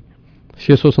ਵਰਮਾ ਹੋਰੀ।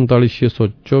 647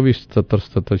 624 77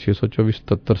 77 624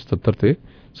 77 77 ਤੇ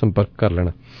ਸੰਪਰਕ ਕਰ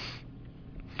ਲੈਣਾ।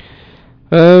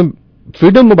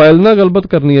 ਫਰੀडम ਮੋਬਾਈਲ ਨਾਲ ਗੱਲਬਾਤ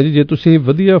ਕਰਨੀ ਹੈ ਜੀ। ਜੇ ਤੁਸੀਂ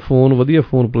ਵਧੀਆ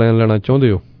ਫੋਨ ਪਲਾਨ ਲੈਣਾ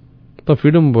ਚਾਹੁੰਦੇ ਹੋ ਤਾਂ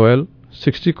ਫਰੀडम ਮੋਬਾਈਲ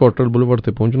 60 ਕਾਟਲ ਬੁਲਵਰਡ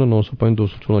ਤੇ ਪਹੁੰਚਣਾ। 905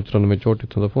 216 94 64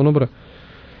 ਇੱਥੋਂ ਦਾ ਫੋਨ ਨੰਬਰ ਹੈ।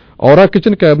 ਔਰਾ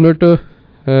ਕਿਚਨ ਕੈਬਨਿਟ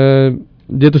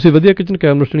ਜੇ ਤੁਸੀਂ ਵਧੀਆ ਕਿਚਨ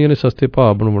ਕੈਬਨਿਟ ਲੈਣੀਆਂ ਨੇ, ਸਸਤੇ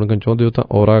ਭਾਅ ਬਣਵਾਉਣਾ ਚਾਹੁੰਦੇ ਹੋ ਤਾਂ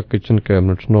ਔਰਾ ਕਿਚਨ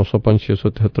ਕੈਬਨਿਟ 905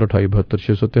 673 2872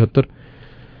 673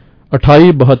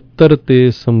 2872 ਤੇ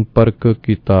ਸੰਪਰਕ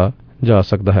ਕੀਤਾ ਜਾ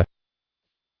ਸਕਦਾ ਹੈ।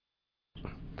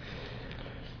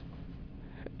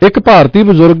 ਇੱਕ ਭਾਰਤੀ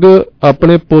ਬਜ਼ੁਰਗ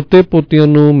ਆਪਣੇ ਪੋਤੇ ਪੋਤੀਆਂ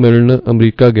ਨੂੰ ਮਿਲਣ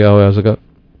ਅਮਰੀਕਾ ਗਿਆ ਹੋਇਆ ਸੀਗਾ।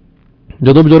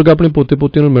 ਜਦੋਂ ਬਜ਼ੁਰਗ ਆਪਣੇ ਪੋਤੇ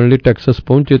ਪੋਤੀਆਂ ਨੂੰ ਮਿਲਣ ਲਈ ਟੈਕਸਸ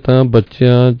ਪਹੁੰਚੇ ਤਾਂ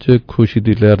ਬੱਚਿਆਂ 'ਚ ਖੁਸ਼ੀ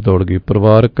ਦੀ ਲਹਿਰ ਦੌੜ ਗਈ।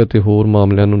 ਪਰਿਵਾਰਕ ਅਤੇ ਹੋਰ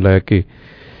ਮਾਮਲਿਆਂ ਨੂੰ ਲੈ ਕੇ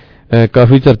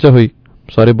ਕਾਫੀ ਚਰਚਾ ਹੋਈ।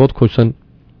 ਸਾਰੇ ਬਹੁਤ ਖੁਸ਼ ਸਨ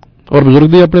ਔਰ ਬਜ਼ੁਰਗ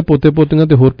ਦੀ ਆਪਣੇ ਪੋਤੇ ਪੋਤੀਆਂ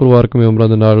ਤੇ ਹੋਰ ਪਰਿਵਾਰਕ ਮੈਂਬਰਾਂ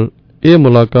ਦੇ ਨਾਲ ਇਹ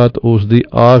ਮੁਲਾਕਾਤ ਉਸ ਦੀ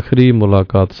ਆਖਰੀ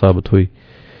ਮੁਲਾਕਾਤ ਸਾਬਤ ਹੋਈ।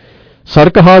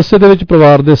 ਸੜਕ ਹਾਦਸੇ ਦੇ ਵਿੱਚ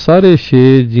ਪਰਿਵਾਰ ਦੇ ਸਾਰੇ 6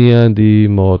 ਜੀਆਂ ਦੀ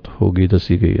ਮੌਤ ਹੋ ਗਈ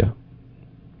ਦੱਸੀ ਗਈ ਆ।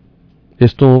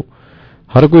 ਇਸ ਤੋਂ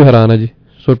ਹਰ ਕੋਈ ਹੈਰਾਨ ਹੈ ਜੀ।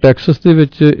 ਸੋ ਟੈਕਸਸ ਦੇ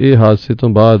ਵਿੱਚ ਇਹ ਹਾਦਸੇ ਤੋਂ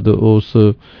ਬਾਅਦ ਉਸ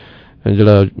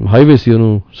ਜਿਹੜਾ ਹਾਈਵੇ ਸੀ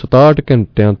ਉਹਨੂੰ 67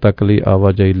 ਘੰਟਿਆਂ ਤੱਕ ਲਈ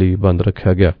ਆਵਾਜਾਈ ਲਈ ਬੰਦ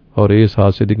ਰੱਖਿਆ ਗਿਆ ਔਰ ਇਸ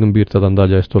ਹਾਦਸੇ ਦੀ ਗੰਭੀਰਤਾ ਦਾ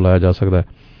ਅੰਦਾਜ਼ਾ ਇਸ ਤੋਂ ਲਾਇਆ ਜਾ ਸਕਦਾ ਹੈ।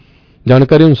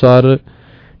 ਜਾਣਕਾਰੀ ਅਨੁਸਾਰ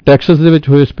ਟੈਕਸਸ ਦੇ ਵਿੱਚ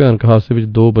ਹੋਏ ਇਸ ਭਿਆਨਕ ਹਾਦਸੇ ਵਿੱਚ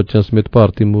 2 ਬੱਚਿਆਂ ਸਮੇਤ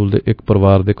ਭਾਰਤੀ ਮੂਲ ਦੇ ਇੱਕ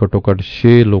ਪਰਿਵਾਰ ਦੇ ਘੱਟੋ-ਘੱਟ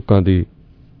 6 ਲੋਕਾਂ ਦੀ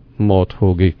ਮੌਤ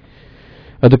ਹੋ ਗਈ।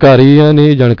 ਅਧਿਕਾਰੀਆਂ ਨੇ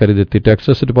ਜਾਣਕਾਰੀ ਦਿੱਤੀ।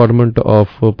 Texas Department of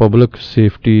Public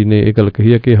Safety ਨੇ ਇਹ ਗੱਲ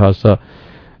ਕਹੀ ਹੈ ਕਿ ਹਾਦਸਾ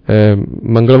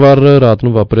ਮੰਗਲਵਾਰ ਰਾਤ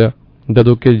ਨੂੰ ਵਾਪਰਿਆ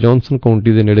ਜਦੋਂ ਕਿ ਜੌਨਸਨ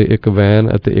ਕਾਉਂਟੀ ਦੇ ਨੇੜੇ ਇੱਕ ਵੈਨ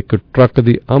ਅਤੇ ਇੱਕ ਟਰੱਕ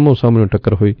ਦੀ ਆਮੋ ਸਾਹਮਣੇ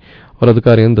ਟੱਕਰ ਹੋਈ ਔਰ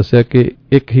ਅਧਿਕਾਰੀਆਂ ਨੇ ਦੱਸਿਆ ਕਿ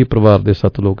ਇੱਕ ਹੀ ਪਰਿਵਾਰ ਦੇ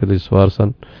 7 ਲੋਕ ਇਹਦੇ ਸਵਾਰ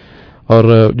ਸਨ ਔਰ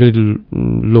ਜਿਹੜੀ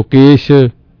ਲੋਕੇਸ਼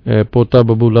ਪੋਤਾ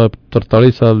ਬਬੂਲਾ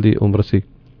 43 ਸਾਲ ਦੀ ਉਮਰ ਸੀ,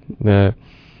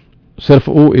 ਸਿਰਫ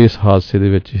ਉਹ ਇਸ ਹਾਦਸੇ ਦੇ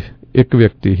ਵਿੱਚ ਇੱਕ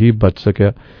ਵਿਅਕਤੀ ਹੀ ਬਚ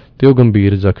ਸਕਿਆ ਤੇ ਉਹ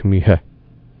ਗੰਭੀਰ ਜ਼ਖਮੀ ਹੈ।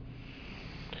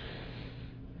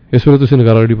 ਇਸ ਵੇਲੇ ਤੁਸੀਂ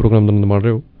ਨਗਾਰਾ ਰੇਡੀਓ ਪ੍ਰੋਗਰਾਮ ਦਾ ਆਨੰਦ ਮਾਣ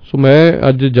ਰਹੇ ਹੋ। ਸੋ ਮੈਂ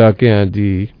ਅੱਜ ਜਾ ਕੇ ਆਇਆ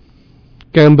ਜੀ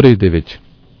ਕੈਂਬਰਿਜ ਦੇ ਵਿੱਚ।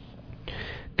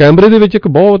 ਕੈਂਬਰਿਜ ਦੇ ਵਿੱਚ ਇੱਕ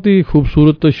ਬਹੁਤ ਹੀ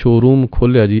ਖੂਬਸੂਰਤ ਸ਼ੋਰੂਮ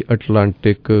ਖੋਲ੍ਹਿਆ ਜੀ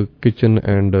ਅਟਲਾਂਟਿਕ ਕਿਚਨ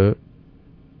ਐਂਡ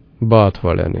ਬਾਥ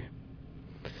ਵਾਲਿਆਂ ਨੇ।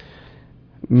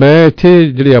 ਮੈਂ ਇੱਥੇ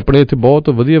ਜਿਹੜੇ ਆਪਣੇ ਇੱਥੇ ਬਹੁਤ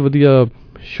ਵਧੀਆ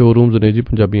ਸ਼ੋਰੂਮਸ ਨੇ ਜੀ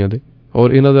ਪੰਜਾਬੀਆਂ ਦੇ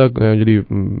ਔਰ ਇਹਨਾਂ ਦਾ ਜਿਹੜੀ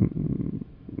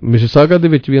ਮਿਸਿਸਾਗਾ ਦੇ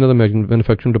ਵਿੱਚ ਵੀ ਇਹਨਾਂ ਦਾ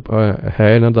ਮੈਨੂਫੈਕਚਰਿੰਗ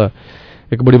ਹੈ, ਇਹਨਾਂ ਦਾ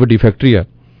ਇੱਕ ਬੜੀ ਵੱਡੀ ਫੈਕਟਰੀ ਆ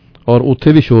ਔਰ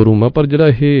ਉੱਥੇ ਵੀ ਸ਼ੋਰੂਮ ਆ। ਪਰ ਜਿਹੜਾ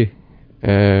ਇਹ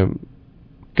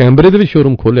ਕੈਂਬਰਿਜ ਦੇ ਵਿੱਚ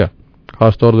ਸ਼ੋਰੂਮ ਖੋਲ੍ਹਿਆ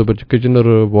ਖਾਸ ਤੌਰ ਦੇ ਵਿੱਚ Kitchener,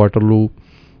 Waterloo,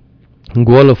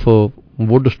 Guelph,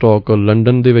 Woodstock,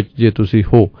 London ਦੇ ਵਿੱਚ ਜੇ ਤੁਸੀਂ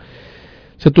ਹੋ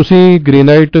ਸੋ ਤੁਸੀਂ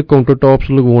ਗ੍ਰੇਨਾਈਟ ਕਾਊਂਟਰ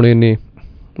ਟੌਪਸ ਲਗਵਾਉਣੇ ਨੇ।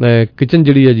 ਕਿਚਨ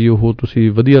ਜਿਹੜੀ ਹੈ ਜੀ ਉਹ ਤੁਸੀਂ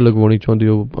ਵਧੀਆ ਲਗਵਾਉਣੀ ਚਾਹੁੰਦੇ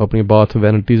ਹੋ, ਆਪਣੀ ਬਾਥ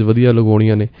ਵੈਨਿਟੀਜ਼ ਵਧੀਆ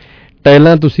ਲਗਵਾਉਣੀਆਂ ਨੇ,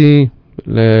 ਟਾਈਲਾਂ ਤੁਸੀਂ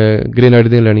ਗ੍ਰੇਨਾਈਟ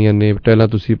ਦੀਆਂ ਲੈਣੀਆਂ ਨੇ, ਟਾਈਲਾਂ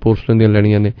ਤੁਸੀਂ ਪੋਰਸਲਨ ਦੀਆਂ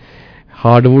ਲੈਣੀਆਂ ਨੇ,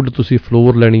 ਹਾਰਡਵੁੱਡ ਤੁਸੀਂ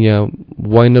ਫਲੋਰ ਲੈਣੀ ਆ,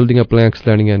 ਵਾਈਨਲ ਦੀਆਂ ਪਲੈਂਕਸ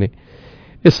ਲੈਣੀਆਂ ਨੇ,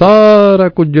 ਇਹ ਸਾਰਾ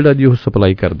ਕੁਝ ਜਿਹੜਾ ਜੀ ਉਹ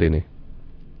ਸਪਲਾਈ ਕਰਦੇ ਨੇ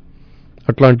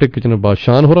ਅਟਲਾਂਟਿਕ ਕਿਚਨ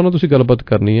ਬਾਦਸ਼ਾਨ ਹੋਰਾਂ ਨਾਲ ਤੁਸੀਂ ਗੱਲਬਾਤ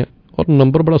ਕਰਨੀ ਹੈ ਔਰ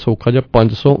ਨੰਬਰ ਬੜਾ ਸੌਖਾ ਜਿਹਾ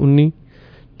 519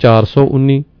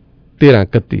 419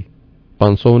 1331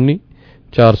 519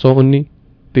 419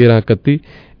 1331।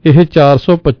 ਇਹ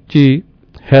 425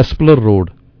 ਹੈਸਪਲਰ ਰੋਡ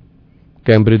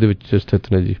ਕੈਂਬਰਿਜ ਦੇ ਵਿੱਚ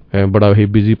ਸਥਿਤ ਨੇ ਜੀ। ਬੜਾ ਹੀ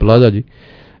ਬਿਜ਼ੀ ਪਲਾਜ਼ਾ ਜੀ।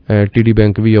 TD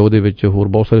ਬੈਂਕ ਵੀ ਆ ਉਹਦੇ ਵਿੱਚ, ਹੋਰ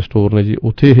ਬਹੁਤ ਸਾਰੇ ਸਟੋਰ ਨੇ ਜੀ।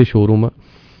 ਉੱਥੇ ਇਹ ਸ਼ੋਰੂਮ ਆ।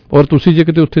 ਔਰ ਤੁਸੀਂ ਜੇ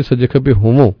ਕਿਤੇ ਉੱਥੇ ਸੱਜੇ ਖੱਬੇ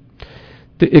ਹੋਵੋ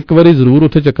ਤੇ ਇੱਕ ਵਾਰੀ ਜ਼ਰੂਰ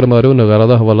ਉੱਥੇ ਚੱਕਰ ਮਾਰਿਓ, ਨਗਾਰਾ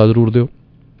ਦਾ ਹਵਾਲਾ ਜ਼ਰੂਰ ਦਿਓ।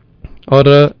 ਔਰ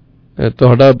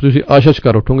ਤੁਹਾਡਾ ਤੁਸੀਂ ਆਸ਼ੀਸ਼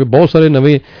ਉੱਠੋਗੇ, ਬਹੁਤ ਸਾਰੇ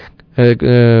ਨਵੇਂ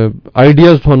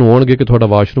ਆਈਡੀਆਜ਼ ਤੁਹਾਨੂੰ ਆਉਣਗੇ ਕਿ ਤੁਹਾਡਾ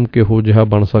ਵਾਸ਼ਰੂਮ ਕਿਹੋ ਜਿਹਾ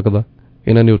ਬਣ ਸਕਦਾ।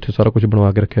 ਇਹਨਾਂ ਨੇ ਉੱਥੇ ਸਾਰਾ ਕੁਝ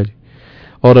ਬਣਵਾ ਕੇ ਰੱਖਿਆ ਜੀ।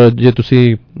 ਔਰ ਜੇ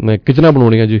ਤੁਸੀਂ ਕਿਚਨਾਂ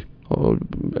ਬਣਾਉਣੀਆਂ ਜੀ,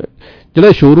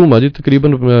 ਜਿਹੜਾ ਸ਼ੋਰੂਮ ਆ ਜੀ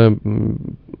ਤਕਰੀਬਨ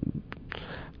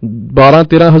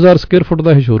 12-13 ਹਜ਼ਾਰ ਸਕੁਅਰ ਫੁੱਟ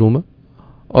ਦਾ ਇਹ ਸ਼ੋਰੂਮ ਆ।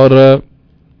 ਔਰ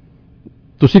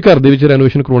ਤੁਸੀਂ ਘਰ ਦੇ ਵਿੱਚ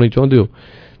ਰੈਨੋਵੇਸ਼ਨ ਕਰਵਾਉਣੀ ਚਾਹੁੰਦੇ ਹੋ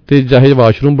ਤੇ ਚਾਹੇ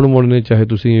ਵਾਸ਼ਰੂਮ ਬਣਵਾਉਣੇ ਨੇ, ਚਾਹੇ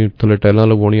ਤੁਸੀਂ ਥੱਲੇ ਟਾਈਲਾਂ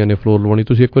ਲਗਵਾਉਣੀਆਂ ਨੇ, ਫਲੋਰ ਲਗਵਾਉਣੀ,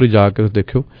 ਤੁਸੀਂ ਇੱਕ ਵਾਰੀ ਜਾ ਕੇ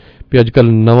ਦੇਖਿਓ ਵੀ ਅੱਜ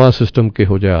ਕੱਲ੍ਹ ਨਵਾਂ ਸਿਸਟਮ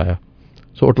ਕਿਹੋ ਜਿਹਾ ਆਇਆ।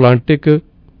 So Atlantic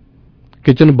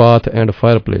kitchen bath and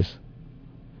fireplace.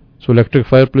 So electric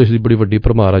fireplace ਦੀ ਬੜੀ ਵੱਡੀ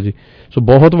ਭਰਮਾਰ ਆ ਜੀ। ਸੋ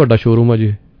ਬਹੁਤ ਵੱਡਾ ਸ਼ੋਰੂਮ ਆ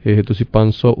ਜੀ ਇਹ। ਤੁਸੀਂ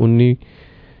 519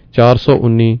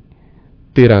 419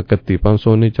 1331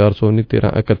 519 419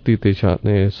 1331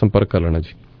 ਤੇ ਸੰਪਰਕ ਕਰ ਲੈਣਾ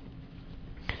ਜੀ।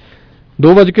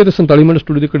 2:47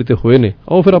 ਸਟੂਡੀਓ ਦੀ ਘੜੀ ਤੇ ਹੋਏ ਨੇ।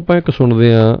 ਆਓ ਫਿਰ ਆਪਾਂ ਇੱਕ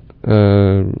ਸੁਣਦੇ ਹਾਂ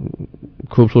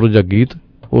ਖੂਬਸੂਰਤ ਜਿਹਾ ਗੀਤ।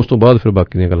 ਉਸ ਤੋਂ ਬਾਅਦ ਫਿਰ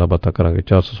ਬਾਕੀ ਦੀਆਂ ਗੱਲਾਂ ਬਾਤਾਂ ਕਰਾਂਗੇ।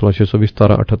 416 620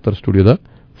 1778 ਸਟੂਡੀਓ ਦਾ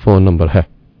ਫੋਨ ਨੰਬਰ ਹੈ।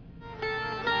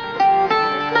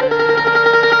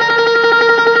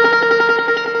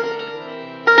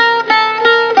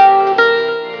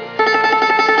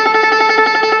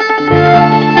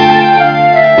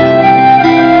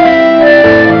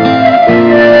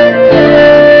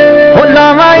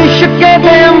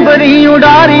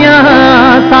 ਉਡਾਰੀਆਂ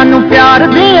ਸਾਨੂੰ ਪਿਆਰ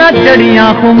ਦੀਆਂ ਜੜੀਆਂ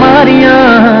ਖੁਮਾਰੀਆਂ,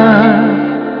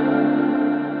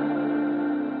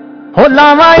 ਹੋ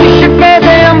ਲਾਵਾਂ ਇਸ਼ਕੇ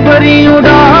ਦੇ ਅੰਬਰੀ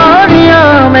ਉਡਾਰੀਆਂ,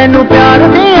 ਮੈਨੂੰ ਪਿਆਰ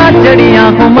ਦੀਆਂ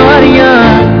ਜੜੀਆਂ ਖੁਮਾਰੀਆਂ,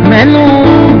 ਮੈਨੂੰ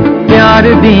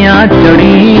ਪਿਆਰ ਦੀਆਂ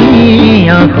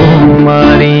ਜੜੀਆਂ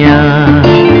ਖੁਮਾਰੀਆਂ।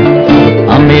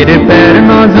 ਆ ਮੇਰੇ ਪੈਰ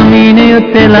ਨਾ ਜ਼ਮੀਨ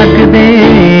ਉੱਤੇ ਲੱਗਦੇ,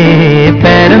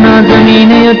 ਪੈਰ ਨਾ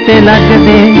ਜ਼ਮੀਨ ਉੱਤੇ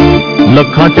ਲੱਗਦੇ,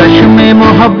 ਲੱਖਾਂ ਚਸ਼ਮੇ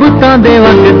ਮੁਹੱਬਤਾਂ ਦੇ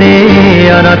ਵਗਦੇ,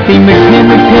 ਆ ਰਾਤੀ ਮਿੱਠੇ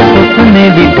ਮਿੱਠੇ ਸੁਪਨੇ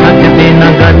ਵੀ ਠੱਗਦੇ।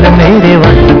 ਨਾ ਗੱਲ ਮੇਰੇ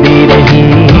ਵੱਸਦੀ ਰਹੀ,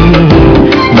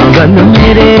 ਨਾ ਗੱਲ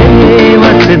ਮੇਰੇ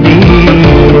ਵੱਸਦੀ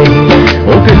ਰਹੀ।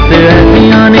 ਉਹ ਕਿਤੇ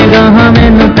ਐਸੀਆਂ ਨਿਗਾਹਾਂ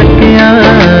ਮੈਨੂੰ ਤੱਕਿਆ,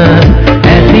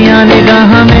 ਐਸੀਆਂ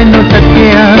ਨਿਗਾਹਾਂ ਮੈਨੂੰ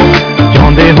ਤੱਕਿਆ,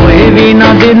 ਚਾਹੁੰਦੇ ਹੋਏ ਵੀ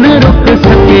ਨਾ ਦਿਲ ਰੁਕ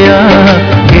ਸਕਿਆ,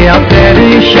 ਗਿਆ ਪੈਰ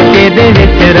ਇਸ਼ਕੇ ਦੇ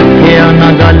ਵਿੱਚ ਰੱਖਿਆ।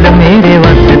 ਨਾ ਗੱਲ ਮੇਰੇ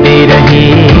ਵੱਸਦੀ ਰਹੀ,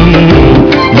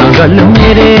 ਨਾ ਗੱਲ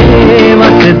ਮੇਰੇ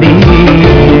ਵੱਸਦੀ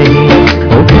ਰਹੀ।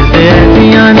 ਉਹ ਕਿਸੇ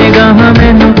ਐਸੀਆਂ ਨਿਗਾਹਾਂ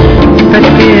ਮੈਨੂੰ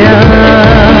ਤੱਕਿਆ।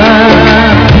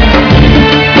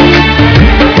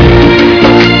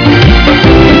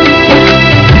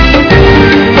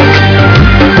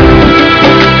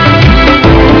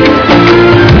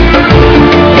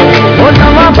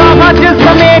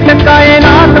 ਸਮੇਟ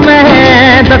ਕਾਇਨਾਤ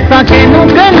ਮੈਂ ਦੱਸਾਂ ਕਿਨੂੰ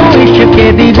ਕਿਨੂੰ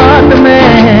ਇਸ਼ਕੇ ਦੀ ਬਾਤ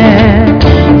ਮੈਂ,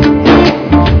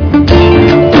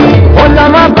 ਉਹ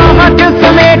ਲਵਾਂ ਬਾਹਾਂ ਚ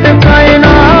ਸਮੇਟ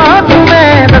ਕਾਇਨਾਤ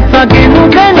ਮੈਂ ਦੱਸਾਂ ਕਿਨੂੰ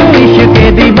ਕਿਨੂੰ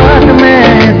ਇਸ਼ਕੇ ਦੀ ਬਾਤ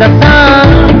ਮੈਂ, ਦੱਸਾਂ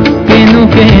ਕਿਨੂੰ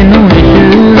ਕਿਨੂੰ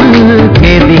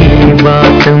ਇਸ਼ਕੇ ਦੀ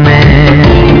ਬਾਤ ਮੈਂ।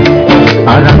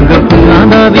 ਆ ਰੰਗ ਫੁੱਲਾਂ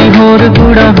ਦਾ ਵੀ ਹੋਰ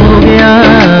ਗੂੜਾ ਹੋ ਗਿਆ,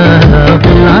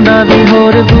 ਫੁੱਲਾਂ ਦਾ ਵੀ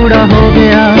ਹੋਰ ਗੂੜਾ ਹੋ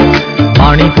ਗਿਆ,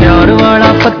 ਪਾਣੀ ਪਿਆਰ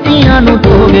ਵਾਲਾ ਪੱਤੀਆਂ ਨੂੰ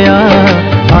ਧੋ ਗਿਆ,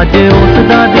 ਅੱਜ ਉਸ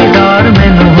ਦਾ ਦੀਦਾਰ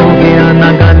ਮੈਨੂੰ ਹੋ ਗਿਆ।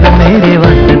 ਨਾ ਗੱਲ ਮੇਰੇ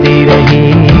ਵੱਸਦੀ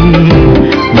ਰਹੀ,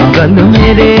 ਨਾ ਗੱਲ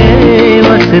ਮੇਰੇ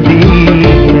ਵੱਸਦੀ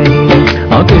ਰਹੀ।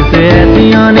 ਆ ਕਿਸੇ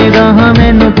ਐਸੀਆਂ ਨਿਗਾਹਾਂ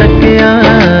ਮੈਨੂੰ ਤੱਕਿਆ,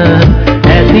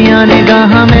 ਐਸੀਆਂ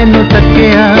ਨਿਗਾਹਾਂ ਮੈਨੂੰ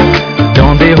ਤੱਕਿਆ,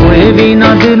 ਚਾਹੁੰਦੇ ਹੋਏ ਵੀ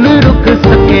ਨਾ ਦਿਲ ਰੁਕ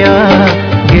ਸਕਿਆ,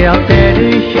 ਗਿਆ ਪੈਰ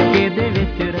ਇਸ਼ਕੇ ਦੇ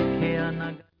ਵਿੱਚ ਰੱਖਿਆ।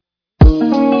 ਨਾ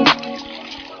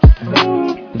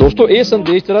ਦੋਸਤੋ ਇਹ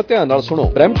ਸੰਦੇਸ਼ ਜਰਾ ਧਿਆਨ ਨਾਲ ਸੁਣੋ।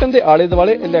 ਬਰੈਂਪਟਨ ਦੇ ਆਲੇ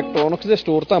ਦੁਆਲੇ ਇਲੈਕਟ੍ਰੋਨਿਕਸ ਦੇ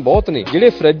ਸਟੋਰ ਤਾਂ ਬਹੁਤ ਨੇ ਜਿਹੜੇ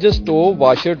ਫ੍ਰਿਜ, ਸਟੋਵ,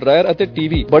 ਵਾਸ਼ਰ, ਡਰਾਇਰ ਅਤੇ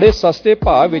ਟੀਵੀ ਬੜੇ ਸਸਤੇ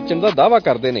ਭਾਅ ਵੇਚਣ ਦਾ ਦਾਅਵਾ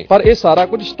ਕਰਦੇ ਨੇ, ਪਰ ਇਹ ਸਾਰਾ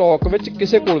ਕੁਝ ਸਟਾਕ ਵਿੱਚ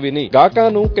ਕਿਸੇ ਕੋਲ ਵੀ ਨਹੀਂ। ਗਾਹਕਾਂ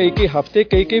ਨੂੰ ਕਈ ਹਫ਼ਤੇ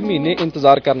ਕਈ ਮਹੀਨੇ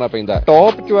ਇੰਤਜ਼ਾਰ ਕਰਨਾ ਪੈਂਦਾ।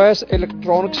 ਟੌਪ ਚੁਆਇਸ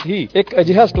ਇਲੈਕਟ੍ਰੋਨਿਕਸ ਹੀ ਇੱਕ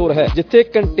ਅਜਿਹਾ ਸਟੋਰ ਹੈ ਜਿੱਥੇ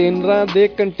ਕੰਟੇਨਰਾਂ ਦੇ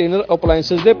ਕੰਟੇਨਰ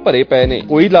ਅਪਲਾਇੰਸਸ ਦੇ ਭਰੇ ਪਏ ਨੇ।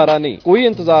 ਕੋਈ ਲਾਰਾ ਨਹੀਂ, ਕੋਈ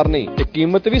ਇੰਤਜ਼ਾਰ ਨਹੀਂ ਤੇ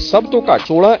ਕੀਮਤ ਵੀ ਸਭ ਤੋਂ ਘੱਟ।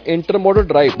 16 ਇੰਟਰਮੋਡਲ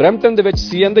ਡਰਾਈਵ ਬਰੈਂਪਟਨ ਦੇ ਵਿੱਚ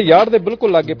CN ਦੇ ਯਾਰਡ ਦੇ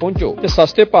ਬਿਲਕੁਲ ਲਾਗੇ ਪਹੁੰਚੋ ਤੇ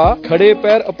ਸਸਤੇ ਭਾਅ ਖੜੇ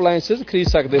ਪੈਰ ਅਪਲਾਇੰਸਸ ਖਰੀਦ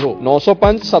ਸਕਦੇ ਹੋ।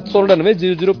 905 799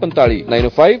 0045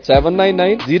 905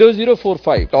 799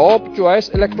 0045 ਟੌਪ ਚੁਆਇਸ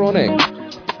ਇਲੈਕਟ੍ਰੋਨਿਕ।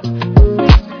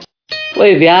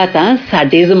 ਓਏ ਵਿਆਹ ਤਾਂ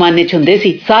ਸਾਡੇ ਜ਼ਮਾਨੇ 'ਚ ਹੁੰਦੇ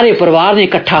ਸੀ, ਸਾਰੇ ਪਰਿਵਾਰ ਨੇ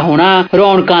ਇਕੱਠਾ ਹੋਣਾ,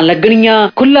 ਰੌਣਕਾਂ ਲੱਗਣੀਆਂ,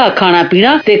 ਖੁੱਲਾ ਖਾਣਾ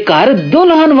ਪੀਣਾ ਤੇ ਘਰ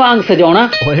ਦੁਲਹਨ ਵਾਂਗ ਸਜਾਉਣਾ।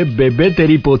 ਓਏ ਬੇਬੇ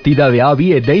ਤੇਰੀ ਪੋਤੀ ਦਾ ਵਿਆਹ ਵੀ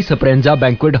ਏਦਾਂ ਹੀ ਸਪਰੈਂਜ਼ਾ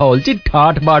ਬੈਂਕੁਏਟ ਹਾਲ 'ਚ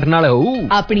ਠਾਠ ਬਾਠ ਨਾਲ ਹੋਊ।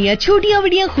 ਆਪਣੀਆਂ ਛੋਟੀਆਂ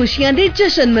ਵੱਡੀਆਂ ਖੁਸ਼ੀਆਂ ਦੇ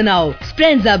ਜਸ਼ਨ ਮਨਾਓ,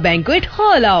 ਸਪਰੈਂਜ਼ਾ ਬੈਂਕੁਏਟ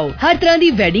ਹਾਲ ਆਓ। ਹਰ ਤਰ੍ਹਾਂ ਦੀ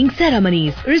wedding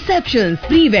ceremonies, receptions,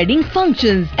 pre wedding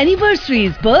functions,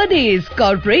 anniversaries, birthdays,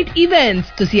 corporate events.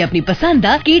 ਤੁਸੀਂ ਆਪਣੀ ਪਸੰਦ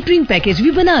ਦਾ ਕੇਟਰਿੰਗ ਪੈਕੇਜ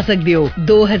ਵੀ ਬਣਾ ਸਕਦੇ ਹੋ।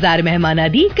 2000 ਮਹਿਮਾਨਾਂ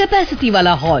ਦੀ ਕੈਪੈਸਿਟੀ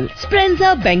ਵਾਲਾ hall,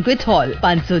 Speranza banquet hall,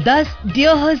 510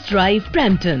 Deerhurst Drive,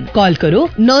 Brampton. Call ਕਰੋ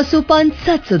 905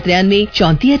 793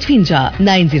 3458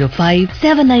 905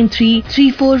 793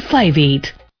 3458।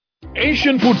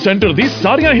 ਏਸ਼ੀਅਨ ਫੂਡ ਸੈਂਟਰ ਦੀ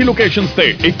ਸਾਰੀਆਂ ਹੀ ਲੋਕੇਸ਼ਨਸ ਤੇ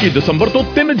 21 ਦਸੰਬਰ ਤੋਂ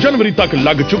 3 ਜਨਵਰੀ ਤੱਕ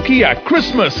ਲੱਗ ਚੁੱਕੀ ਹੈ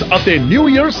ਕ੍ਰਿਸਮਸ ਅਤੇ New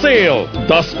Year sale.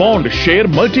 10 pound Sher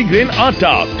multigrain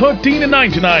ਆਟਾ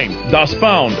 $13.99, 10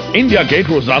 pound India Gate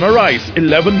Rozana rice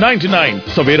 $11.99,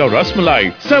 rasmalai ਰਸਮਲਾਈ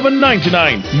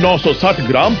 $7.99, 960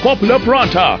 ਗ੍ਰਾਮ ਪੋਪੂਲਰ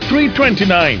ਪਰਾਂਠਾ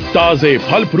 $3.29। ਤਾਜ਼ੇ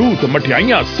ਫਲ ਫਰੂਟ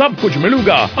ਮਠਿਆਈਆਂ ਸਭ ਕੁਝ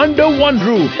ਮਿਲੂਗਾ under one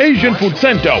roof। Asian food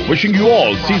centre wishing you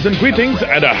all season greetings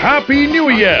and a happy new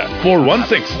year।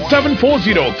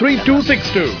 416-740-3262।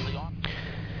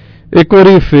 ਇੱਕ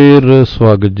ਵਾਰੀ ਫੇਰ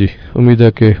ਸਵਾਗਤ ਜੀ। ਉਮੀਦ ਹੈ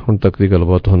ਕਿ ਹੁਣ ਤੱਕ ਦੀ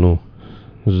ਗੱਲਬਾਤ ਤੁਹਾਨੂੰ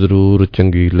ਜ਼ਰੂਰ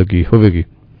ਚੰਗੀ ਲੱਗੀ ਹੋਵੇਗੀ।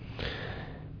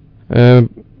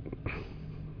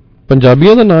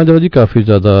 ਪੰਜਾਬੀਆਂ ਦਾ ਨਾਂ ਜਿਹੜਾ ਜੀ ਕਾਫੀ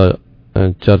ਜ਼ਿਆਦਾ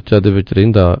ਚਰਚਾ ਦੇ ਵਿੱਚ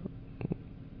ਰਹਿੰਦਾ,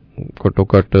 ਘੱਟੋ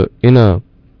ਘੱਟ ਇਹਨਾਂ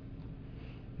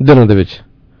ਦਿਨਾਂ ਦੇ ਵਿੱਚ।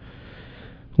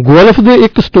 ਗੋਲਫ ਦੇ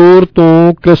ਇੱਕ ਸਟੋਰ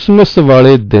ਤੋਂ ਕ੍ਰਿਸਮਸ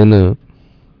ਵਾਲੇ ਦਿਨ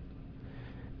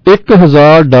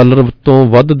 $1000 ਤੋਂ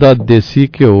ਵੱਧ ਦਾ ਦੇਸੀ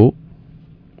ਘਿਓ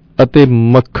ਅਤੇ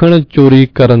ਮੱਖਣ ਚੋਰੀ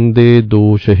ਕਰਨ ਦੇ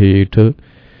ਦੋਸ਼ ਹੇਠ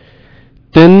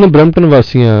 3 ਬਰੈਂਪਟਨ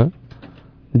ਵਾਸੀਆਂ,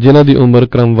 ਜਿਨ੍ਹਾਂ ਦੀ ਉਮਰ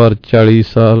ਕ੍ਰਮਵਾਰ 40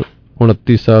 ਸਾਲ,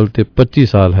 29 ਸਾਲ ਤੇ 25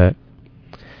 ਸਾਲ ਹੈ,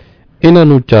 ਇਹਨਾਂ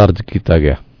ਨੂੰ ਚਾਰਜ ਕੀਤਾ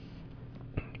ਗਿਆ।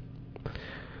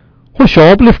 ਹੁਣ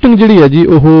ਸ਼ਾਪ ਲਿਫਟਿੰਗ ਜਿਹੜੀ ਹੈ ਜੀ,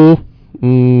 ਉਹ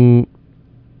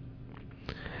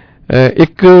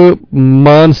ਇੱਕ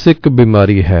ਮਾਨਸਿਕ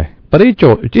ਬਿਮਾਰੀ ਹੈ, ਪਰ ਇਹ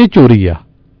ਚੋਰੀ ਆ।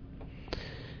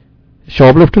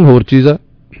 ਸ਼ਾਪ ਲਿਫਟਿੰਗ ਹੋਰ ਚੀਜ਼ ਆ।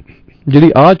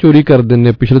 ਜਿਹੜੀ ਆਹ ਚੋਰੀ ਕਰ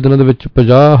ਦਿੰਦੇ, ਪਿਛਲੇ ਦਿਨਾਂ ਦੇ ਵਿੱਚ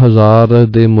 50,000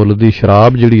 ਦੇ ਮੁੱਲ ਦੀ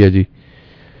ਸ਼ਰਾਬ ਜਿਹੜੀ ਹੈ ਜੀ,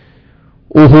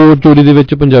 ਉਹ ਚੋਰੀ ਦੇ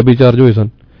ਵਿੱਚ ਪੰਜਾਬੀ ਚਾਰਜ ਹੋਏ ਸਨ।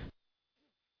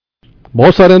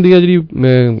 ਬਹੁਤ ਸਾਰਿਆਂ ਦੀਆਂ ਜਿਹੜੀ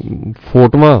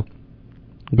ਫੋਟੋਆਂ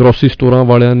ਗਰੋਸਰੀ ਸਟੋਰਾਂ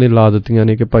ਵਾਲਿਆਂ ਨੇ ਲਾ ਦਿੱਤੀਆਂ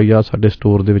ਨੇ ਕਿ ਭਾਈ ਆਹ ਸਾਡੇ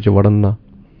ਸਟੋਰ ਦੇ ਵਿੱਚ ਵੜਨ ਨਾ।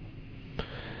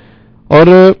 ਔਰ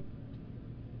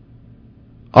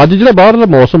ਅੱਜ ਜਿਹੜਾ ਬਾਹਰਲਾ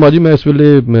ਮੌਸਮ ਆ ਜੀ, ਮੈਂ ਇਸ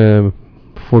ਵੇਲੇ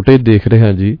ਫੁਟੇਜ ਦੇਖ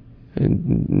ਰਿਹਾ ਜੀ,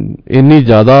 ਇੰਨੀ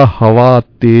ਜ਼ਿਆਦਾ ਹਵਾ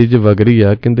ਤੇਜ਼ ਵਗ ਰਹੀ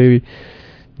ਆ, ਕਹਿੰਦੇ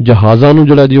ਜਹਾਜ਼ਾਂ ਨੂੰ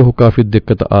ਜਿਹੜਾ ਜੀ ਉਹ ਕਾਫੀ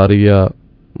ਦਿੱਕਤ ਆ ਰਹੀ ਆ,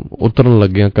 ਉਤਰਨ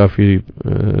ਲੱਗਿਆਂ ਕਾਫੀ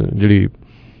ਜਿਹੜੀ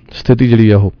ਸਥਿਤੀ ਜਿਹੜੀ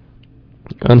ਆ ਉਹ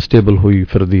ਅਨਸਟੇਬਲ ਹੋਈ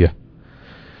ਫਿਰਦੀ ਆ।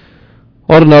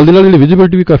 ਔਰ ਨਾਲ ਦੀ ਨਾਲ ਜਿਹੜੀ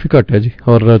ਵਿਜ਼ਿਬਿਲਿਟੀ ਵੀ ਕਾਫੀ ਘੱਟ ਹੈ ਜੀ।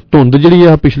 ਔਰ ਧੁੰਦ ਜਿਹੜੀ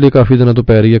ਆ ਪਿਛਲੇ ਕਾਫੀ ਦਿਨਾਂ ਤੋਂ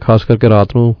ਪੈ ਰਹੀ ਹੈ, ਖਾਸ ਕਰਕੇ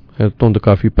ਰਾਤ ਨੂੰ ਧੁੰਦ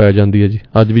ਕਾਫੀ ਪੈ ਜਾਂਦੀ ਹੈ ਜੀ।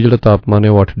 ਅੱਜ ਵੀ ਜਿਹੜਾ ਤਾਪਮਾਨ ਹੈ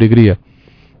ਉਹ 8 ਡਿਗਰੀ ਆ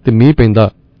ਤੇ ਮੀਂਹ ਪੈਂਦਾ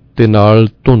ਤੇ ਨਾਲ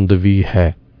ਧੁੰਦ ਵੀ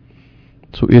ਹੈ।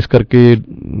 ਸੋ ਇਸ ਕਰਕੇ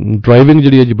ਡਰਾਈਵਿੰਗ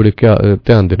ਜਿਹੜੀ ਹੈ ਜੀ ਬੜੇ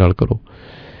ਧਿਆਨ ਦੇ ਨਾਲ ਕਰੋ।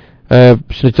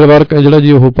 ਸ਼ਨੀਚਰਵਾਰ ਜਿਹੜਾ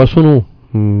ਜੀ ਉਹ ਪਰਸੋਂ ਨੂੰ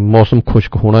ਮੌਸਮ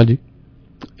ਖੁਸ਼ਕ ਹੋਣਾ ਜੀ,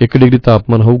 1 ਡਿਗਰੀ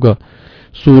ਤਾਪਮਾਨ ਹੋਊਗਾ,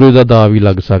 ਸੂਰਜ ਦਾ ਦਾਅ ਵੀ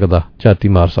ਲੱਗ ਸਕਦਾ, ਝਾਤੀ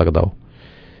ਮਾਰ ਸਕਦਾ ਉਹ।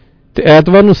 ਤੇ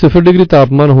ਐਤਵਾਰ ਨੂੰ 0 ਡਿਗਰੀ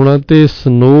ਤਾਪਮਾਨ ਹੋਣਾ ਤੇ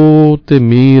ਸਨੋ ਤੇ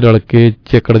ਮੀਂਹ ਰਲ ਕੇ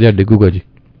ਚਿੱਕੜ ਜਿਹਾ ਡਿੱਗੂਗਾ ਜੀ।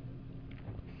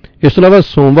 ਇਸ ਤੋਂ ਇਲਾਵਾ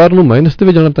ਸੋਮਵਾਰ ਨੂੰ ਮਾਈਨਸ ਦੇ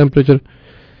ਵਿੱਚ ਜਾਣਾ ਟੈਂਪਰੇਚਰ,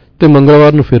 ਤੇ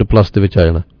ਮੰਗਲਵਾਰ ਨੂੰ ਫਿਰ ਪਲੱਸ ਦੇ ਵਿੱਚ ਆ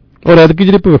ਜਾਣਾ। ਔਰ ਐਤਕੀ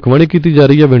ਜਿਹੜੀ ਭਵਿੱਖਬਾਣੀ ਕੀਤੀ ਜਾ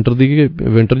ਰਹੀ ਹੈ ਵਿੰਟਰ ਦੀ,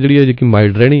 ਵਿੰਟਰ ਜਿਹੜੀ ਹੈ ਜੀ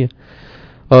ਮਾਈਲਡ ਰਹਿਣੀ ਹੈ।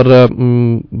 ਔਰ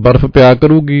ਬਰਫ਼ ਪਿਆ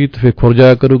ਕਰੂਗੀ ਤੇ ਫਿਰ ਖੁਰ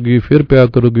ਜਾਇਆ ਕਰੂਗੀ, ਫਿਰ ਪਿਆ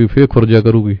ਕਰੂਗੀ, ਫਿਰ ਖੁਰ ਜਾਇਆ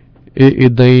ਕਰੂਗੀ। ਇਹ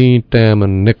ਇਦਾਂ ਹੀ ਟਾਈਮ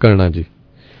ਨਿਕਲਣਾ ਜੀ।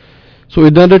 ਸੋ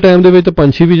ਇਦਾਂ ਦੇ ਟਾਈਮ ਦੇ ਵਿੱਚ ਤਾਂ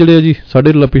ਪੰਛੀ ਵੀ ਜਿਹੜੇ ਆ ਜੀ,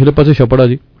 ਸਾਡੇ ਪਿਛਲੇ ਪਾਸੇ ਛੱਪੜ ਆ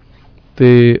ਜੀ,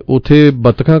 ਤੇ ਉੱਥੇ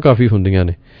ਬੱਤਖਾਂ ਕਾਫੀ ਹੁੰਦੀਆਂ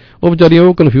ਨੇ। ਉਹ ਵਿਚਾਰੀਆਂ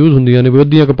ਉਹ ਕਨਫਿਊਜ਼ ਹੁੰਦੀਆਂ ਨੇ ਵੀ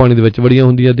ਅੱਧੀਆਂ ਕੁ ਪਾਣੀ ਦੇ ਵਿੱਚ ਵੜੀਆਂ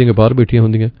ਹੁੰਦੀਆਂ, ਅੱਧੀਆਂ ਬਾਹਰ ਬੈਠੀਆਂ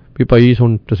ਹੁੰਦੀਆਂ ਵੀ ਭਾਈ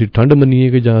ਹੁਣ ਅਸੀਂ ਠੰਡ ਮੰਨੀਏ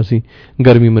ਕਿ ਜਾਂ ਅਸੀਂ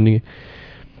ਗਰਮੀ ਮੰਨੀਏ।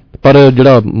 ਪਰ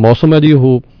ਜਿਹੜਾ ਮੌਸਮ ਹੈ ਜੀ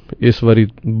ਉਹ ਇਸ ਵਾਰੀ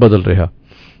ਬਦਲ ਰਿਹਾ।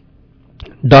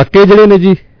 ਡਾਕੇ ਜਿਹੜੇ ਨੇ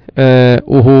ਜੀ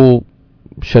ਉਹ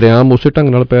ਸ਼ਰੇਆਮ ਉਸੇ ਢੰਗ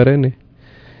ਨਾਲ ਪੈ ਰਹੇ ਨੇ।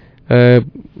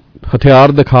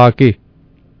 ਹਥਿਆਰ ਦਿਖਾ ਕੇ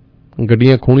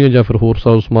ਗੱਡੀਆਂ ਖੋਹਣੀਆਂ ਜਾਂ ਫਿਰ ਹੋਰ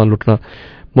ਸਾਰਾ ਸਮਾਨ ਲੁੱਟਣਾ,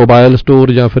 ਮੋਬਾਈਲ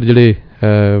ਸਟੋਰ ਜਾਂ ਫਿਰ ਜਿਹੜੇ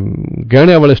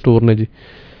ਗਹਿਣਿਆਂ ਵਾਲੇ ਸਟੋਰ ਨੇ ਜੀ,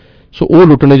 ਸੋ ਉਹ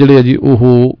ਲੁੱਟਣੇ ਜਿਹੜੇ ਆ ਜੀ ਉਹ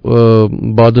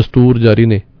ਬਦਸਤੂਰ ਜਾਰੀ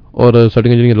ਨੇ। ਔਰ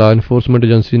ਸਾਡੀਆਂ ਜਿਹੜੀਆਂ ਲਾ ਇਨਫੋਰਸਮੈਂਟ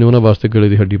ਏਜੰਸੀ ਨੇ ਉਹਨਾਂ ਵਾਸਤੇ ਗਲੇ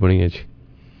ਦੀ ਹੱਡੀ ਬਣੀ ਹੈ ਜੀ।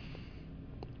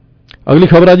 ਅਗਲੀ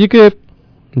ਖਬਰ ਆ ਜੀ ਕਿ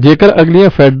ਜੇਕਰ ਅਗਲੀਆਂ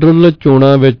ਫੈਡਰਲ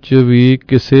ਚੋਣਾਂ ਵਿੱਚ ਵੀ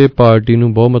ਕਿਸੇ ਪਾਰਟੀ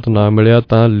ਨੂੰ ਬਹੁਮਤ ਨਾ ਮਿਲਿਆ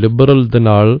ਤਾਂ ਲਿਬਰਲ ਦੇ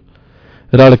ਨਾਲ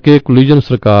ਰਲ ਕੇ ਕੋਲੀਜਨ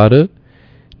ਸਰਕਾਰ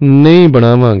ਨਹੀਂ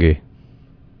ਬਣਾਵਾਂਗੇ।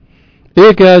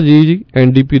 ਇਹ ਕਿਹਾ ਜੀ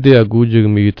ਐਨਡੀਪੀ ਦੇ ਆਗੂ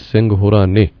ਜਗਮੀਤ ਸਿੰਘ ਹੋਰਾਂ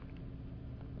ਨੇ,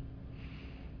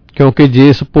 ਕਿਉਂਕਿ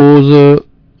ਜੇ ਸਪੋਜ਼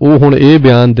ਉਹ ਹੁਣ ਇਹ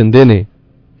ਬਿਆਨ ਦਿੰਦੇ ਨੇ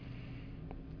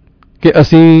ਕਿ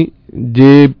ਅਸੀਂ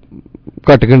ਜੇ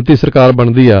ਘੱਟ ਗਿਣਤੀ ਸਰਕਾਰ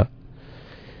ਬਣਦੀ ਆ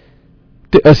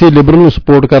ਤੇ ਅਸੀਂ ਲਿਬਰਲ ਨੂੰ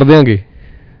ਸਪੋਰਟ ਕਰ ਦਿਆਂਗੇ,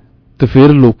 ਤੇ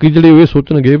ਫਿਰ ਲੋਕੀ ਜਿਹੜੇ ਉਹ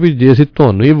ਸੋਚਣਗੇ ਵੀ ਜੇ ਅਸੀਂ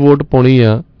ਤੁਹਾਨੂੰ ਹੀ ਵੋਟ ਪਾਉਣੀ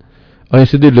ਆ ਅਸੀਂ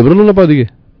ਸਿੱਧੇ ਲਿਬਰਲ ਨੂੰ ਨਾ ਪਾ ਦਈਏ।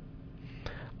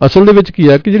 ਅਸਲ ਦੇ ਵਿੱਚ ਕੀ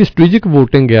ਆ ਕਿ ਜਿਹੜੀ ਸਟ੍ਰੈਟੇਜਿਕ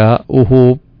ਵੋਟਿੰਗ ਆ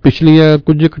ਉਹ ਪਿਛਲੀਆਂ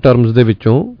ਕੁਝ ਕੁ ਟਰਮਸ ਦੇ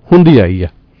ਵਿੱਚੋਂ ਹੁੰਦੀ ਆਈ ਆ।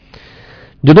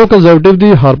 ਜਦੋਂ ਕੰਜ਼ਰਵੇਟਿਵ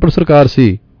ਦੀ ਹਾਰਪਰ ਸਰਕਾਰ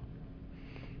ਸੀ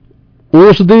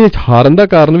ਉਸ ਦੇ ਹਾਰਨ ਦਾ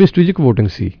ਕਾਰਨ ਵੀ ਸਟ੍ਰੈਟੇਜਿਕ ਵੋਟਿੰਗ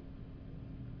ਸੀ।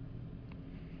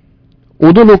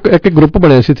 ਉਦੋਂ ਲੋਕ ਇੱਕ ਗਰੁੱਪ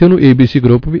ਬਣਿਆ ਸੀ, ਉਹਨੂੰ ABC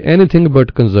group, we anything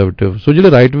but conservative. ਸੋ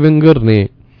ਜਿਹੜੇ ਰਾਈਟ ਵਿੰਗਰ ਨੇ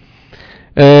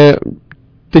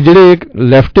ਤੇ ਜਿਹੜੇ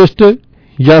ਲੈਫਟਿਸਟ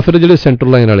ਜਾਂ ਫਿਰ ਜਿਹੜੇ ਸੈਂਟਰ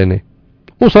ਲਾਈਨ ਵਾਲੇ ਨੇ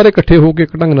ਉਹ ਸਾਰੇ ਇਕੱਠੇ ਹੋ ਕੇ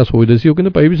ਇੱਕ ਢੰਗ ਨਾਲ ਸੋਚਦੇ ਸੀ। ਉਹ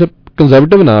ਕਹਿੰਦੇ ਭਾਈ ਵੀ ਸਭ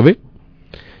ਕੰਜ਼ਰਵੇਟਿਵ ਨਾ ਆਵੇ,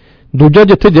 ਦੂਜਾ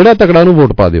ਜਿੱਥੇ ਜਿਹੜਾ ਤਕੜਾ ਨੂੰ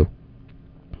ਵੋਟ ਪਾ ਦਿਓ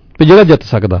ਤੇ ਜਿਹੜਾ ਜਿੱਤ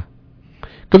ਸਕਦਾ।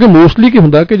 ਕਿਉਂਕਿ ਮੋਸਟਲੀ ਕੀ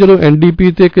ਹੁੰਦਾ ਕਿ ਜਦੋਂ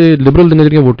NDP ਤੇ ਲਿਬਰਲ ਦੀਆਂ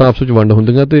ਜਿਹੜੀਆਂ ਵੋਟਾਂ ਆਪਸ ਵਿੱਚ ਵੰਡ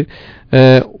ਹੁੰਦੀਆਂ ਤੇ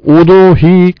ਉਦੋਂ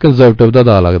ਹੀ ਕੰਜ਼ਰਵੇਟਿਵ ਦਾ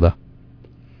ਦਾ ਲੱਗਦਾ।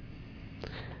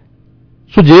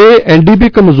 ਸੋ ਜੇ NDP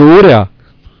ਕਮਜ਼ੋਰ ਆ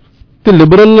ਤੇ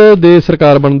ਲਿਬਰਲ ਦੇ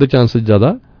ਸਰਕਾਰ ਬਣਨ ਦੇ ਚਾਂਸਸ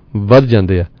ਜ਼ਿਆਦਾ ਵੱਧ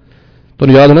ਜਾਂਦੇ ਆ।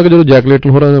 ਤੁਹਾਨੂੰ ਯਾਦ ਹੋਣਾ ਕਿ ਜਦੋਂ ਜੈਕ ਲੇਟਨ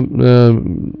ਹੋਰਾਂ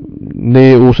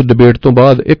ਨੇ ਉਸ ਡਿਬੇਟ ਤੋਂ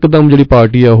ਬਾਅਦ ਇੱਕਦਮ ਜਿਹੜੀ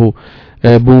ਪਾਰਟੀ ਆ ਉਹ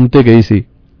ਬੂਮ ਤੇ ਗਈ ਸੀ,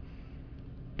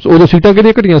 ਸੋ ਉਦੋਂ ਸੀਟਾਂ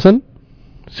ਕਿਹਦੀਆਂ ਘਟੀਆਂ ਸਨ?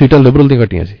 ਸੀਟਾਂ ਲਿਬਰਲ ਦੀਆਂ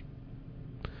ਘਟੀਆਂ ਸੀ।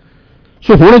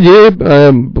 ਸੋ ਹੁਣ ਜੇ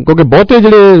ਕਿਉਂਕਿ ਬਹੁਤੇ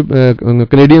ਜਿਹੜੇ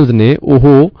ਕੈਨੇਡੀਅਨਸ ਨੇ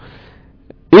ਉਹ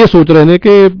ਇਹ ਸੋਚ ਰਹੇ ਨੇ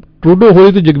ਕਿ ਟਰੂਡੋ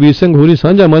ਹੋਰੀ ਤੇ ਜਗਬੀਰ ਸਿੰਘ ਹੋਰੀ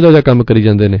ਸਾਂਝਾ ਮਾਝਾ ਜਿਹਾ ਕੰਮ ਕਰੀ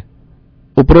ਜਾਂਦੇ ਨੇ,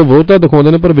 ਉੱਪਰੋਂ ਵਿਰੋਧਤਾ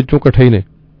ਦਿਖਾਉਂਦੇ ਨੇ ਪਰ ਵਿੱਚੋਂ ਇਕੱਠੇ ਹੀ ਨੇ।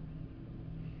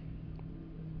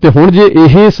 ਤੇ ਹੁਣ ਜੇ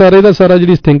ਇਹ ਸਾਰੇ ਦਾ ਸਾਰਾ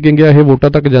ਜਿਹੜੀ ਥਿੰਕਿੰਗ ਆ ਇਹ ਵੋਟਾਂ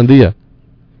ਤੱਕ ਜਾਂਦੀ ਆ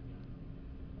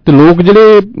ਤੇ ਲੋਕ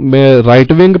ਜਿਹੜੇ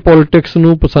ਰਾਈਟ ਵਿੰਗ ਪੋਲਿਟਿਕਸ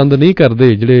ਨੂੰ ਪਸੰਦ ਨਹੀਂ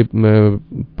ਕਰਦੇ, ਜਿਹੜੇ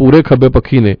ਪੂਰੇ ਖੱਬੇ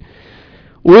ਪੱਖੀ ਨੇ,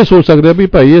 ਉਹ ਇਹ ਸੋਚ ਸਕਦੇ ਆ ਵੀ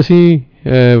ਭਾਈ ਅਸੀਂ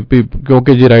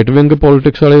ਕਿਉਂਕਿ ਜੇ ਰਾਈਟ ਵਿੰਗ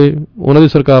ਪੋਲਿਟਿਕਸ ਵਾਲੇ ਉਹਨਾਂ ਦੀ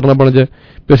ਸਰਕਾਰ ਨਾਲ ਬਣ ਜਾਏ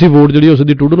ਵੀ ਅਸੀਂ ਵੋਟ ਜਿਹੜੀ ਉਸ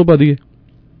ਦੀ ਟਰੂਡੋ ਨੂੰ ਪਾ ਦਈਏ।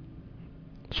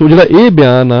 ਸੋ ਜਿਹੜਾ ਇਹ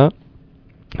ਬਿਆਨ ਆ,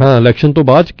 ਹਾਂ ਇਲੈਕਸ਼ਨ ਤੋਂ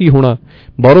ਬਾਅਦ 'ਚ ਕੀ ਹੋਣਾ,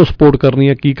 ਬਾਹਰੋਂ ਸਪੋਰਟ ਕਰਨੀ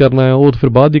ਆ, ਕੀ ਕਰਨਾ ਹੈ, ਉਹ ਫਿਰ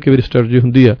ਬਾਅਦ ਦੀ ਕਈ ਵਾਰੀ ਸਟ੍ਰੈਟਜੀ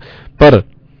ਹੁੰਦੀ ਆ। ਪਰ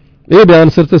ਇਹ ਬਿਆਨ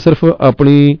ਸਿਰਫ ਤੇ ਸਿਰਫ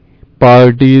ਆਪਣੀ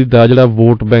ਪਾਰਟੀ ਦਾ ਜਿਹੜਾ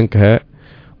ਵੋਟ ਬੈਂਕ ਹੈ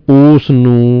ਉਸ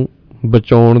ਨੂੰ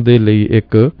ਬਚਾਉਣ ਦੇ ਲਈ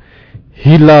ਇੱਕ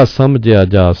ਹੀਲਾ ਸਮਝਿਆ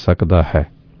ਜਾ ਸਕਦਾ ਹੈ।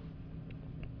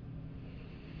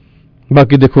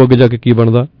 ਬਾਕੀ ਦੇਖੋ ਅੱਗੇ ਜਾ ਕੇ ਕੀ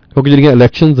ਬਣਦਾ, ਕਿਉਂਕਿ ਜਿਹੜੀਆਂ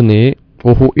ਇਲੈਕਸ਼ਨਸ ਨੇ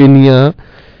ਉਹ ਇੰਨੀਆਂ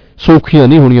ਸੌਖੀਆਂ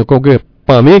ਨਹੀਂ ਹੋਣੀਆਂ, ਕਿਉਂਕਿ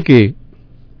ਭਾਵੇਂ ਕਿ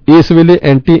ਇਸ ਵੇਲੇ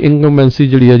ਐਂਟੀ ਇਨਕੰਬੈਂਸੀ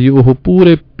ਜਿਹੜੀ ਹੈ ਜੀ ਉਹ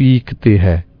ਪੂਰੇ ਪੀਕ ਤੇ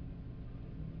ਹੈ,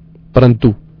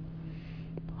 ਪਰੰਤੂ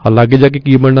ਹਾਲਾਂਕਿ ਜਾ ਕੇ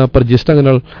ਕੀ ਬਣਨਾ। ਪਰ ਜਿਸ ਢੰਗ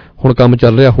ਨਾਲ ਹੁਣ ਕੰਮ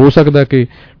ਚੱਲ ਰਿਹਾ ਹੋ ਸਕਦਾ ਕਿ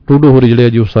ਟਰੂਡੋ ਹੋਰੀ ਜਿਹੜੇ ਆ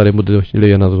ਜੀ ਉਹ ਸਾਰੇ ਮੁੱਦੇ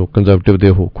ਜਿਹੜੇ ਇਹਨਾਂ ਤੋਂ ਕੰਜ਼ਰਵੇਟਿਵ ਦੇ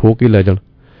ਉਹ ਖੋ ਕੇ ਲੈ ਜਾਣ।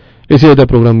 ਇਸੇ ਦਾ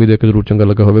ਪ੍ਰੋਗਰਾਮ ਵੀ ਦੇਖ ਕੇ ਜ਼ਰੂਰ ਚੰਗਾ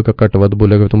ਲੱਗਾ ਹੋਵੇਗਾ। ਘੱਟ ਵੱਧ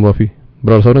ਬੋਲਿਆ ਹੋਵੇ ਤਾਂ ਮਾਫੀ।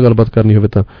 ਬਰਾੜ ਸਾਹਿਬ ਨਾਲ ਗੱਲਬਾਤ ਕਰਨੀ ਹੋਵੇ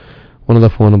ਤਾਂ ਉਹਨਾਂ ਦਾ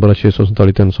ਫੋਨ ਨੰਬਰ ਹੈ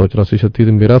 647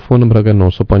 ਤੇ ਮੇਰਾ ਫੋਨ ਨੰਬਰ ਹੈਗਾ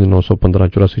 905 915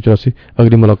 8484।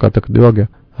 ਅਗਲੀ ਮੁਲਾਕਾਤ ਤੱਕ ਦਿਓ ਗਿਆ।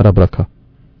 ਰੱਬ ਰੱਖਾ।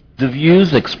 The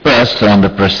views expressed on the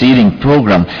preceding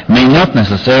program may not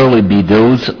necessarily be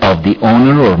those of the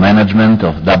owner or management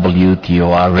of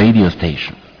WTOR radio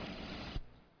station.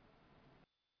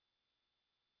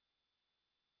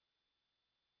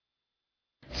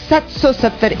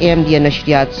 770 AM ਦੀਆਂ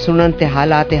ਨਸ਼ਰੀਆਤ ਸੁਣਨ ਤੇ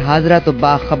ਹਾਲਾਤ ਹਾਜ਼ਰਾ ਤੋਂ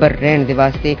ਬਾਖਬਰ ਰਹਿਣ ਦੇ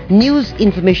ਵਾਸਤੇ ਨਿਊਜ਼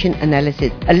ਇਨਫੋਰਮੇਸ਼ਨ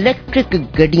ਐਨਾਲਿਸਿਸ ਇਲੈਕਟ੍ਰਿਕ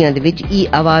ਗੱਡੀਆਂ ਦੇ ਵਿੱਚ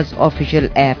e-ਆਵਾਜ਼ ਆਫੀਸ਼ੀਅਲ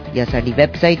ਐਪ ਜਾਂ ਸਾਡੀ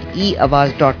ਵੈਬਸਾਈਟ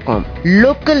eawaz.com।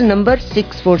 Local number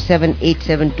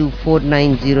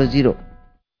 6478724900।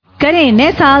 करें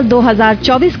नए साल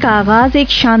 2024 का आगाज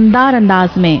एक शानदार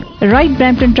अंदाज में। Ride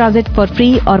Brampton Transit for free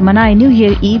और मनाए न्यू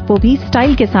ईयर ईव वो भी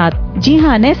स्टाइल के साथ। जी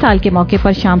हां, नए साल के मौके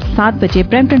पर शाम 7 बजे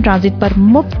ब्रैम्पटन ट्रांजिट पर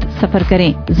मुफ्त सफर करें।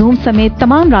 जूम समेत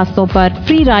तमाम रास्तों पर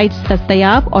फ्री राइड्स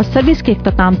दस्तयाब और सर्विस के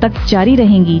इख्तिताम तक जारी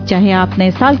रहेंगी। चाहे आप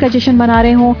नए साल का जश्न मना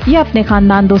रहे हो या अपने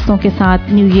खानदान दोस्तों के साथ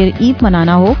न्यू ईयर ईव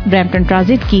मनाना हो, ब्रैम्पटन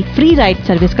ट्रांजिट की फ्री राइड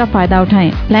सर्विस का फायदा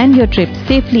उठाएं। प्लान योर ट्रिप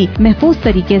सेफली, महफूज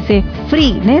तरीके से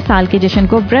फ्री नए साल के जश्न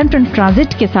को ब्रैम्पटन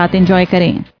ट्रांजिट के साथ एंजॉय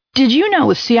करें। Did you know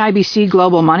with CIBC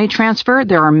Global Money Transfer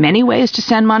there are many ways to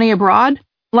send money abroad?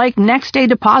 Like next day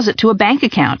deposit to a bank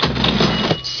account,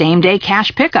 same day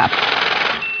cash pickup,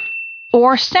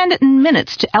 or send it in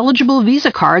minutes to eligible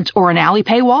Visa cards or an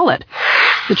Alipay wallet.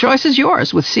 The choice is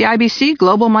yours with CIBC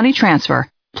Global Money Transfer.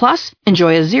 Plus,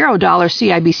 enjoy a $0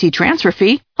 CIBC transfer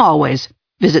fee always.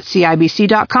 Visit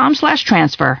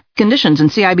CIBC.com/transfer. Conditions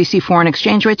and CIBC foreign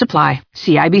exchange rates apply.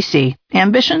 CIBC.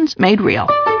 Ambitions made real.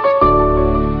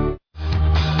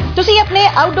 ਤੁਸੀਂ ਆਪਣੇ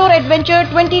outdoor adventure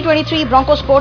 2023 broncho support